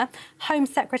Minister, Home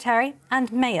Secretary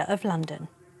and Mayor of London.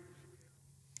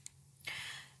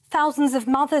 Thousands of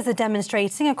mothers are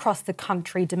demonstrating across the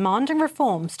country demanding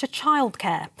reforms to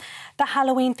childcare. The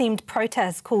Halloween-themed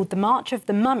protest called the March of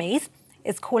the Mummies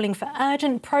is calling for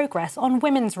urgent progress on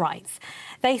women's rights.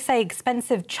 They say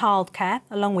expensive childcare,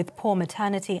 along with poor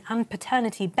maternity and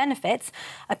paternity benefits,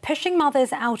 are pushing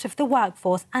mothers out of the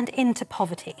workforce and into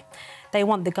poverty. They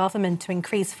want the government to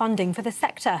increase funding for the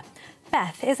sector.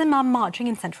 Beth is a mum marching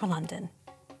in central London.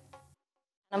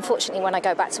 Unfortunately, when I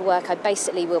go back to work, I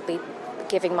basically will be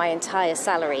giving my entire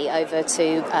salary over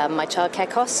to my childcare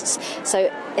costs.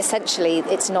 So essentially,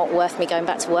 it's not worth me going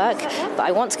back to work. But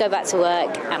I want to go back to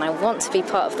work and I want to be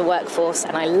part of the workforce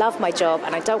and I love my job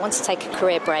and I don't want to take a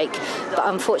career break. But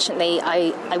unfortunately,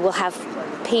 I will have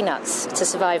peanuts to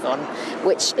survive on,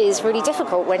 which is really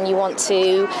difficult when you want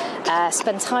to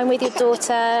spend time with your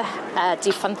daughter,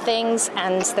 do fun things,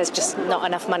 and there's just not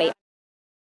enough money.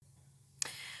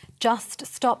 Just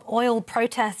Stop Oil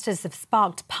protesters have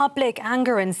sparked public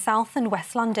anger in South and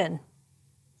West London.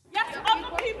 Yes,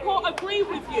 other people agree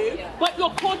with you, but you're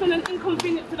causing an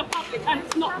inconvenience to the public and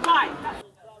it's not right.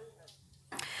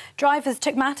 Drivers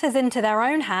took matters into their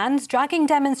own hands, dragging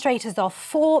demonstrators off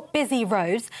 4 busy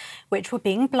roads which were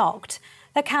being blocked.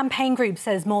 The campaign group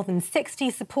says more than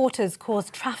 60 supporters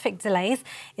caused traffic delays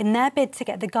in their bid to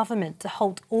get the government to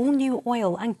halt all new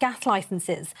oil and gas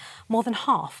licences. More than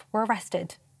half were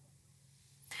arrested.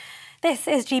 This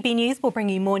is GB News. We'll bring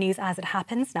you more news as it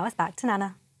happens. Now it's back to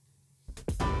Nana.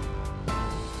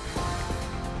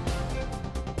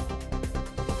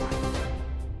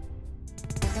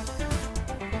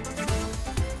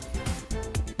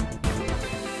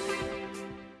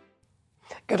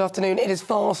 Good afternoon. It is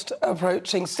fast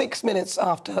approaching 6 minutes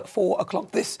after 4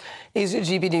 o'clock. This is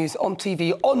GB News on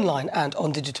TV, online and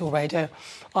on digital radio.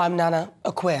 I'm Nana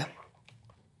Akwe.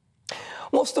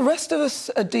 Whilst the rest of us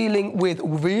are dealing with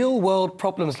real-world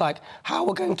problems like how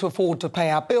we're going to afford to pay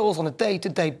our bills on a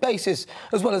day-to-day basis,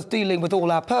 as well as dealing with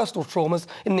all our personal traumas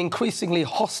in an increasingly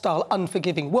hostile,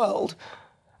 unforgiving world,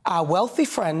 our wealthy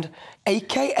friend,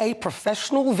 a.k.a.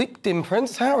 professional victim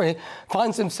Prince Harry,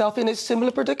 finds himself in a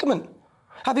similar predicament.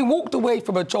 Having walked away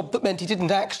from a job that meant he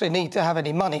didn't actually need to have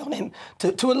any money on him,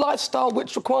 to a lifestyle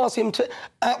which requires him to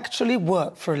actually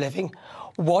work for a living.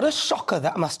 What a shocker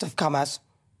that must have come as.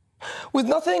 With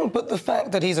nothing but the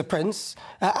fact that he's a prince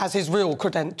as his real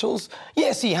credentials.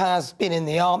 Yes, he has been in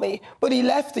the army, but he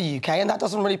left the UK and that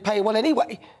doesn't really pay well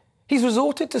anyway. He's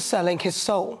resorted to selling his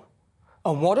soul.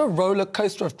 And what a roller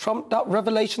coaster of trumped-up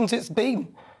revelations it's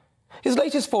been. His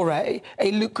latest foray,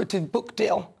 a lucrative book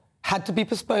deal, had to be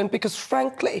postponed because,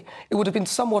 frankly, it would have been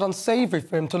somewhat unsavoury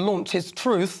for him to launch his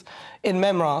Truth in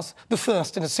Memoirs, the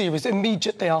first in a series,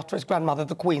 immediately after his grandmother,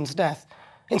 the Queen's death.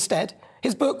 Instead,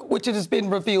 his book, which it has been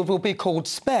revealed will be called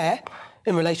Spare,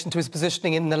 in relation to his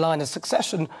positioning in the line of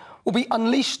succession, will be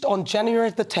unleashed on January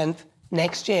the 10th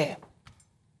next year.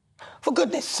 For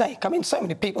goodness sake, I mean, so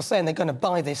many people saying they're going to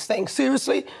buy this thing.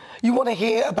 Seriously? You want to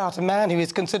hear about a man who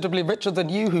is considerably richer than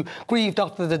you, who grieved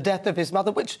after the death of his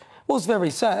mother, which was very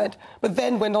sad, but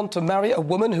then went on to marry a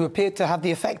woman who appeared to have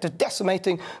the effect of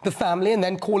decimating the family and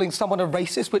then calling someone a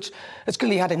racist, which has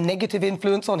clearly had a negative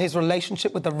influence on his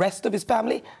relationship with the rest of his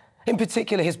family, in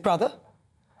particular his brother?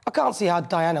 I can't see how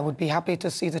Diana would be happy to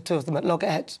see the two of them at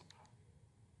loggerheads.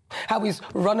 How he's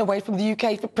run away from the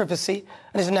UK for privacy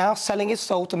and is now selling his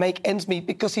soul to make ends meet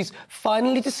because he's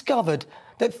finally discovered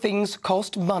that things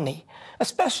cost money,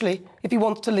 especially if he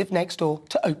wants to live next door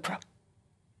to Oprah.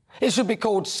 It should be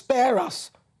called Spare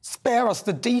Us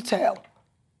the Detail.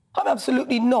 I'm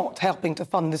absolutely not helping to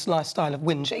fund this lifestyle of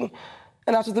whinging.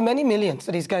 And out of the many millions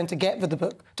that he's going to get for the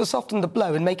book, to soften the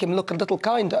blow and make him look a little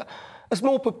kinder, a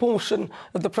small proportion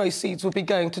of the proceeds will be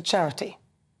going to charity.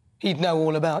 He'd know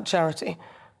all about charity.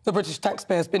 The British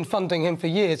taxpayer's been funding him for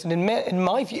years, and in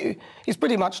my view, he's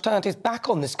pretty much turned his back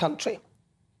on this country.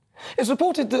 It's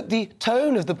reported that the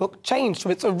tone of the book changed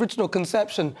from its original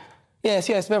conception,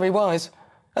 yes, very wise,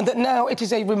 and that now it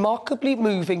is a remarkably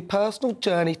moving personal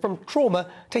journey from trauma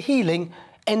to healing,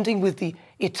 ending with the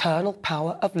eternal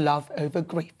power of love over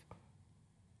grief.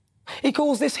 He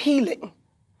calls this healing,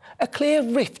 a clear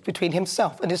rift between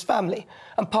himself and his family,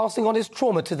 and passing on his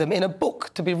trauma to them in a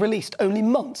book to be released only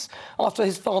months after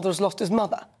his father has lost his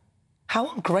mother. How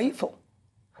ungrateful.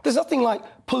 There's nothing like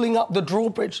pulling up the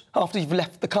drawbridge after you've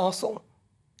left the castle.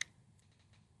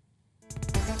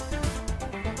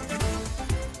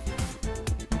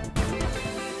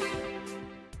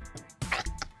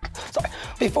 Sorry,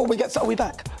 before we get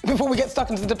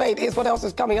stuck into the debate, here's what else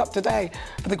is coming up today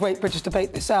for the Great British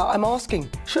Debate this hour. I'm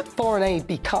asking, should foreign aid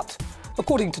be cut?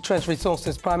 According to Treasury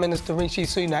sources, Prime Minister Rishi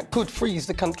Sunak could freeze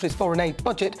the country's foreign aid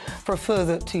budget for a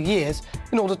further 2 years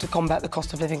in order to combat the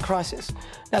cost of living crisis.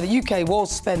 Now, the UK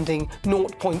was spending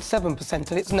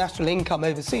 0.7% of its national income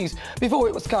overseas before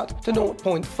it was cut to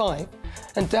 0.5%.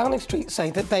 And Downing Street say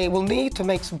that they will need to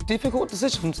make some difficult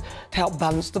decisions to help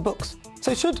balance the books.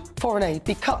 So should foreign aid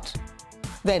be cut?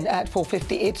 Then at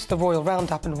 4:50, it's the Royal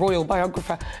Roundup, and royal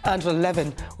biographer Angela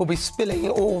Levin will be spilling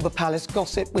all the palace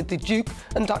gossip, with the Duke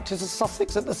and Duchess of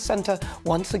Sussex at the centre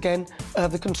once again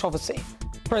of the controversy.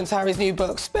 Prince Harry's new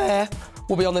book, Spare,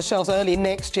 will be on the shelves early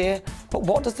next year, but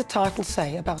what does the title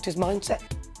say about his mindset?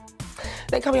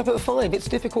 Then coming up at 5, it's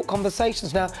Difficult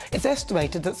Conversations. Now, it's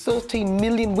estimated that 13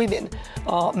 million women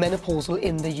are menopausal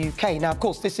in the UK. Now, of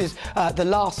course, this is the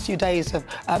last few days of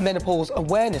Menopause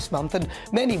Awareness Month, and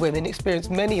many women experience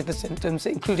many of the symptoms,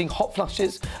 including hot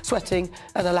flushes, sweating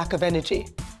and a lack of energy.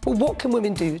 But what can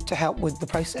women do to help with the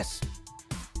process?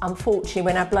 Unfortunately,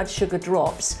 when our blood sugar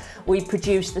drops, we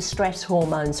produce the stress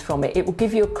hormones from it. It will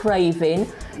give you a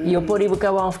craving. Your body will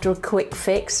go after a quick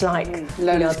fix, like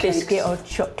a biscuit or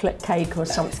chocolate cake or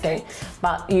something.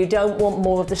 But you don't want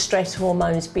more of the stress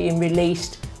hormones being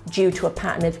released due to a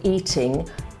pattern of eating,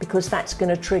 because that's going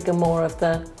to trigger more of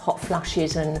the hot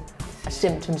flushes and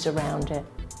symptoms around it.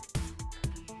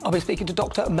 I'll be speaking to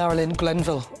Dr. Marilyn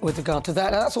Glenville with regard to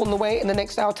that. Now, that's on the way in the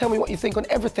next hour. Tell me what you think on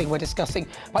everything we're discussing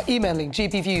by emailing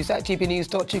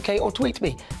gbviews@gbnews.uk or tweet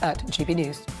me at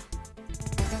gbnews.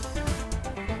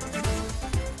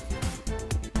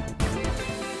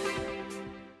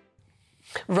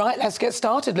 Right, let's get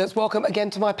started. Let's welcome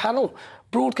again to my panel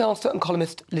broadcaster and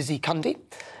columnist Lizzie Cundy,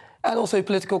 and also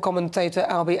political commentator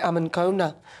Albi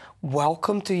Amankona.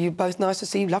 Welcome to you both. Nice to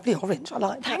see you. Lovely orange. I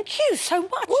like that. Thank you so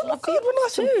much. Well, look, you're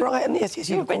nice and bright. And yes,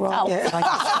 you look all right. Yeah,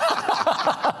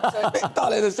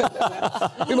 darling,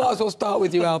 we might as well start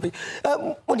with you, Albi.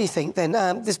 What do you think, then?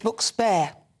 This book,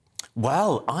 Spare.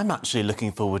 Well, I'm actually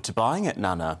looking forward to buying it,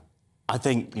 Nana. I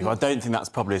don't think that's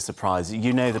probably a surprise.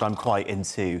 You know that I'm quite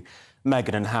into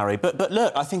Meghan and Harry. But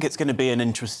look, I think it's going to be an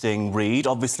interesting read.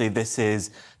 Obviously, this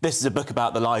is a book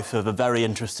about the life of a very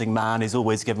interesting man. He's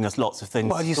always giving us lots of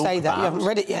things Well, you say that. You haven't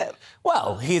read it yet.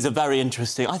 Well, he's a very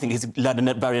interesting... I think he's led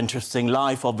a very interesting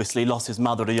life. Obviously, lost his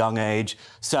mother at a young age,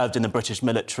 served in the British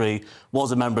military,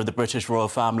 was a member of the British royal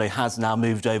family, has now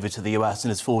moved over to the US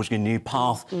and is forging a new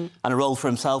path and a role for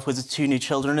himself with his 2 new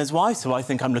children and his wife. So I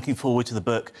think I'm looking forward to the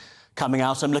book coming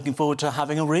out. I'm looking forward to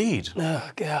having a read. Oh,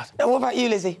 God. Now, what about you,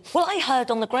 Lizzie? Well, I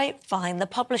heard on the grapevine the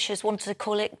publishers wanted to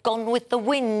call it Gone with the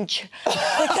Whinge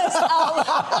because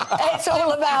it's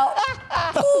all about,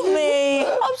 poor me,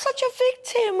 I'm such a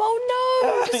victim,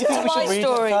 oh no, this is my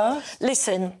story.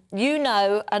 Listen, you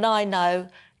know and I know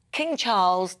King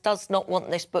Charles does not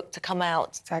want this book to come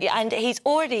out. Exactly. And he's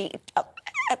already...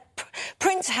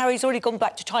 Prince Harry's already gone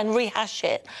back to try and rehash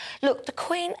it. Look, the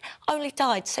Queen only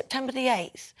died September the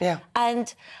 8th. Yeah.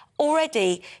 And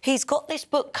already he's got this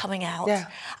book coming out. Yeah.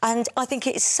 And I think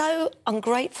it's so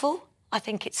ungrateful. I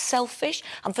think it's selfish.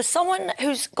 And for someone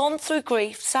who's gone through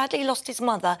grief, sadly lost his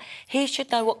mother, he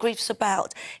should know what grief's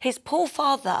about. His poor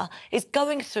father is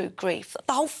going through grief.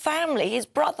 The whole family, his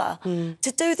brother.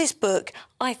 To do this book,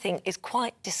 I think, is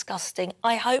quite disgusting.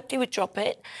 I hoped he would drop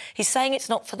it. He's saying it's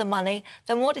not for the money.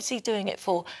 Then what is he doing it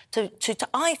for?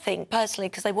 I think, personally,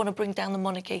 because they want to bring down the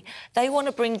monarchy. They want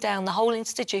to bring down the whole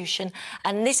institution.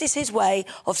 And this is his way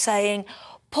of saying,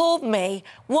 poor me,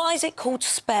 why is it called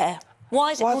Spare?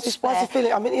 Why is it called Spare? Why is it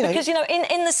feeling... I mean, you know... Because, you know,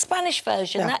 in the Spanish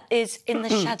version, that is in the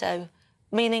shadow,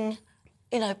 meaning,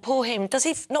 you know, poor him. Does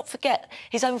he not forget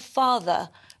his own father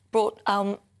brought,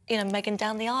 you know, Meghan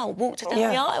down the aisle, walked her down the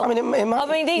aisle? I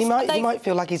mean, he might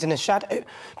feel like he's in a shadow,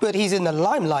 but he's in the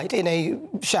limelight in a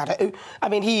shadow. I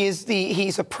mean,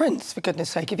 he's a prince, for goodness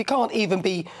sake. If you can't even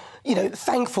be, you know,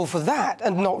 thankful for that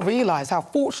and not realise how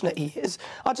fortunate he is,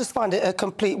 I just find it a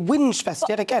complete whinge fest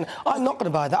yet again. I'm not going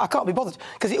to buy that. I can't be bothered,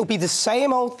 because it'll be the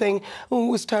same old thing. Oh,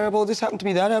 it was terrible, this happened to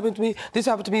me, that happened to me, this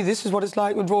happened to me, this is what it's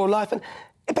like with royal life. And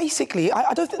basically,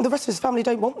 I don't think the rest of his family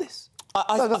don't want this.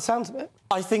 That sounds a bit...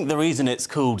 I think the reason it's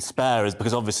called Spare is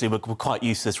because, obviously, we're quite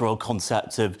used to this royal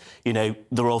concept of, you know,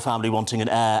 the royal family wanting an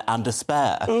heir and a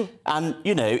spare. And,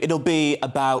 you know, it'll be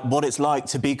about what it's like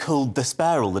to be called the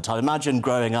spare all the time. Imagine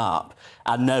growing up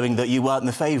and knowing that you weren't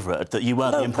the favourite, that you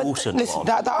weren't the important one.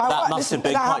 That must have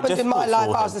been quite difficult happened in my life.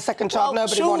 I was the second child,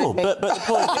 nobody wanted me. But the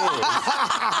point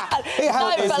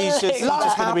is... he's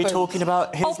just going to be talking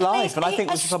about his life. And I think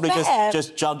we should probably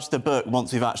just judge the book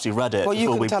once we've actually read it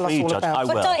before we prejudge. I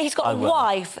will. But he's got a wife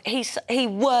he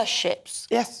worships.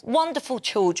 Yes. Wonderful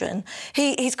children.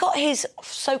 He's got his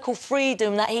so-called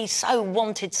freedom that he so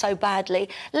wanted so badly.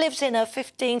 Lives in a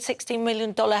 $15-16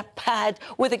 million pad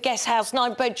with a guest house,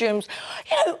 9 bedrooms.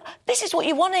 You know, this is what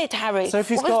you wanted, Harry. So if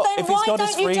he's got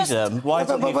his freedom, why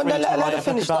isn't he free to write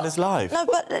a book about his life? No,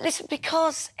 but listen,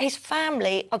 because his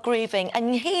family are grieving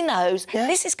and he knows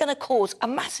this is going to cause a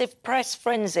massive press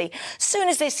frenzy. As soon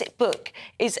as this book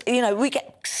is, you know, we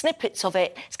get snippets of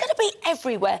it, it's going to be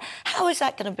everywhere. How is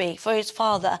that going to be for his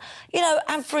father, you know,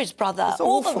 and for his brother,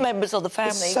 all the members of the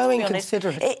family? It's so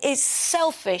inconsiderate. It is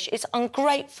selfish, it's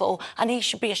ungrateful, and he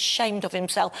should be ashamed of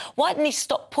himself. Why didn't he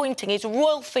stop pointing his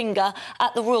royal finger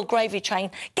at the royal gravy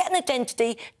train? Get an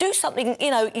identity, do something,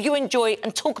 you know, you enjoy,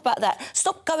 and talk about that.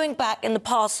 Stop going back in the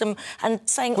past and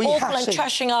saying awful and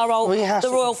trashing the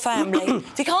royal family.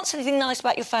 If you can't say anything nice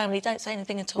about your family, don't say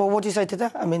anything at all. Well, what do you say to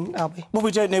that? I mean, Albie? Well,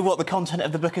 we don't know what the content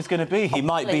of the book is going to be. He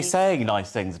might be saying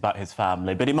nice things about his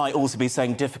family, but he might also be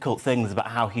saying difficult things about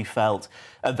how he felt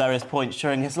at various points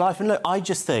during his life. And look, I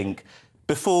just think,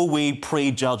 before we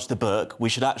prejudge the book, we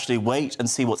should actually wait and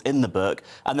see what's in the book,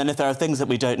 and then if there are things that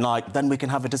we don't like, then we can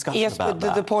have a discussion about that. Yes,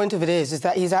 but the point of it is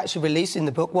that he's actually releasing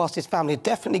the book whilst his family are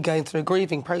definitely going through a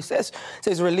grieving process.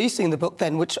 So he's releasing the book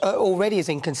then, which already is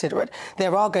inconsiderate.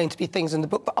 There are going to be things in the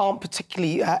book that aren't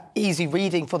particularly easy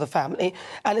reading for the family,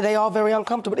 and they are very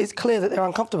uncomfortable. It's clear that they're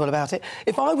uncomfortable about it.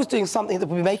 If I was doing something that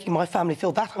would be making my family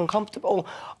feel that uncomfortable,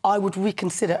 I would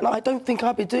reconsider, and I don't think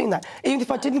I'd be doing that. Even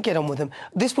if I didn't get on with them,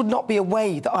 this would not be a way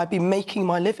that I'd be making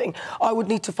my living. I would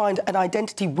need to find an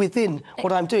identity within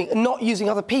what I'm doing and not using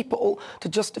other people to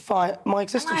justify my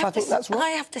existence. I think that's right. I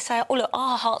have to say, oh, look,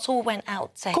 our hearts all went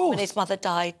out to him when his mother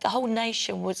died. The whole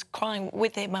nation was crying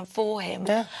with him and for him.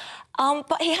 Yeah.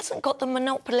 But he hasn't got the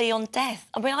monopoly on death.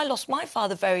 I mean, I lost my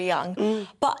father very young,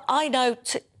 but I know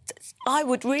I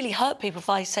would really hurt people if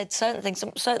I said certain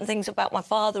things about my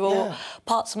father or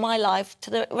parts of my life to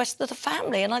the rest of the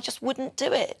family, and I just wouldn't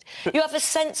do it. But you have a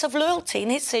sense of loyalty,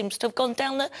 and his seems to have gone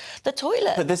down the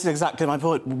toilet. But this is exactly my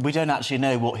point. We don't actually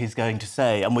know what he's going to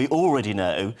say, and we already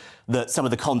know that some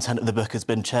of the content of the book has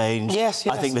been changed. Yes,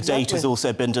 I think the date has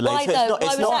also been delayed. Why, though?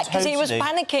 Why was that? Because he was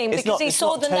panicking, because he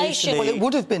saw the nation. Well, it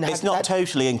would have been... It's not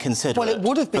totally inconsiderate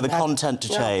for the content to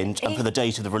change and for the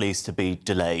date of the release to be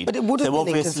delayed. But it would have been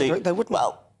inconsiderate, though, wouldn't it?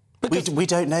 Well, we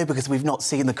don't know because we've not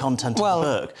seen the content of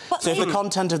the book. So if the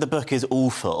content of the book is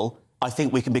awful, I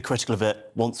think we can be critical of it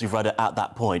once we've read it at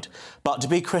that point. But to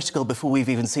be critical before we've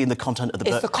even seen the content of the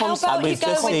book... It's the concept. And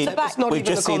we've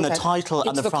just seen the title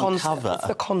and the front cover. It's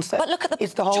the concept. But look at the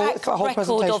track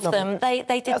record of them.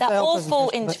 They did that awful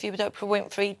interview with Oprah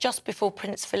Winfrey just before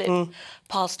Prince Philip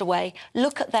passed away.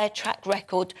 Look at their track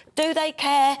record. Do they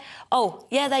care? Oh,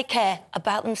 yeah, they care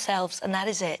about themselves, and that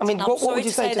is it. I mean, what would you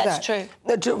say to that's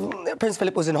that? True. Prince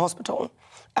Philip was in hospital,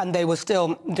 and they were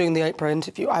still doing the Oprah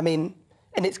interview. I mean...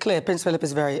 And it's clear Prince Philip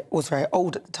was very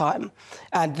old at the time,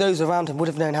 and those around him would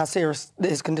have known how serious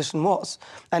his condition was.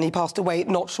 And he passed away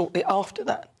not shortly after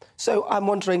that. So I'm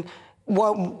wondering,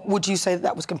 would you say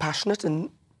that was compassionate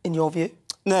in your view?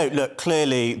 No, look,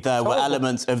 clearly there were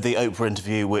elements of the Oprah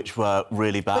interview which were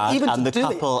really bad, and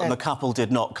the couple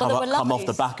did not come off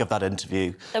the back of that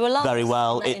interview very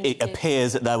well. It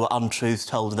appears that there were untruths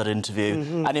told in that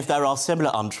interview, and if there are similar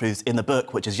untruths in the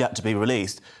book, which is yet to be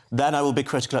released, then I will be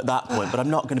critical at that point, but I'm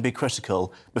not going to be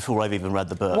critical before I've even read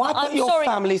the book. Why put your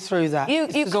family through that? You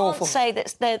can't say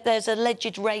that there's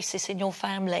alleged racists in your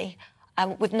family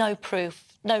with no proof.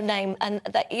 No name, and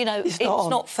that, you know, it's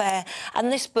not fair.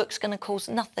 And this book's going to cause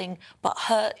nothing but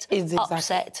hurt,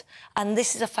 upset. And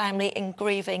this is a family in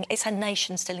grieving. It's a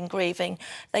nation still in grieving.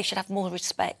 They should have more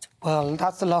respect. Well,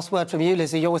 that's the last word from you,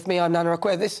 Lizzie. You're with me, I'm Nana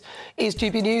Aquia. This is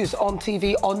GB News on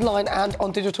TV, online and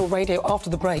on digital radio.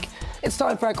 After the break, it's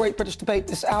time for our Great British Debate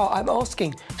this hour. I'm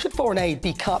asking, should foreign aid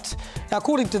be cut? Now,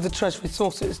 according to the Treasury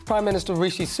sources, Prime Minister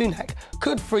Rishi Sunak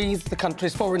could freeze the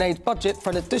country's foreign aid budget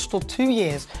for an additional 2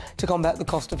 years to combat the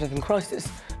cost of living crisis.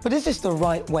 But is this the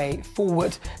right way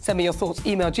forward? Send me your thoughts.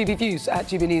 Email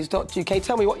gbviews@gbnews.uk.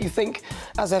 Tell me what you think.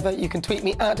 As ever, you can tweet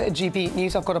me at GB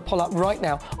News. I've got a poll up right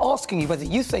now asking you whether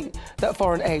you think that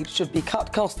foreign aid should be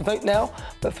cut. Cast the vote now.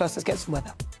 But first, let's get some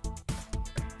weather.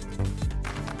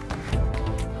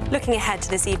 Looking ahead to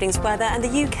this evening's weather, and the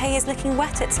UK is looking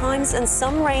wet at times, and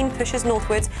some rain pushes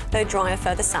northwards, though drier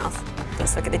further south.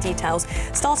 Let's look at the details.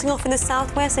 Starting off in the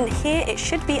southwest, and here it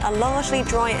should be a largely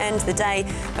dry end of the day.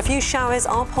 A few showers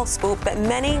are possible, but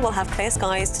many will have clear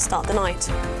skies to start the night.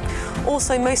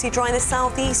 Also mostly dry in the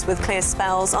southeast with clear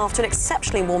spells. After an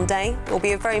exceptionally warm day, it will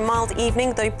be a very mild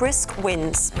evening, though brisk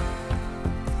winds.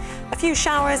 A few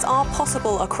showers are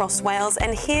possible across Wales,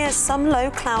 and here some low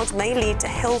clouds may lead to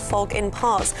hill fog in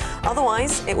parts.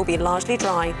 Otherwise, it will be largely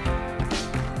dry.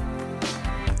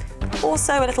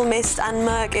 Also, a little mist and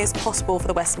murk is possible for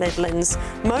the West Midlands.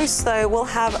 Most, though, will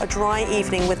have a dry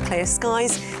evening with clear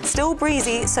skies. Still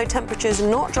breezy, so temperatures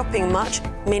not dropping much,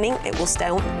 meaning it will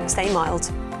stay mild.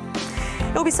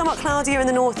 It will be somewhat cloudier in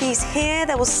the northeast here.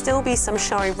 There will still be some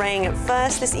showery rain at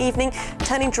first this evening,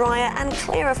 turning drier and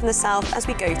clearer from the south as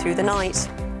we go through the night.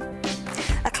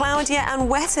 A cloudier and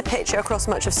wetter picture across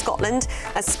much of Scotland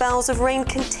as spells of rain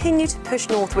continue to push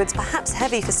northwards, perhaps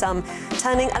heavy for some,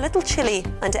 turning a little chilly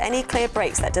under any clear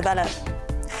breaks that develop.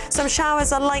 Some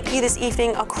showers are likely this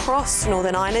evening across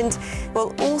Northern Ireland.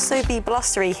 Will also be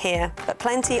blustery here, but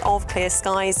plenty of clear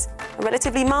skies. A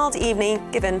relatively mild evening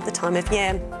given the time of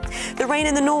year. The rain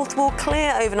in the north will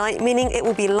clear overnight, meaning it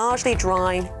will be largely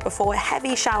dry before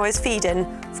heavy showers feed in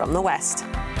from the west.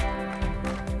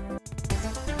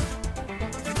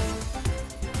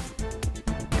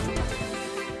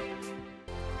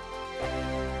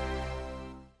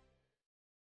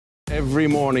 Every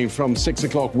morning from 6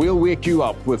 o'clock, we'll wake you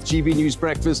up with GB News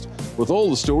Breakfast with all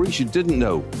the stories you didn't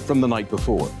know from the night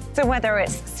before. So whether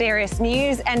it's serious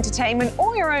news, entertainment,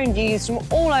 or your own views from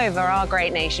all over our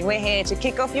great nation, we're here to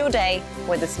kick off your day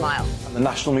with a smile. And the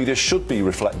national media should be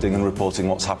reflecting and reporting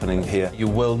what's happening here. You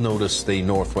will notice the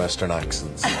northwestern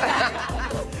accents.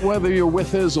 Whether you're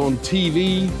with us on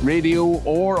TV, radio,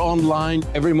 or online,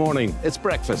 every morning, it's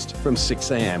breakfast from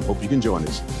 6 a.m. Hope you can join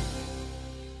us.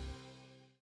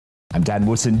 I'm Dan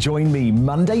Wootton. Join me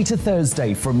Monday to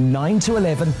Thursday from 9 to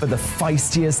 11 for the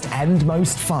feistiest and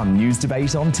most fun news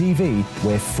debate on TV,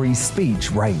 where free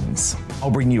speech reigns. I'll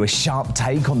bring you a sharp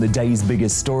take on the day's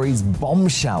biggest stories,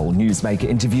 bombshell newsmaker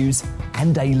interviews,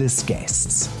 and A-list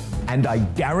guests. And I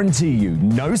guarantee you,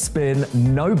 no spin,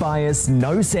 no bias,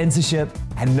 no censorship,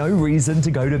 and no reason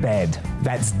to go to bed.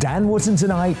 That's Dan Wootton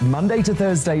Tonight, Monday to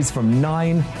Thursdays from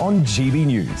 9 on GB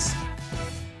News.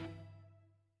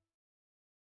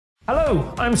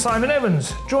 Hello, I'm Simon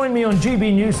Evans. Join me on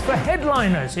GB News for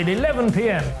Headliners at 11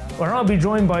 p.m, where I'll be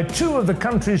joined by two of the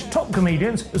country's top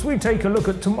comedians as we take a look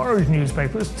at tomorrow's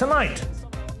newspapers tonight.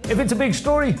 If it's a big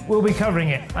story, we'll be covering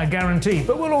it, I guarantee,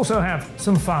 but we'll also have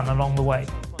some fun along the way.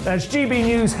 That's GB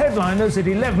News Headliners at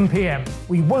 11 p.m.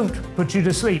 We won't put you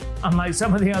to sleep, unlike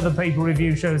some of the other paper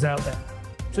review shows out there.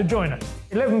 So join us,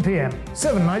 11 p.m,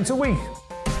 7 nights a week.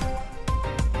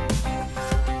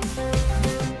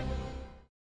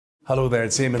 Hello there,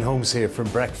 it's Eamon Holmes here from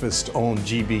Breakfast on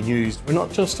GB News. We're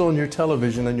not just on your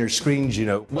television and your screens, you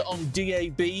know. We're on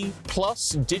DAB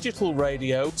plus digital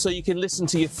radio, so you can listen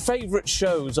to your favourite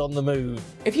shows on the move.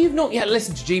 If you've not yet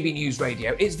listened to GB News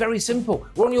Radio, it's very simple.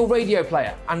 We're on your radio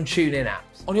player and tune-in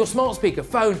apps, on your smart speaker,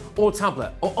 phone or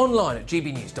tablet, or online at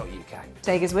gbnews.uk.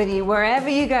 Take us with you wherever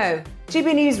you go.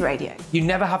 GB News Radio. You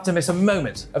never have to miss a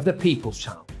moment of the People's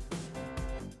Channel.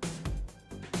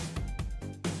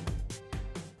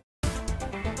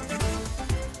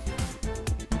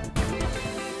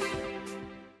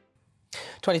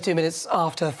 "22 minutes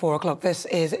after 4 o'clock. This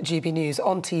is GB News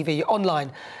on TV,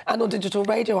 online and on digital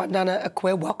radio. I'm Nana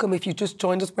Akwe. Welcome if you just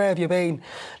joined us, where have you been?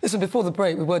 Listen, before the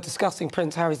break, we were discussing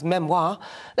Prince Harry's memoir.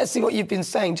 Let's see what you've been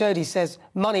saying. Jodie says,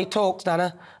 money talks,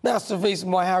 Nana. That's the reason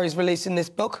why Harry's releasing this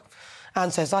book. Anne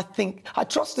says, I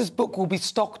trust this book will be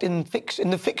stocked in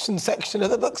the fiction section of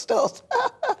the bookstores.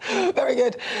 Very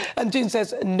good. And June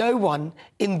says, no one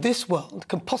in this world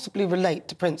can possibly relate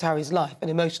to Prince Harry's life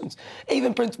and emotions.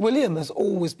 Even Prince William has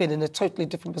always been in a totally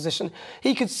different position.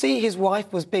 He could see his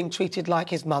wife was being treated like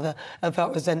his mother and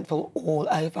felt resentful all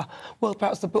over. Well,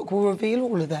 perhaps the book will reveal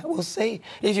all of that. We'll see.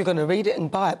 If you're going to read it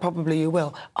and buy it, probably you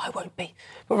will. I won't be.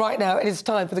 But right now, it is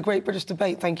time for the Great British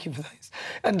Debate. Thank you for those.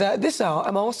 And this hour,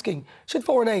 I'm asking, should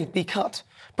foreign aid be cut?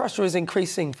 Pressure is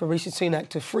increasing for Rishi Sunak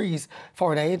to freeze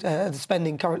foreign aid, the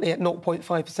spending currently at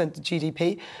 0.5% of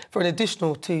GDP, for an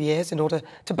additional 2 years in order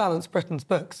to balance Britain's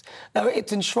books. Now,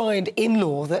 it's enshrined in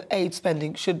law that aid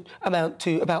spending should amount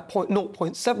to about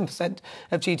 0.7%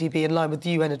 of GDP, in line with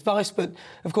the UN advice. But,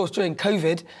 of course, during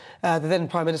COVID, the then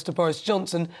Prime Minister Boris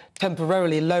Johnson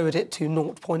temporarily lowered it to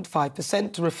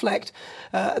 0.5% to reflect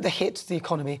the hit to the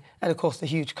economy and, of course, the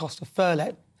huge cost of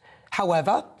furlough.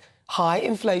 However, high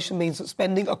inflation means that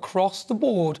spending across the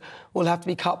board will have to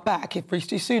be cut back if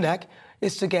Rishi Sunak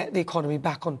is to get the economy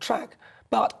back on track.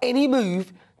 But any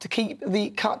move to keep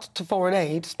the cut to foreign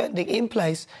aid spending in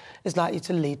place is likely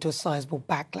to lead to a sizable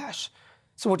backlash.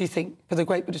 So what do you think for the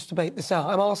Great British Debate this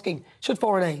hour? I'm asking, should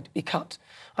foreign aid be cut?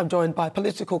 I'm joined by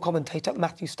political commentator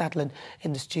Matthew Stadlen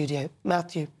in the studio.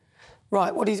 Matthew,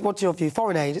 right, what's your view?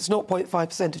 Foreign aid, it's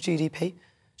 0.5% of GDP.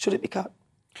 Should it be cut?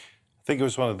 I think it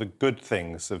was one of the good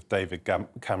things of David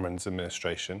Cameron's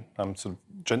administration. I'm sort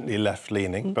of gently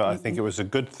left-leaning, but I think it was a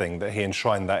good thing that he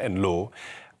enshrined that in law.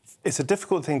 It's a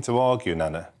difficult thing to argue,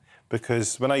 Nana,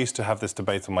 because when I used to have this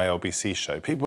debate on my LBC show, people